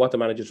damaging no matter what the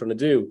manager's trying to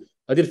do.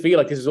 I did feel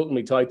like this is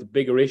ultimately tied to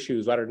bigger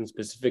issues rather than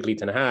specifically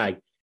Ten Hag,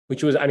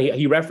 which was, and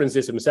he referenced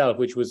this himself,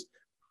 which was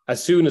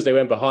as soon as they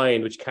went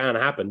behind, which can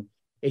happen,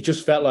 it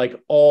just felt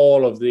like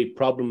all of the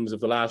problems of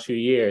the last few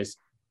years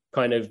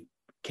kind of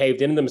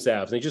caved in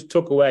themselves. And it just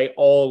took away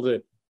all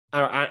the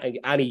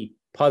any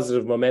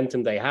positive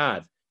momentum they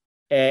had.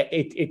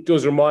 It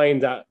does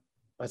remind that,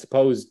 I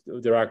suppose,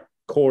 there are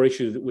core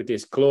issues with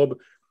this club.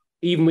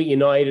 Even with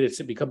United,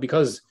 it's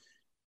because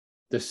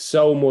there's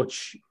so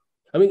much.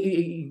 I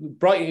mean,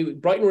 Brighton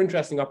were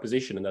interesting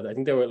opposition, and I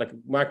think they were, like,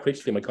 Mark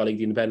Critchley, my colleague,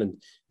 The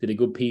Independent, did a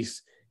good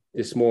piece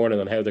this morning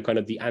on how they're kind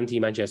of the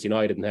anti-Manchester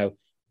United and how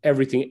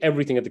everything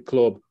at the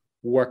club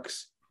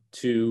works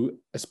to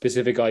a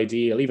specific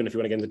ideal, even if you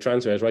want to get into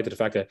transfers, right, to the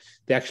fact that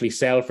they actually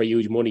sell for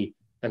huge money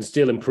and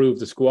still improve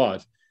the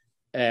squad.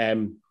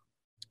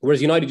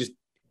 Whereas United just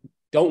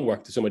don't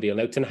work to some ideal.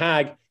 Now, Ten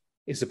Hag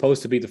is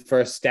supposed to be the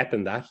first step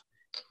in that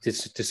to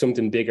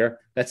something bigger.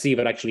 Let's see if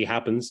it actually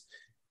happens.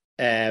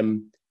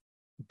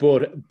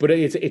 But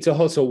it's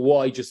also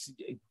why just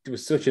there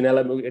was such an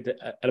element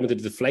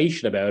of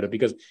deflation about it,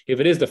 because if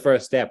it is the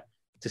first step,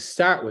 to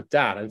start with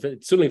that,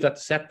 and suddenly if that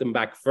set them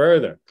back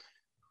further,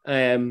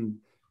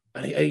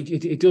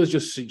 it does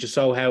just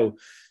show how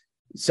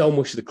so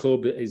much of the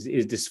club is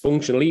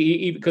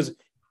dysfunctional. Because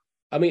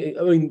I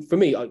mean, for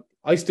me,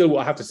 I still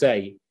have to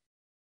say,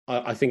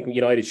 I think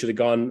United should have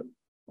gone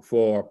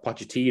for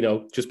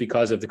Pochettino just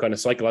because of the kind of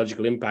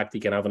psychological impact he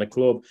can have on a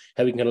club,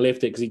 how he can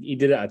lift it, because he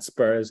did it at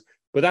Spurs.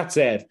 But that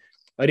said,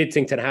 I did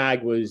think Ten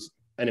Hag was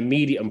an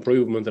immediate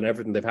improvement on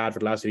everything they've had for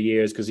the last few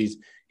years, because he's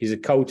a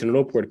coach in an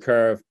upward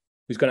curve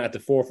who's kind of at the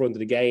forefront of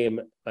the game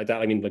like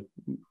that. I mean, like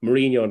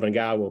Mourinho and Van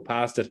Gaal were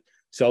past it.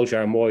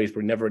 Solskjaer and Moyes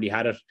were never really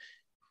had it.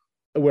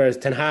 Whereas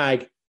Ten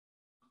Hag,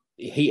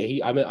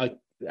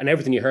 and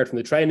everything you heard from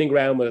the training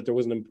ground was that there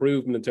was an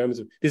improvement in terms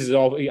of, this is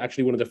all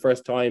actually one of the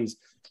first times,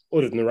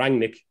 other than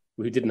Rangnick,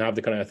 who didn't have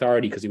the kind of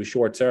authority because he was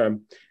short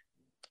term,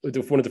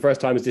 one of the first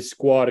times this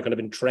squad had kind of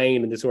been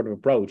trained in this sort of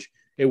approach.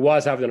 It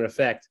was having an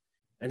effect.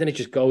 And then it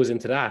just goes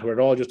into that, where it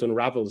all just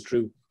unravels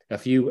through a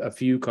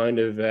few kind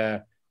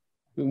of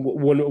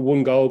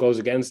one goal goes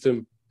against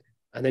him,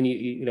 and then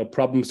you know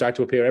problems start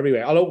to appear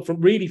everywhere. Although from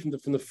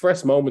the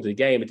first moment of the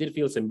game, it did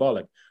feel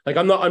symbolic. Like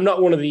I'm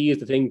not one of these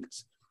that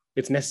thinks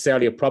it's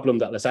necessarily a problem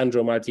that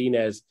Lisandro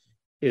Martinez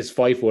is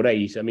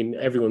 5'8". I mean,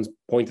 everyone's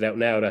pointed out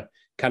now that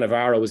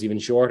Cannavaro was even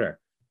shorter,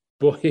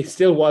 but it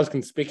still was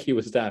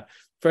conspicuous that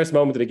first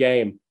moment of the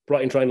game,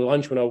 Brighton trying to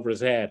launch one over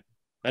his head,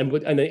 and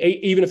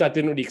even if that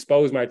didn't really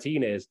expose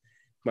Martinez,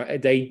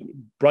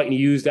 Brighton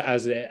used it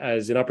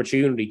as an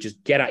opportunity to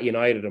just get at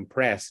United and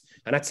press,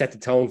 and that set the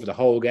tone for the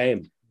whole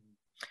game.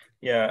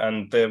 Yeah,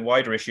 and the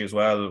wider issue as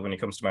well when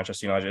it comes to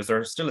Manchester United is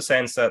there still a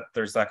sense that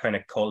there's that kind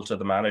of cult of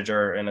the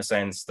manager, in a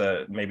sense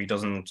that maybe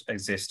doesn't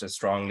exist as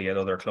strongly at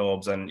other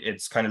clubs. And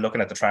it's kind of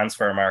looking at the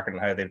transfer market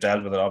and how they've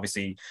dealt with it.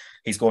 Obviously,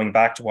 he's going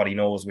back to what he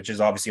knows, which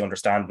is obviously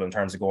understandable in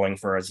terms of going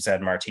for, as you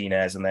said,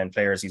 Martinez, and then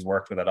players he's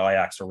worked with at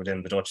Ajax or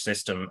within the Dutch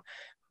system.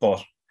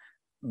 But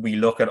we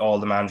look at all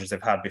the managers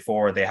they've had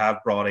before, they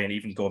have brought in,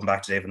 even going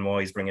back to David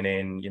Moyes, bringing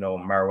in, you know,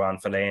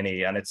 Marwan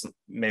Fellaini, and it's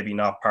maybe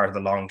not part of the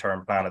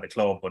long-term plan of the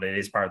club, but it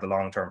is part of the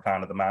long-term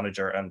plan of the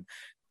manager. And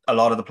a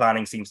lot of the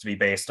planning seems to be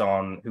based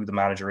on who the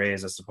manager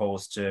is, as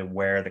opposed to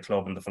where the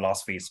club and the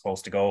philosophy is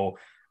supposed to go,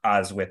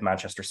 as with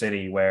Manchester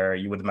City, where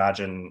you would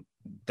imagine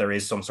there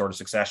is some sort of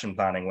succession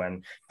planning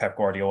when Pep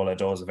Guardiola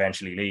does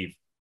eventually leave.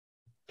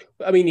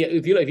 I mean,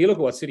 if you look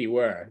at what City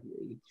were,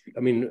 I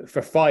mean,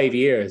 for 5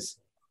 years,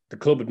 the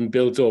club had been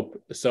built up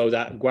so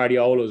that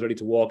Guardiola was ready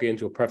to walk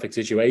into a perfect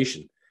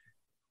situation.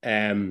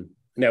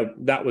 Now,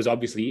 that was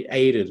obviously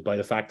aided by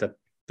the fact that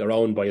they're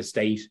owned by a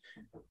state,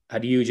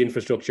 had huge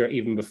infrastructure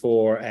even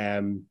before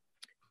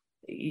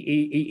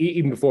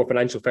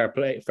financial fair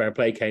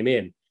play came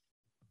in.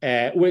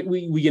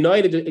 We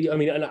United, I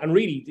mean, and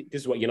really,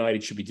 this is what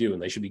United should be doing.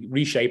 They should be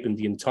reshaping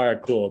the entire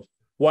club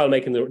while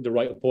making the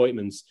right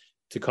appointments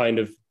to kind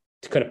of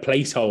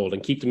placehold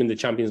and keep them in the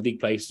Champions League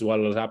places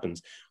while it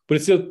happens.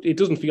 But it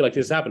doesn't feel like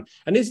this has happened.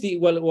 And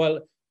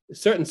while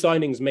certain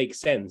signings make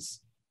sense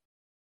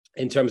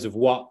in terms of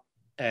what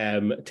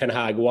Ten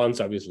Hag wants,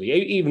 obviously,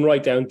 even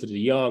right down to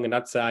De Jong and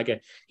that saga,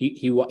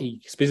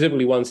 he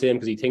specifically wants him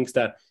because he thinks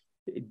that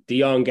De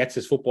Jong gets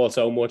his football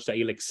so much that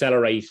he'll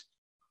accelerate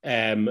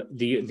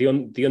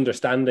the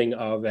understanding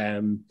of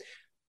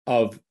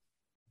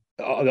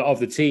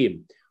the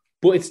team.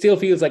 But it still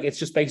feels like it's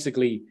just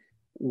basically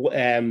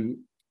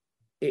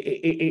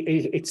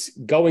it's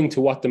going to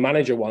what the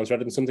manager wants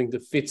rather than something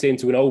that fits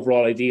into an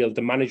overall ideal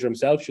the manager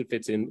himself should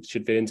fit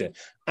into.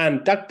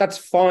 And that's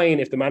fine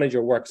if the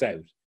manager works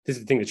out. This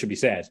is the thing that should be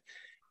said.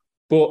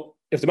 But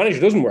if the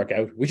manager doesn't work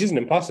out, which isn't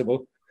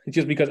impossible,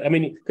 just because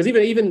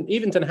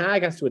even Ten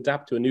Hag has to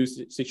adapt to a new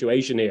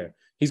situation here.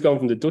 He's gone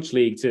from the Dutch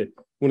league to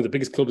one of the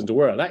biggest clubs in the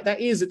world. That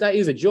is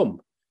a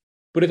jump.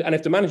 But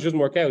if the manager doesn't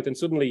work out, then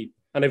suddenly,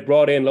 and they've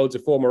brought in loads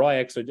of former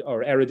Ajax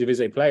or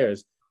Eredivisie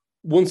players,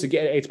 once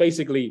again, it's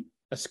basically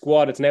a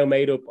squad that's now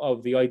made up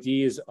of the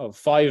ideas of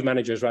 5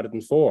 managers rather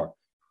than 4.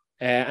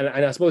 And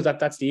I suppose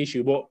that's the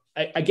issue. But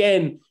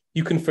again,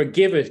 you can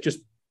forgive it just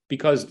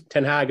because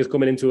Ten Hag is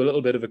coming into a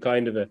little bit of a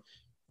kind of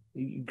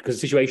because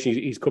the situation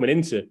he's coming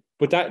into.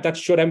 But that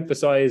should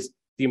emphasise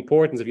the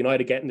importance of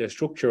United getting their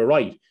structure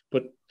right.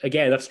 But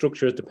again, that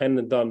structure is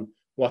dependent on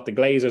what the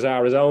Glazers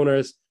are as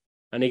owners,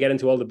 and they get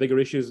into all the bigger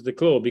issues of the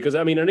club. Because,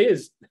 I mean, it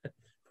is,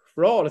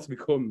 for all it's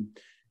become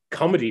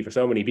comedy for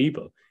so many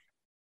people.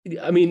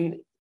 I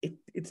mean,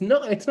 it's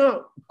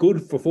not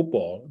good for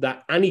football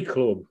that any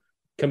club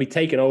can be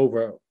taken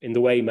over in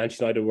the way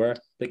Manchester United were,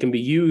 that can be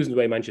used in the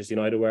way Manchester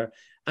United were.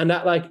 And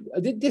that, like,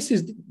 this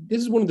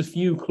is one of the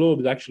few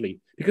clubs, actually,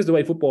 because the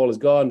way football has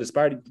gone,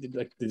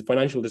 the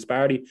financial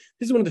disparity,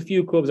 this is one of the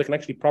few clubs that can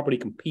actually properly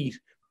compete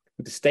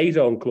with the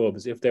state-owned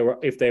clubs if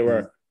they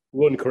were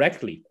run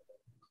correctly.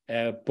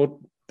 But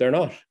they're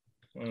not.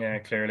 Yeah,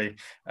 clearly.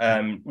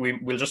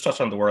 We'll just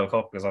touch on the World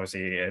Cup because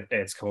obviously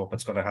it's come up.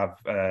 It's going to have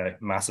a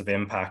massive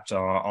impact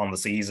on the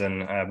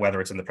season,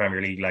 whether it's in the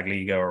Premier League, La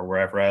Liga, or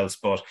wherever else.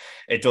 But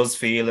it does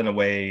feel, in a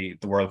way,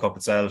 the World Cup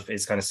itself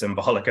is kind of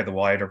symbolic of the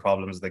wider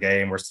problems of the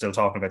game. We're still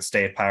talking about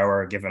state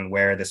power, given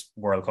where this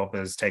World Cup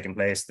is taking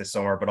place this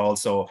summer, but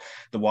also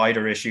the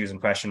wider issues and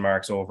question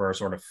marks over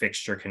sort of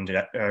fixture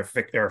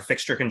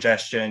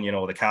congestion. You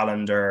know, the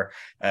calendar,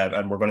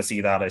 and we're going to see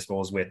that, I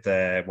suppose, with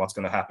what's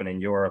going to happen in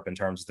Europe in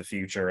terms of the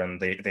future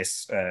and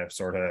this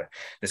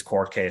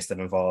court case that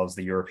involves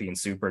the European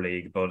Super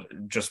League.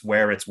 But just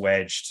where it's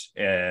wedged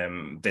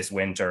this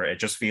winter, it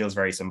just feels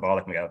very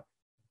symbolic, Miguel.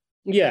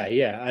 Yeah,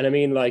 and I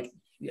mean, like,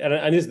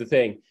 and this is the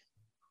thing.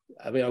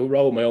 I mean, I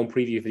wrote my own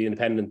preview for the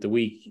Independent the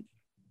week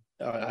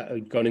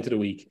going into the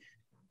week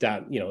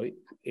that, you know,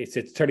 it's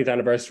its 30th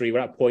anniversary. We're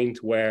at a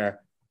point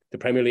where the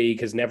Premier League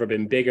has never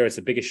been bigger. It's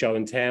the biggest show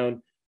in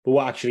town. But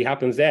what actually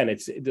happens then?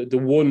 It's the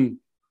one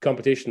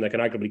competition that can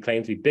arguably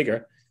claim to be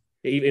bigger,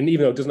 even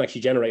though it doesn't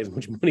actually generate as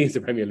much money as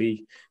the Premier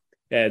League,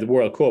 the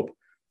World Cup,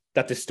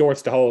 that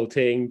distorts the whole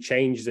thing,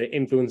 changes it,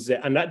 influences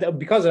it. And that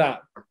because of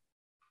that,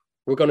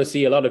 we're going to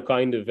see a lot of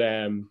kind of,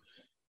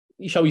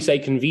 shall we say,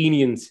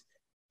 convenient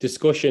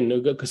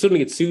discussion, because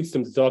suddenly it suits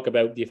them to talk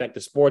about the effect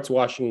of sports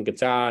washing in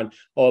Qatar and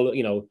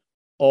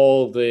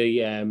all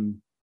the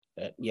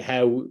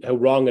how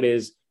wrong it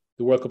is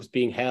the World Cup's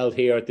being held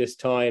here at this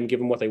time,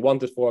 given what they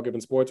want it for,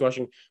 given sports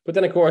washing. But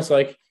then, of course,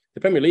 like, the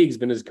Premier League's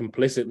been as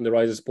complicit in the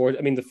rise of sport.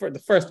 I mean,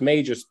 the first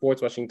major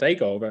sports washing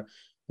takeover,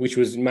 which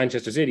was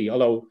Manchester City,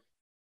 although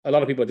a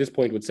lot of people at this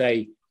point would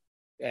say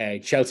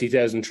Chelsea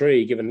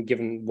 2003,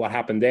 given what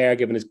happened there,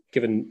 given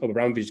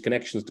Abramovich's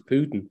connections to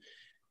Putin.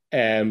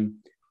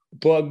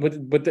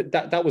 But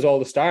that was all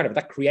the start of it.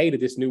 That created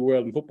this new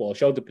world in football,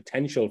 showed the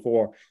potential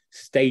for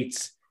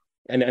states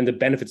and the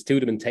benefits to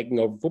them in taking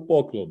over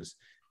football clubs.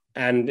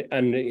 And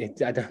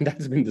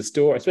that's been the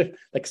story.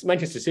 Like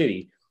Manchester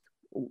City,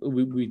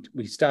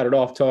 we started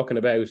off talking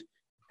about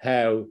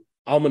how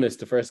ominous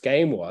the first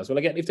game was. Well,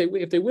 again, if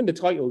they win the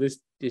title this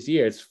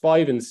year, it's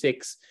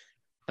 5-6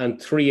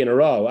 and 3 in a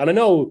row. And I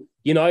know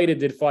United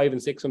did 5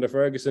 and 6 under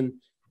Ferguson,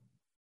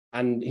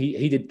 and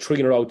he did 3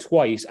 in a row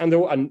twice.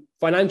 And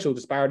financial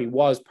disparity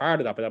was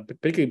part of that, but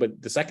particularly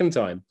the second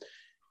time.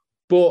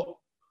 But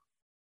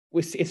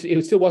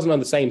it still wasn't on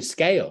the same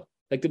scale.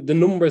 Like the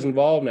numbers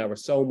involved now are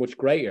so much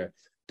greater.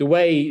 The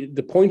way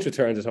the point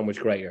returns are so much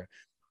greater.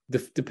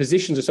 The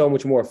positions are so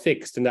much more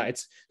fixed, and that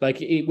it's like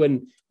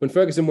when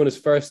Ferguson won his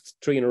first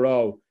 3 in a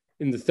row,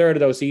 in the third of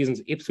those seasons,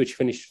 Ipswich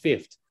finished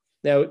 5th.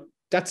 Now,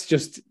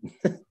 that's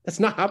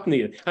not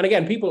happening. And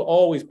again, people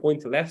always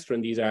point to Leicester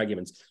in these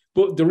arguments.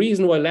 But the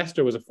reason why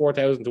Leicester was a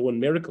 4,000 to 1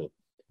 miracle,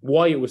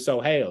 why it was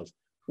so hailed,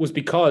 was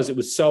because it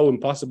was so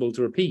impossible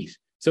to repeat.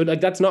 So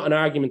like, that's not an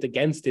argument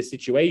against this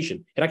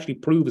situation. It actually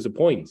proves a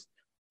point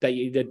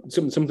that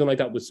something like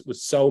that was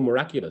so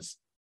miraculous.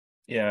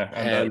 Yeah,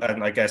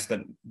 and I guess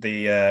that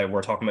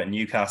we're talking about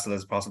Newcastle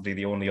as possibly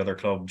the only other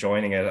club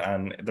joining it,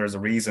 and there's a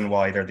reason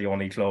why they're the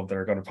only club that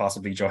are going to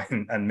possibly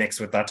join and mix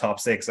with that top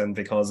 6, and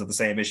because of the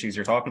same issues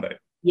you're talking about.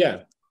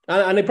 Yeah,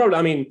 and they probably,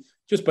 I mean,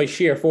 just by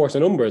sheer force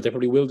of numbers, they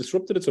probably will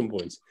disrupt it at some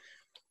points.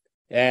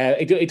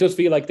 It does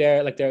feel like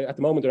they're at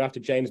the moment they're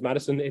after James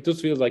Maddison. It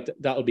does feel like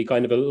that'll be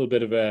kind of a little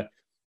bit of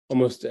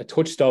almost a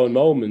touchstone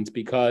moment,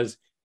 because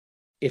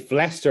if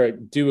Leicester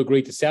do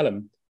agree to sell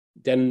him,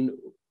 then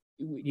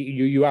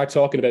you are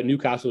talking about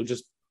Newcastle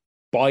just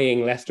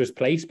buying Leicester's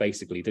place,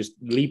 basically. There's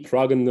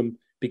leapfrogging them,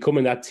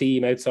 becoming that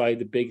team outside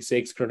the big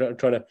 6, trying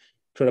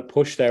to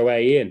push their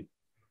way in.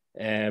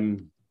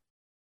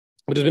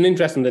 But there's been an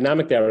interesting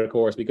dynamic there, of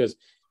course, because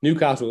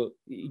Newcastle,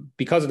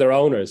 because of their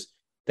owners,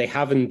 they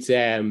haven't.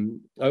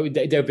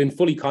 They've been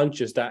fully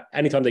conscious that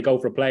anytime they go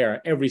for a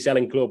player, every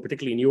selling club,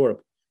 particularly in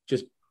Europe,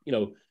 just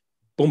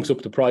bumps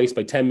up the price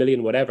by 10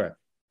 million, whatever.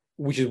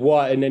 Which is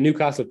why, and then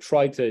Newcastle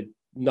tried to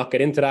not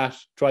get into that,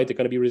 tried to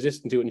kind of be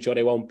resistant to it and show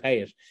they won't pay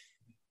it.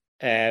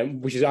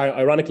 Which is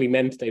ironically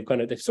meant they've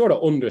sort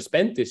of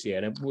underspent this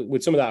year, and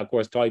with some of that, of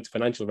course, tied to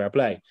financial fair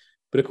play.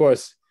 But of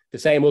course, the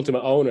same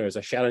ultimate owners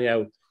are shelling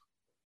out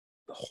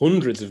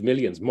hundreds of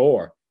millions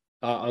more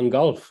on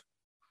golf,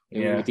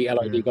 with the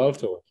LIV Golf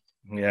Tour.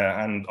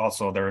 Yeah, and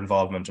also their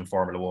involvement in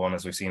Formula One,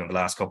 as we've seen in the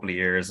last couple of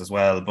years as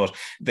well. But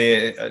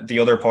the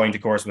other point,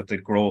 of course, with the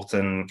growth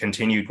and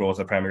continued growth of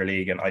the Premier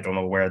League, and I don't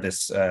know where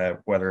this,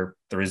 whether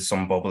there is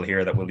some bubble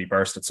here that will be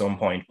burst at some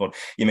point, but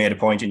you made a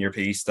point in your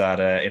piece that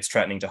it's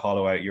threatening to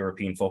hollow out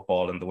European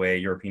football in the way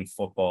European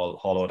football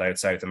hollowed out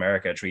South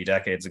America 3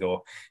 decades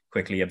ago,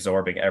 quickly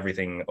absorbing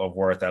everything of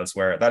worth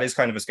elsewhere. That is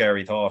kind of a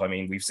scary thought. I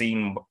mean, we've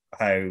seen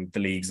how the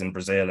leagues in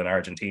Brazil and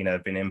Argentina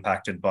have been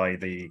impacted by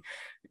that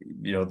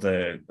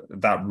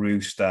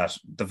route that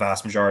the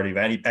vast majority of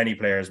any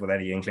players with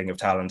any inkling of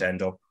talent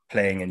end up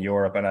playing in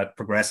Europe and at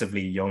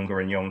progressively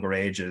younger and younger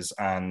ages.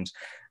 And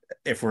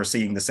if we're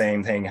seeing the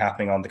same thing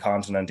happening on the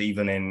continent,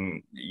 even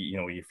in,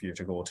 if you're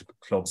to go to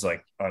clubs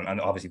like,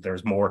 and obviously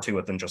there's more to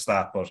it than just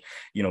that, but,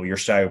 your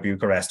Steaua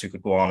Bucharest, who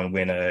could go on and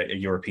win a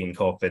European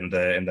Cup in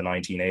the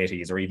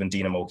 1980s, or even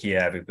Dynamo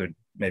Kiev, who could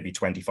maybe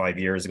 25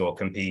 years ago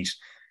compete.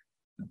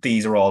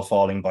 These are all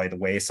falling by the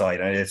wayside,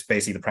 and it's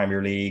basically the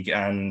Premier League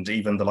and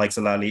even the likes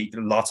of La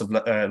Liga. Lots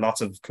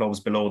of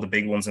clubs below the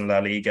big ones in La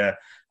Liga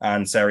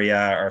and Serie A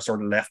are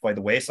sort of left by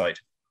the wayside.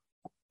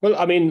 Well,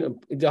 I mean,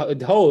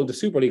 the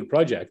Super League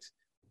project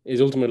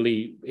is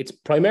ultimately, it's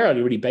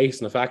primarily really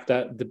based on the fact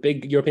that the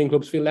big European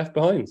clubs feel left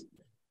behind.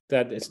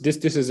 That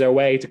this is their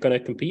way to kind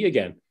of compete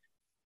again,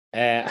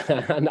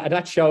 and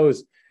that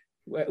shows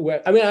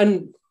where. I mean,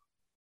 and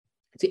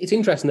it's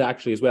interesting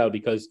actually as well,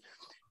 because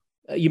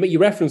you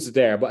referenced it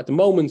there, but at the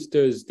moment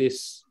there's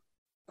this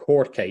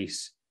court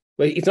case.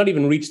 Well, it's not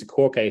even reached the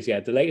court case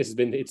yet. The latest has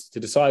been it's to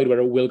decide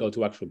whether it will go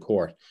to actual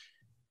court.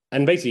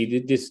 And basically,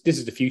 this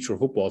is the future of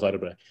football side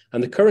of it.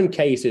 And the current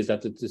case is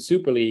that the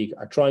Super League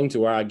are trying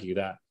to argue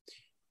that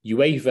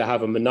UEFA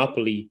have a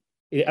monopoly,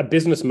 a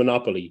business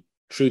monopoly,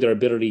 through their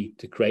ability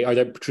to create,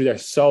 or through their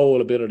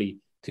sole ability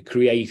to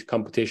create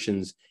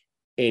competitions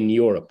in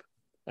Europe.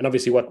 And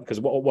obviously, what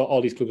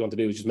all these clubs want to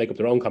do is just make up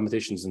their own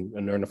competitions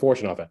and earn a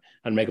fortune off it,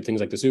 and make up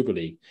things like the Super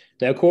League.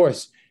 Now, of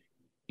course,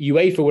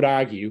 UEFA would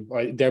argue,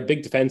 or their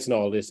big defense in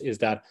all this, is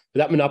that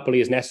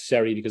monopoly is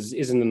necessary because it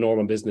isn't a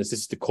normal business.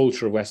 This is the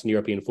culture of Western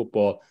European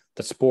football.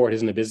 That sport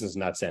isn't a business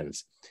in that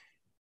sense.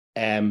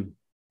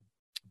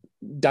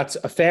 That's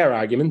a fair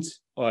argument.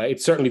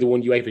 It's certainly the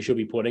one UEFA should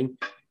be putting.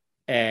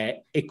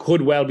 It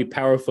could well be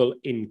powerful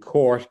in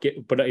court,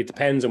 but it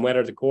depends on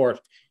whether the court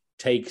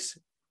takes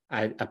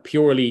a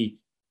purely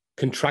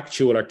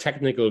contractual or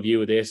technical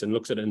view of this and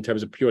looks at it in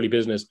terms of purely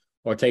business,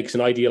 or takes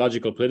an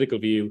ideological political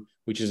view,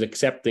 which is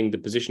accepting the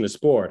position of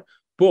sport.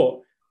 But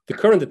the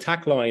current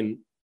attack line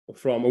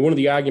or one of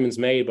the arguments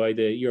made by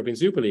the European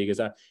Super League is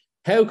that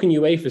how can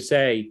UEFA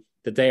say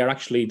that they are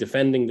actually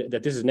defending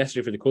that this is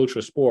necessary for the culture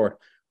of sport,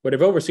 where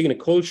they've overseen a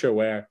culture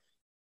where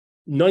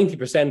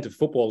 90% of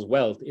football's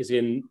wealth is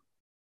in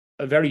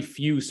a very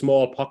few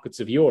small pockets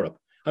of Europe.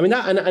 I mean,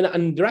 that,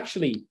 and they're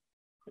actually,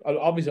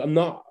 obviously,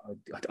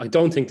 I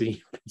don't think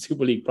the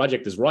Super League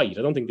project is right.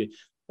 I don't think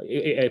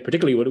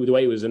particularly with the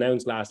way it was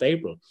announced last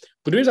April.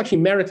 But there is actually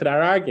merit to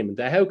that argument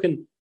that how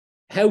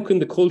can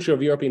the culture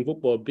of European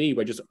football be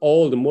where just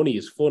all the money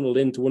is funneled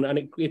into one,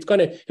 and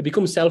it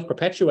becomes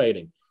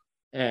self-perpetuating.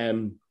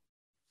 And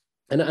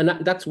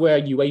that's where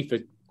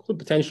UEFA could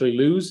potentially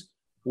lose,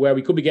 where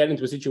we could be getting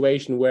into a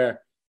situation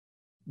where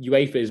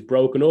UEFA is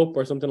broken up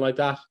or something like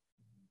that.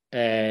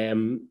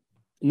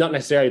 Not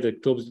necessarily the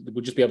clubs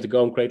would just be able to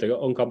go and create their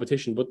own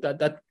competition, but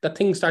that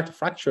things start to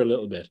fracture a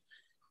little bit.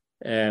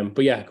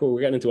 But yeah, cool.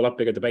 We're getting into a lot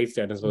bigger debates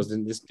there, I suppose,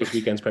 in this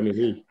weekend's Premier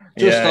League.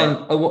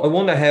 I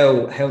wonder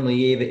how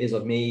naive it is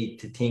of me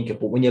to think it,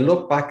 but when you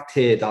look back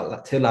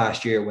to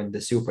last year when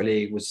the Super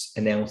League was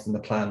announced and the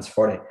plans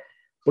for it,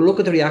 but look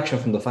at the reaction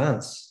from the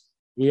fans.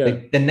 Yeah,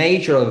 like the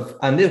nature of,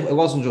 and it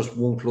wasn't just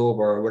one club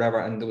or whatever,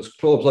 and there was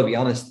clubs. I'll be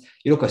honest.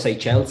 You look at, say,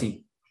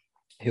 Chelsea,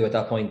 who at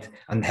that point,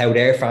 and how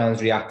their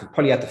fans reacted,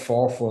 probably at the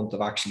forefront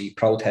of actually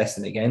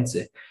protesting against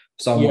it.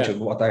 So much of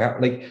what they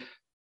like.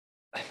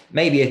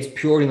 Maybe it's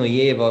purely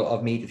naive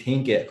of me to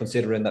think it,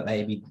 considering that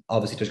maybe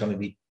obviously there's going to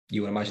be,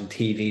 you would imagine,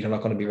 TV. They're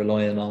not going to be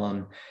relying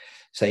on,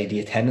 say,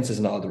 the attendances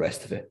and all the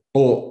rest of it.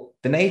 But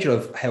the nature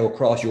of how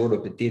across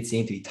Europe it did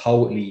seem to be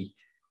totally,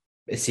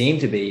 it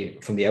seemed to be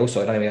from the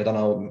outside. Anyway, I don't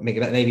know.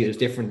 Maybe it was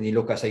different. And you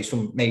look at, say,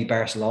 maybe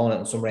Barcelona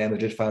and some Real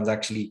Madrid fans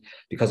actually,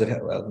 because of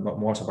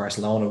more so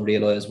Barcelona,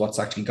 realize what's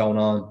actually going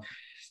on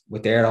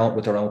with their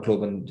own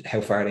club and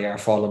how far they are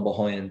falling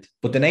behind.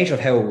 But the nature of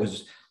how it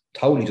was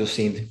totally just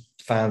seemed.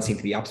 Fans seem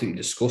to be absolutely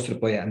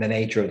disgusted by it, and the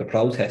nature of the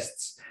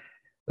protests,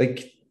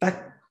 like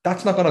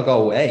that's not going to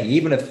go away,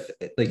 even if,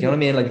 like, you know what I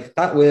mean, like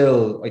that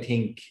will, I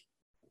think,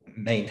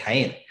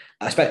 maintain.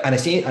 And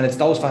it's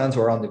those fans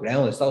who are on the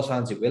ground. It's those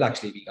fans who will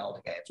actually be going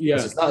to games. Yeah.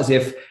 Because it's not as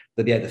if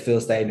they'll be able to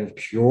fill stadiums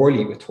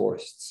purely with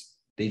tourists.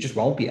 They just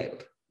won't be able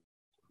to.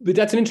 But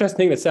that's an interesting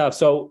thing itself.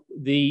 So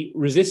the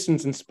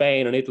resistance in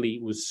Spain and Italy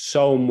was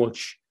so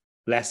much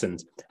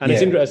lessened. And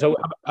it's interesting. So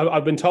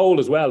I've been told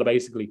as well,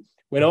 basically,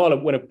 when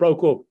it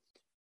broke up,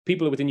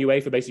 people within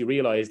UEFA basically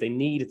realized they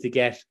needed to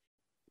get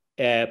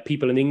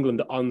people in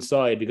England on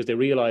side, because they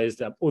realized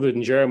that other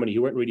than Germany,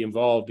 who weren't really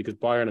involved because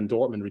Bayern and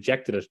Dortmund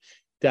rejected it,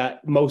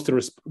 that most of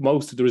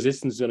the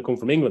resistance is going to come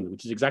from England,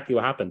 which is exactly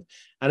what happened.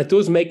 And it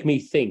does make me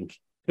think,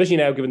 especially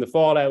now, given the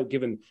fallout,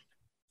 given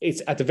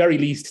it's at the very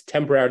least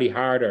temporarily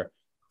harder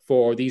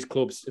for these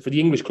clubs, for the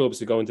English clubs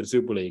to go into the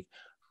Super League.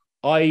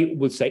 I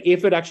would say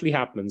if it actually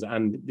happens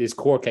and this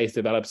court case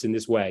develops in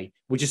this way,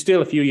 which is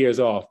still a few years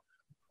off,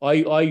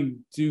 I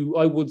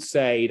would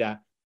say that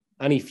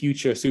any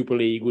future Super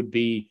League would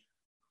be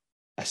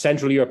a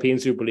Central European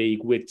Super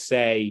League with,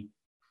 say,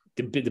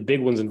 the big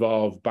ones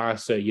involved,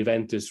 Barca,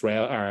 Juventus,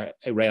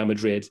 Real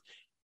Madrid.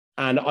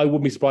 And I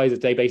wouldn't be surprised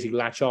if they basically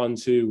latch on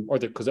to,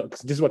 because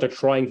this is what they're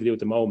trying to do at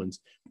the moment,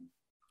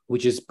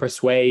 which is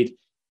persuade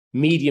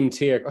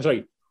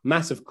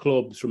massive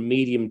clubs from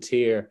medium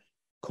tier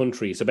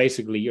countries. So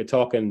basically you're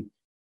talking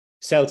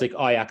Celtic,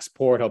 Ajax,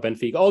 Porto,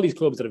 Benfica, all these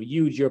clubs that have a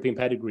huge European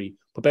pedigree,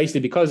 but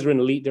basically because they're in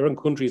elite, they're in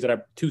countries that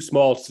are too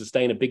small to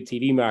sustain a big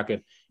TV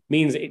market,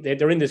 means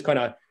they're in this kind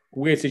of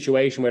weird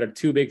situation where they're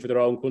too big for their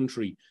own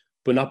country,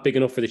 but not big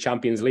enough for the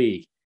Champions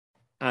League.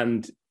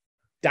 And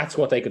that's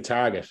what they could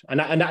target. And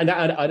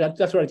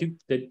that's what I think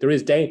that there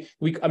is.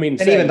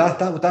 Even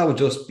that would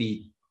just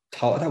be,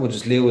 that would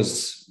just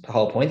lose the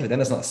whole point of it.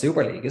 Then it's not a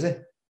Super League, is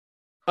it?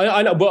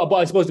 I know, but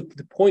I suppose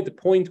the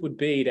point would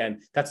be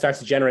then that starts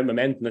to generate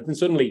momentum. And then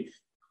suddenly,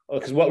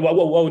 because what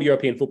would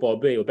European football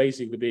be? It would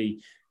basically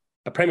be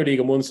a Premier League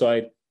on one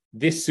side,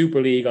 this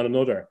Super League on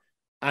another.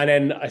 And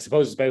then I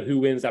suppose it's about who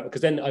wins that,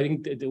 because then I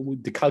think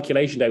the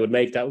calculation they would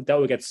make, that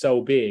would get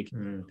so big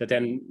that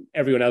then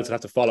everyone else would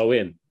have to follow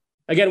in.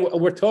 Again,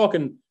 we're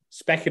talking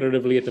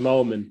speculatively at the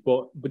moment,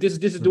 but this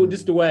is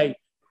the way,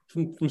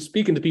 from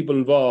speaking to people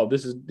involved,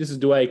 this is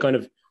the way kind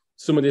of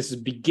some of this is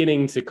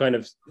beginning to kind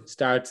of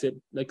start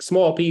to, like,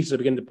 small pieces are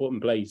beginning to put in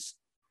place.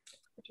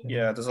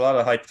 Yeah, there's a lot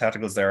of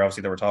hypotheticals there,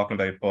 obviously, that we're talking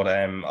about. But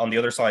on the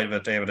other side of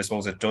it, David, I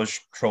suppose it does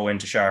throw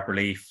into sharp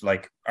relief,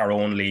 like, our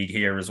own league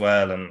here as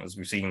well. And as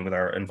we've seen with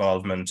our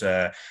involvement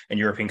in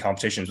European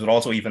competitions, but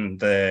also even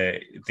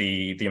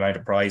the amount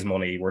of prize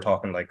money. We're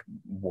talking like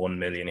 1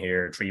 million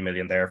here, 3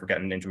 million there for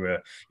getting into a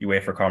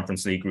UEFA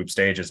Conference League group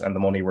stages. And the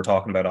money we're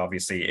talking about,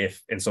 obviously,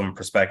 if in some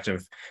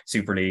prospective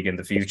Super League in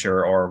the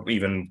future, or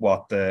even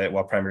what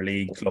Premier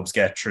League clubs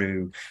get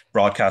through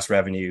broadcast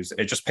revenues,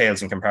 it just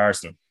pales in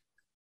comparison.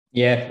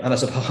 Yeah, and I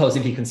suppose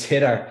if you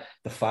consider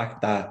the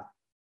fact that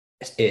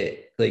St.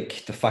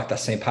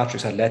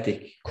 Patrick's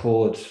Athletic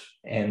could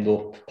end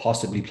up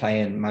possibly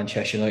playing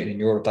Manchester United in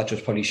Europe, that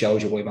just probably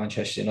shows you why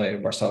Manchester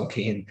United were so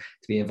keen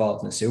to be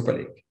involved in the Super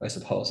League, I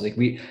suppose. Like,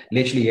 we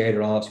literally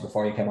earlier on,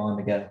 before you came on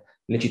again,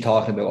 literally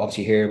talking about,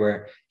 obviously here, where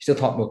you're still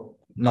talking about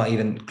not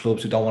even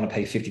clubs who don't want to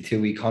pay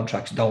 52-week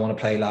contracts, don't want to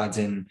play lads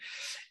in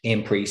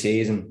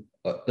pre-season.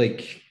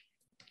 Like,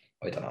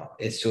 I don't know.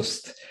 It's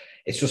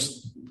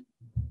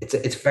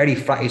very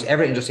fractured.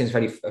 Everything just seems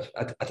very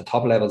at the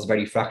top level is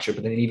very fractured.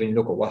 But then even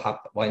look at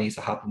what needs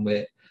to happen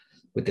with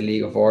the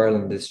League of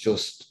Ireland.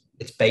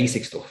 It's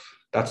basic stuff.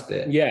 That's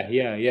the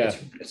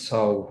It's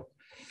so.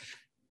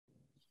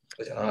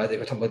 I don't know. I think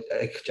we're talking about,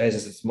 like,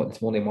 Jesus.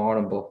 It's Monday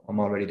morning, but I'm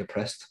already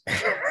depressed.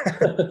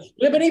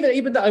 Yeah, but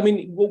even that. I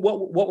mean,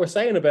 what we're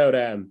saying about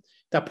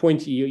that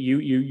point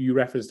you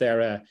referenced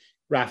there,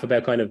 Raf,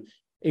 about kind of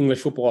English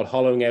football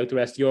hollowing out the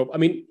rest of Europe. I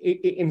mean,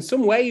 in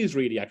some ways,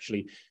 really,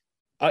 actually.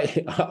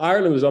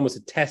 Ireland was almost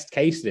a test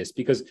case of this,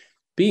 because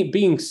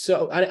being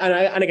so,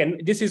 and again,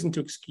 this isn't to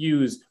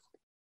excuse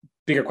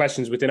bigger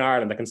questions within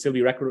Ireland that can still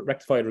be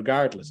rectified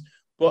regardless,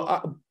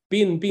 but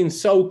being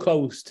so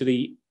close to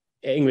the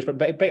English,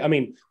 I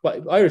mean,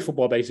 Irish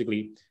football,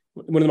 basically,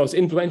 one of the most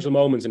influential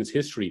moments in its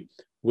history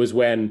was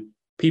when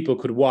people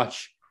could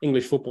watch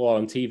English football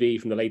on TV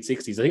from the late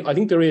 60s. I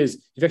think there is,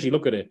 if you actually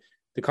look at it,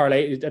 the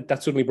correlation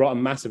that suddenly brought a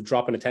massive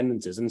drop in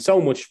attendances, and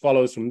so much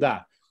follows from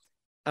that.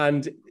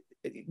 And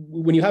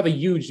when you have a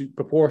huge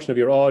proportion of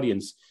your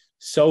audience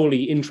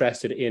solely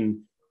interested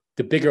in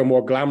the bigger,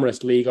 more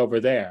glamorous league over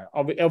there,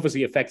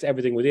 obviously affects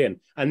everything within.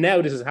 And now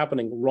this is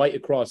happening right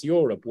across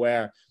Europe,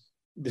 where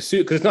because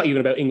it's not even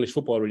about English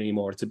football really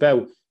anymore. It's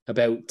about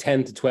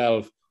 10 to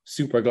 12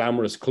 super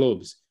glamorous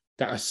clubs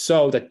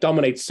that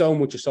dominate so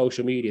much of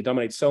social media,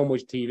 dominate so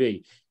much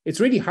TV.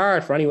 It's really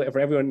hard for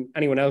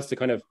anyone else to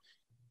kind of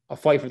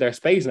fight for their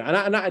space,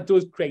 and that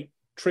does create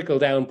trickle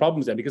down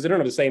problems then, because they don't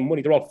have the same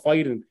money. They're all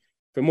fighting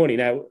for money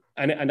now,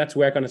 and that's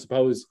where kind of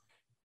suppose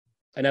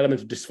an element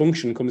of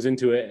dysfunction comes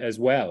into it as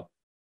well.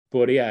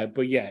 But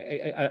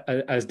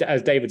as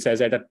David says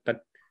there,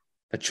 that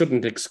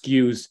shouldn't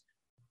excuse,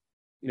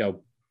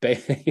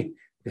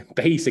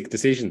 basic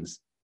decisions.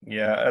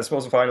 Yeah, I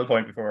suppose the final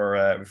point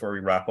before we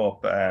wrap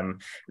up,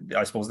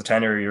 I suppose the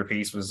tenure of your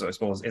piece was, I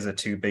suppose, is it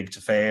too big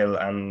to fail?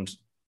 And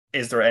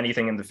is there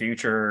anything in the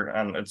future?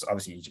 And it's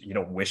obviously you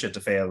don't wish it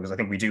to fail, because I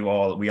think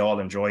we all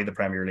enjoy the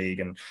Premier League,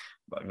 and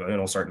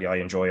certainly I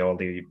enjoy all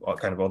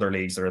kind of other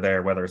leagues that are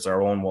there, whether it's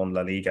our own one,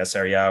 La Liga,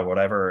 Serie A,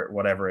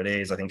 whatever it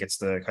is. I think it's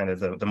the kind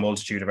of the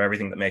multitude of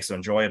everything that makes it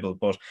enjoyable.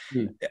 But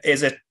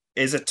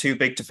is it too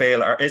big to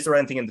fail, or is there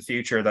anything in the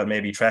future that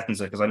maybe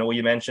threatens it? Because I know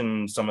you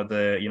mentioned some of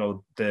the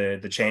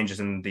the changes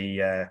in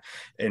the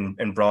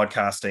in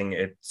broadcasting,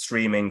 it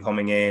streaming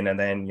coming in, and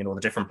then the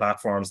different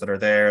platforms that are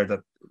there, that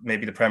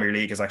maybe the Premier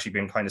League has actually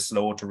been kind of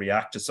slow to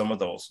react to some of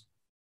those.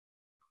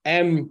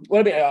 Well,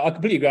 I mean, I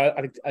completely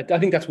agree. I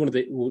think that's one of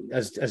the,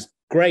 as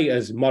great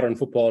as modern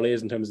football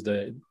is in terms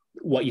of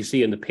what you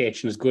see on the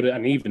pitch, and as good,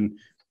 and even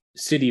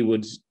City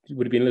would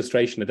be an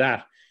illustration of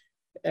that.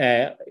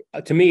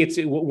 To me, it's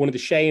one of the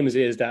shames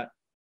is that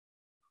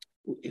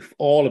if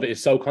all of it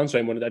is so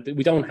concentrated, that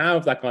we don't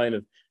have that kind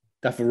of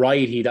that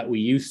variety that we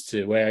used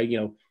to, where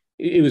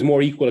it was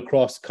more equal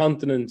across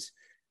continents,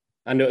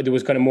 and there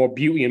was kind of more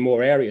beauty in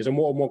more areas, or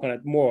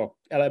more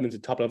elements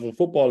of top level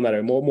football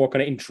matter, more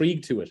kind of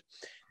intrigue to it.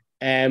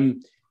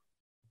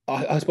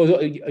 I suppose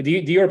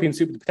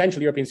the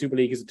potential European Super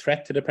League is a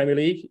threat to the Premier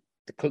League.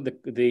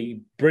 The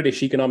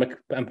British economic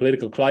and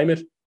political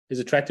climate is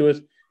a threat to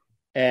it.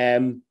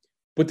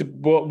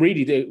 But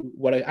really,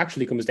 what it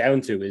actually comes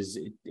down to is,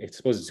 I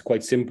suppose it's a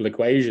quite simple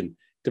equation.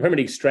 The Premier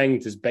League's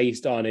strength is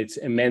based on its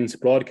immense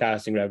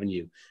broadcasting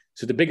revenue.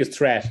 So the biggest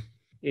threat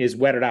is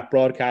whether that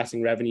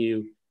broadcasting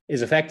revenue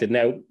is affected.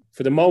 Now,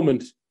 for the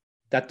moment,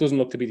 that doesn't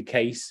look to be the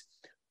case,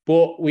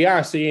 but we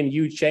are seeing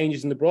huge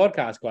changes in the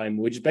broadcast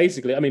climate, which is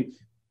basically, I mean,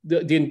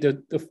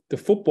 the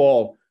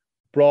football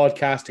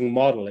broadcasting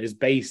model is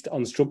based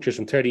on structures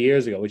from 30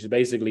 years ago, which is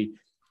basically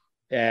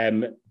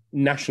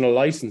national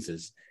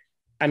licenses.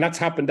 And that's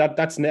happened.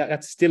 That's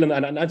still,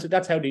 and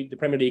that's how the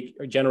Premier League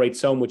generates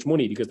so much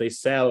money, because they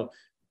sell,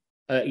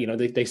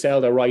 they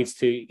sell their rights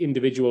to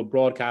individual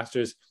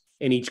broadcasters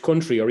in each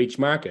country or each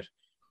market.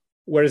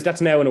 Whereas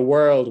that's now in a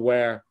world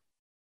where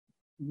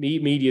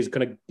media is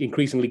kind of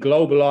increasingly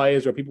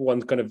globalized, where people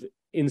want kind of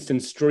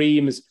instant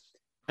streams,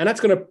 and that's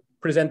going to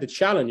present a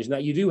challenge. Now,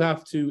 you do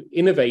have to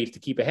innovate to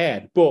keep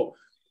ahead, but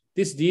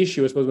this is the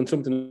issue, I suppose, when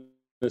something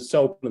is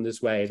so open in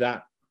this way,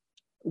 that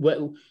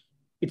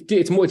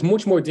it's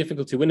much more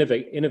difficult to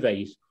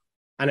innovate,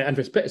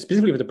 and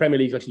specifically for the Premier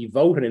League to actually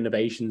vote on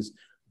innovations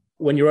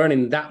when you're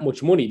earning that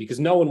much money, because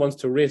no one wants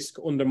to risk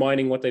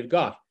undermining what they've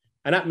got.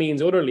 And that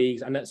means other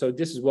leagues, and so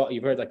this is what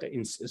you've heard, like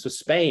so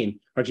Spain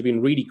are actually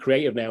being really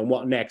creative now, and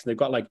what next? And they've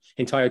got like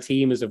entire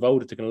teams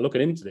devoted to kind of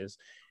looking into this.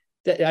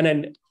 And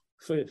then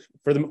for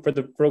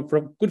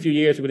a good few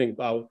years, we think,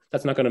 oh,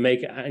 that's not going to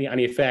make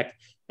any effect.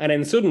 And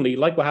then suddenly,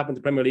 like what happened to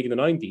the Premier League in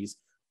the 90s,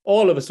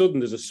 all of a sudden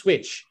there's a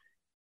switch,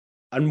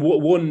 and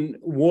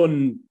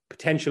one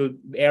potential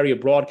area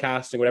of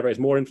broadcasting, whatever, is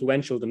more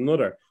influential than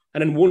another.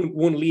 And then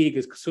one league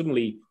is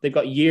suddenly, they've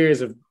got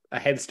years of a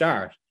head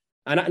start.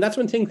 And that's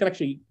when things can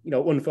actually,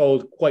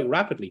 unfold quite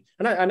rapidly.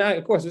 And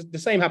of course, the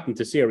same happened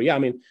to Serie A. I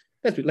mean,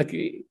 let's be, like,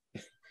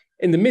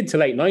 in the mid to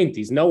late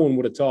 90s, no one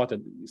would have thought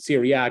that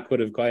Serie A could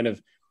have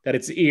that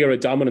its era of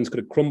dominance could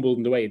have crumbled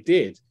in the way it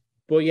did.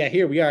 But yeah,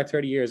 here we are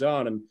 30 years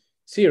on, and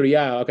Serie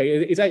A,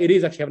 okay, it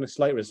is actually having a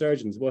slight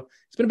resurgence, but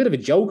it's been a bit of a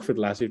joke for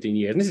the last 15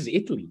 years. And this is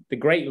Italy, the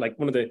great, like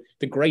one of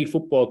the great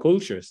football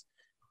cultures.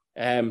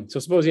 So I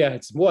suppose, yeah,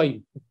 it's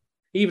why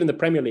even the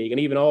Premier League and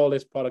even all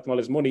this product and all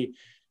this money,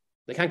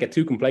 they can't get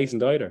too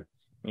complacent either.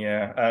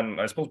 Yeah,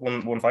 and I suppose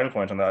one final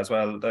point on that as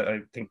well, I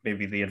think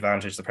maybe the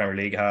advantage the Premier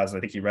League has,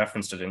 I think you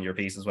referenced it in your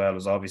piece as well,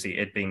 is obviously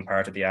it being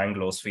part of the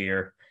Anglo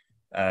sphere.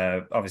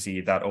 Obviously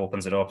that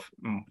opens it up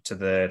to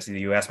the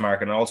US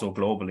market, and also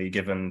globally,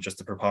 given just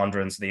the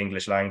preponderance of the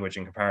English language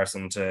in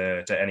comparison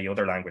to any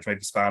other language.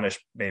 Maybe Spanish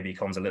maybe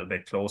comes a little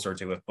bit closer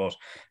to it, but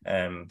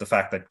the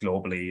fact that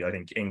globally I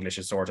think English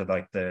is sort of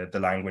like the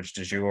language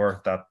du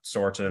jour, that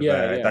sort of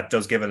that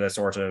does give it a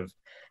sort of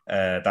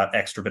that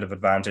extra bit of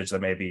advantage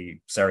that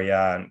maybe Serie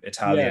A and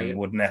Italian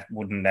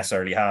wouldn't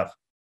necessarily have.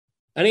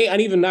 And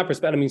even that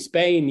perspective, I mean,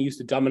 Spain used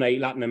to dominate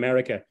Latin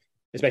America,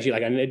 especially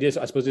I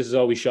suppose this is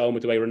always shown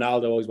with the way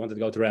Ronaldo always wanted to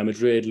go to Real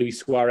Madrid, Luis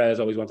Suarez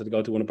always wanted to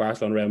go to one of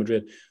Barcelona, Real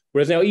Madrid.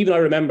 Whereas now, even I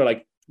remember,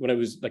 like, when I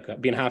was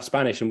like being half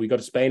Spanish and we go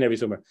to Spain every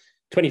summer,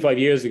 25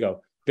 years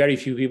ago, very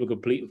few people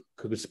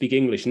could speak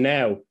English.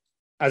 Now,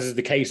 as is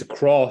the case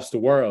across the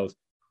world,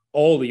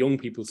 all the young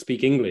people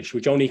speak English,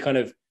 which only kind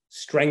of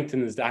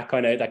strengthens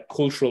that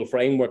cultural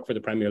framework for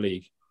the Premier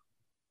League.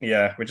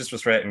 Yeah, which is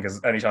frustrating,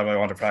 because anytime I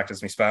want to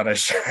practice my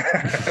Spanish,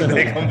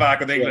 they come back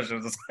with English. Yeah.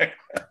 And it's like,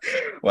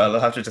 well, I'll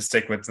have to just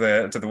stick with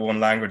the one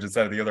language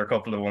instead of the other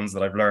couple of ones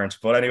that I've learned.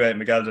 But anyway,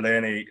 Miguel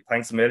Delaney,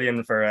 thanks a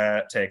million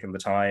for taking the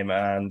time,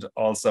 and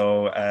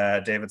also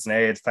David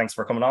Sneyd, thanks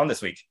for coming on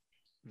this week.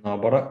 No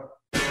bother.